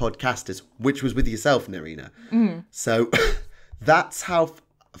 110 of Podcastus, which was with yourself, Naerina. So that's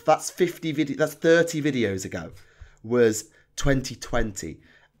 50 video. That's 30 videos ago. Was 2020.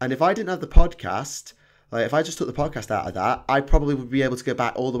 And if I didn't have the podcast, like if I just took the podcast out of that, I probably would be able to go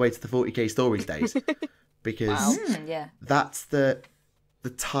back all the way to the 40k stories days. Because that's the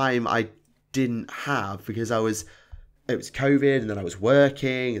time I didn't have because it was COVID and then I was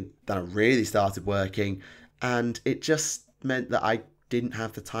working and then I really started working and it just meant that I didn't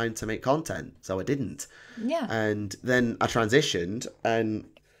have the time to make content. So I didn't. Yeah. And then I transitioned and...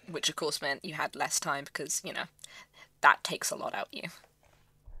 Which of course meant you had less time because, you know, that takes a lot out of you.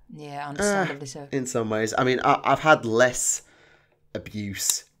 Yeah, understandably so. In some ways. I mean, I've had less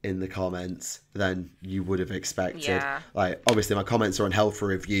abuse in the comments than you would have expected. Yeah. Like, obviously my comments are on held for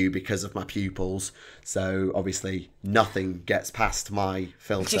review because of my pupils. So obviously nothing gets past my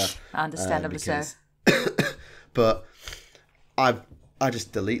filter. Understandably so. But I've I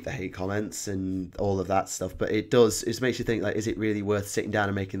just delete the hate comments and all of that stuff. But it makes you think, like, is it really worth sitting down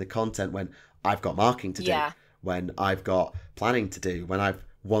and making the content when I've got marking to do, when I've got planning to do, when I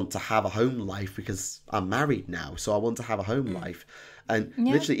want to have a home life because I'm married now, so I want to have a home life. And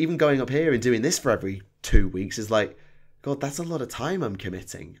literally even going up here and doing this for every 2 weeks is like, God, that's a lot of time I'm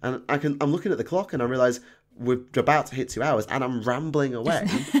committing. And I'm looking at the clock and I realise we're about to hit 2 hours and I'm rambling away,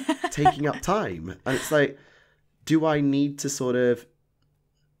 taking up time. And it's like, do I need to sort of...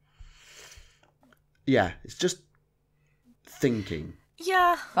 Yeah, it's just thinking.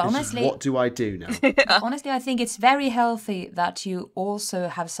 Yeah. But honestly, what do I do now? Honestly, I think it's very healthy that you also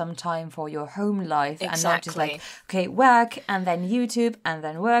have some time for your home life and not just like, okay, work and then YouTube and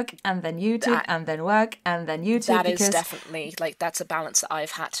then work and then YouTube and then work and then YouTube. That is definitely, like, that's a balance that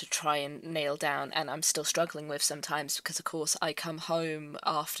I've had to try and nail down, and I'm still struggling with sometimes because, of course, I come home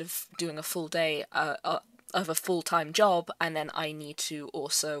after doing a full day of a full-time job, and then I need to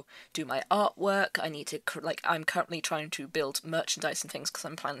also do my artwork. I need to, I'm currently trying to build merchandise and things because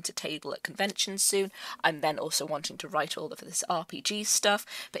I'm planning to table at conventions soon. I'm then also wanting to write all of this RPG stuff,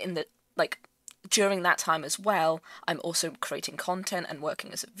 but during that time as well, I'm also creating content and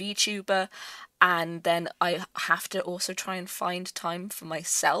working as a VTuber, and then I have to also try and find time for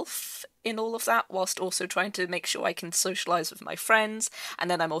myself in all of that, whilst also trying to make sure I can socialise with my friends,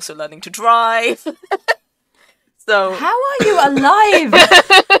 and then I'm also learning to drive. So how are you alive?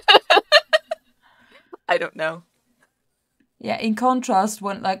 I don't know. Yeah, in contrast,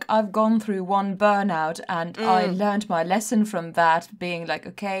 when I've gone through one burnout and I learned my lesson from that, being like,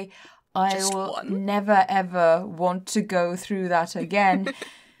 okay, I will never ever want to go through that again.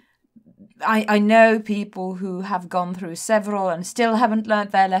 I know people who have gone through several and still haven't learned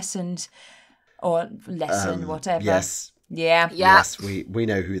their lessons or whatever. Yes. Yeah. Yes, we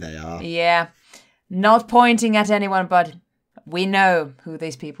know who they are. Yeah. Not pointing at anyone, but we know who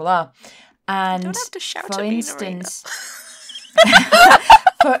these people are. And you don't have to shout for at me, instance,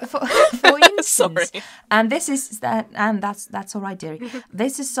 for instance, sorry. And this is that, and that's all right, dearie.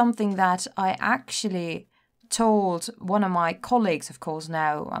 This is something that I actually told one of my colleagues, of course,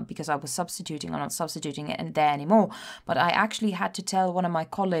 now because I was substituting. I'm not substituting it there anymore, but I actually had to tell one of my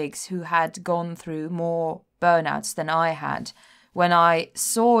colleagues who had gone through more burnouts than I had. When I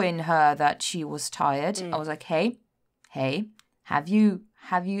saw in her that she was tired, I was like, hey, have you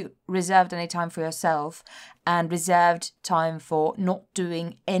reserved any time for yourself and reserved time for not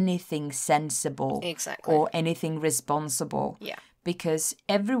doing anything sensible or anything responsible? Yeah. Because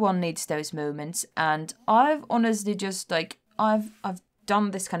everyone needs those moments, and I've honestly just I've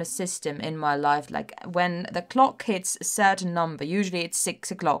done this kind of system in my life. Like when the clock hits a certain number, usually it's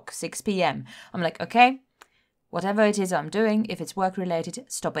 6 p.m. I'm like, okay, whatever it is I'm doing, if it's work-related,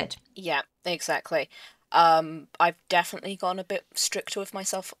 stop it. Yeah, exactly. I've definitely gone a bit stricter with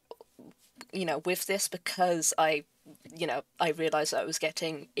myself, with this because I realised I was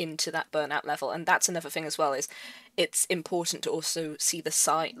getting into that burnout level. And that's another thing as well, is it's important to also see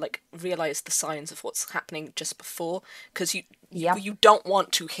realise the signs of what's happening just before, because you don't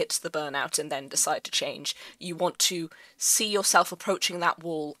want to hit the burnout and then decide to change. You want to see yourself approaching that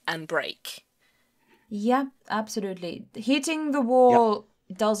wall and break. Yeah, absolutely. Hitting the wall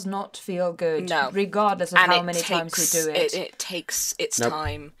does not feel good, regardless of how many times you do it. It takes its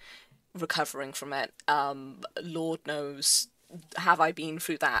time recovering from it. Lord knows, have I been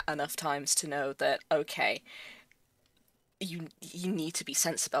through that enough times to know that, okay, you need to be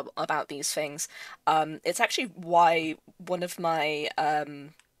sensible about these things. It's actually why one of my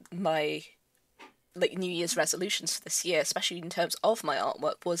my New Year's resolutions for this year, especially in terms of my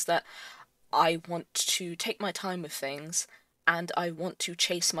artwork, was that I want to take my time with things, and I want to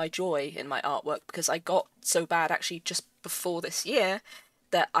chase my joy in my artwork, because I got so bad actually just before this year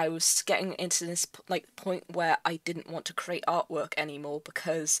that I was getting into this point where I didn't want to create artwork anymore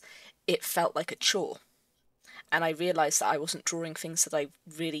because it felt like a chore. And I realised that I wasn't drawing things that I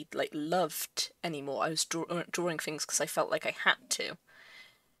really loved anymore. I was drawing things because I felt like I had to.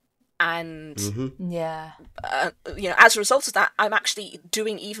 And as a result of that, I'm actually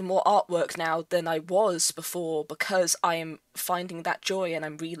doing even more artwork now than I was before, because I am finding that joy and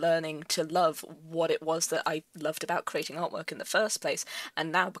I'm relearning to love what it was that I loved about creating artwork in the first place.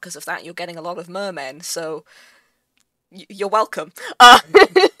 And now, because of that, you're getting a lot of mermen, so you're welcome.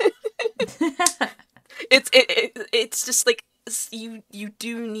 It's just you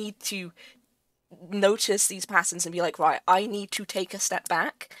do need to notice these patterns and be like, right, I need to take a step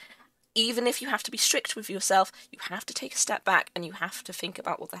back. Even if you have to be strict with yourself, you have to take a step back and you have to think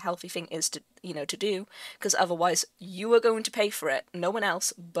about what the healthy thing is to do, because otherwise you are going to pay for it, no one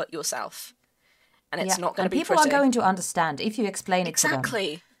else but yourself. and it's not going to be people pretty. are going to understand if you explain it to them.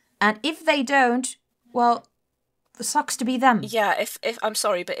 Exactly. And if they don't, well, it sucks to be them. Yeah, if I'm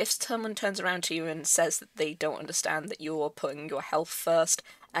sorry, but if someone turns around to you and says that they don't understand that you're putting your health first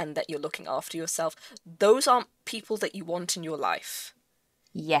and that you're looking after yourself, those aren't people that you want in your life.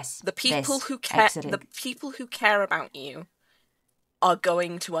 Yes. The people who care about you are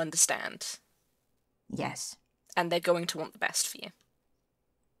going to understand. Yes. And they're going to want the best for you.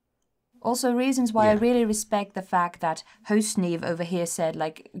 Also, reasons why I really respect the fact that host Neve over here said,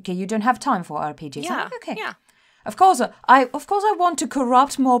 like, okay, you don't have time for RPGs. Yeah, like, okay. yeah. Of course, I want to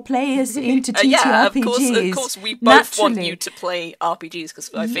corrupt more players into TTRPGs. Of course, we both want you to play RPGs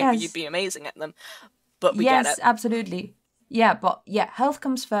because I think you'd be amazing at them. But we get it. Yes, absolutely. Yeah, but health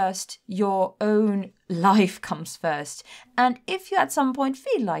comes first. Your own life comes first. And if you at some point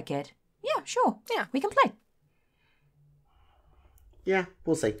feel like it, yeah, sure. Yeah, we can play. Yeah,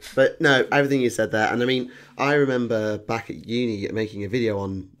 we'll see. But no, everything you said there. And I mean, I remember back at uni making a video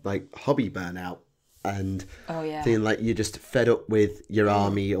on like hobby burnout and feeling like you're just fed up with your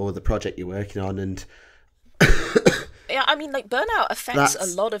army or the project you're working on. And yeah, I mean, like burnout affects a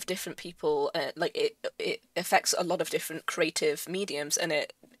lot of different people. Like it affects a lot of different creative mediums, and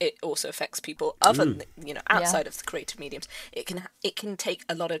it also affects people other outside of the creative mediums. It can take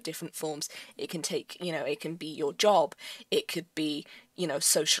a lot of different forms. It can take it can be your job. It could be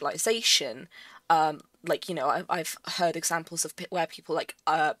socialization. I've heard examples of where people like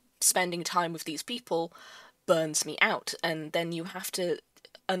spending time with these people burns me out, and then you have to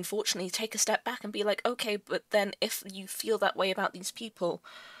unfortunately take a step back and be like, okay, but then if you feel that way about these people,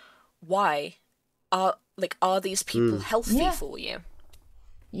 why are these people healthy for you?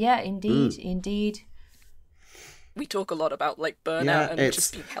 Yeah, indeed. We talk a lot about like burnout and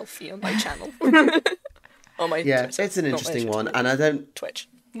just being healthy on my channel. On my Twitter. It's an interesting one, and I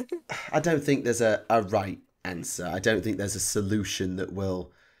don't think there's a right answer. I don't think there's a solution that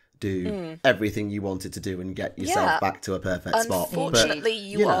will do everything you wanted to do and get yourself back to a perfect spot. Unfortunately,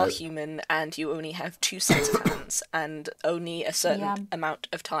 you are human and you only have 2 sets of hands and only a certain amount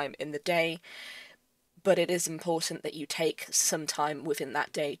of time in the day. But it is important that you take some time within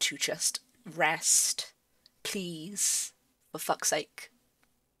that day to just rest. Please. For fuck's sake.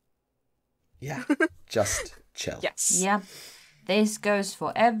 Yeah. Just chill. Yes. Yeah. This goes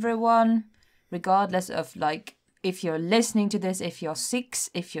for everyone, regardless of like if you're listening to this, if you're 6,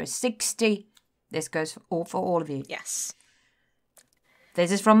 if you're 60, this goes for all of you. Yes.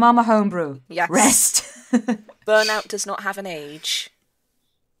 This is from Mama Homebrew. Yes. Rest. Burnout does not have an age.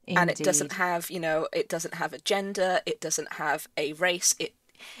 Indeed. And it doesn't have, it doesn't have a gender, it doesn't have a race. It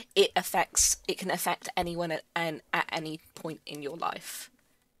can affect anyone at any point in your life.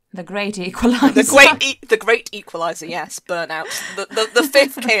 The great equalizer. The great equalizer, yes, burnout. The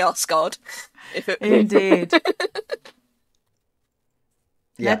 5th chaos god. Indeed.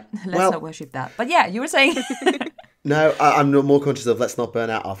 Yeah. Let's not worship that. But yeah, you were saying. No, I'm more conscious of let's not burn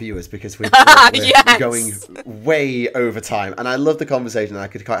out our viewers because we're going way over time. And I love the conversation and I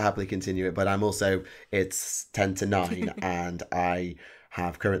could quite happily continue it, but it's 10 to 9 and I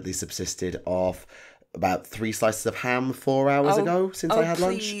have currently subsisted off about 3 slices of ham 4 hours ago since I had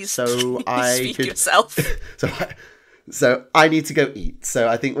lunch. So I could yourself. So I need to go eat. So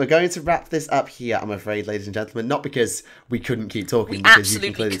I think we're going to wrap this up here, I'm afraid, ladies and gentlemen. Not because we couldn't keep talking, because you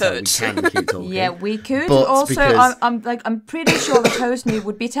can clearly tell we can keep talking. Yeah, we could. But also, because I'm pretty sure that Hostney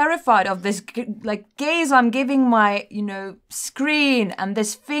would be terrified of this gaze I'm giving my screen and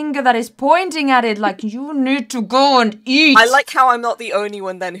this finger that is pointing at it like you need to go and eat. I like how I'm not the only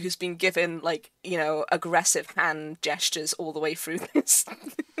one then who's been given aggressive hand gestures all the way through this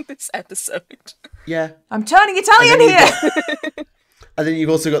episode. Yeah. I'm turning Italian here! And then you've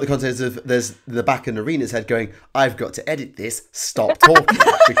also got the context of there's the back in Naerina's head going, I've got to edit this, stop talking,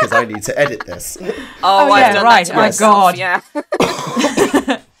 because I need to edit this. I've done that to myself, yeah.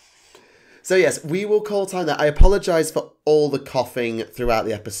 So yes, we will call time there. I apologise for all the coughing throughout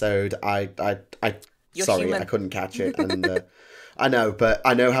the episode. You're sorry, human. I couldn't catch it. And I know, but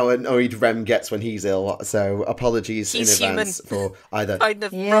I know how annoyed Rem gets when he's ill, so apologies in advance for either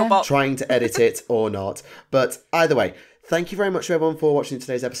robot. trying to edit it or not. But either way, thank you very much to everyone for watching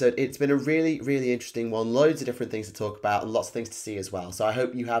today's episode. It's been a really, really interesting one. Loads of different things to talk about and lots of things to see as well. So I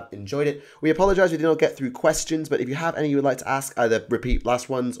hope you have enjoyed it. We apologise we did not get through questions, but if you have any you would like to ask, either repeat last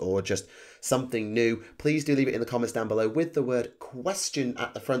ones or just something new, please do leave it in the comments down below with the word question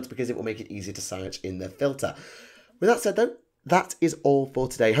at the front because it will make it easier to search in the filter. With that said though, that is all for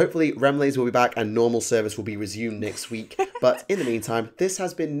today. Hopefully Remlays will be back and normal service will be resumed next week. But in the meantime, this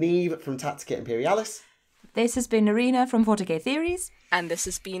has been Neve from Tactica Imperialis. This has been Naerina from 40k Theories. And this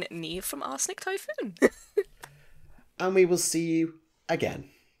has been Neve from Arsenictyphoon. And we will see you again.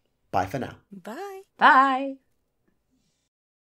 Bye for now. Bye. Bye.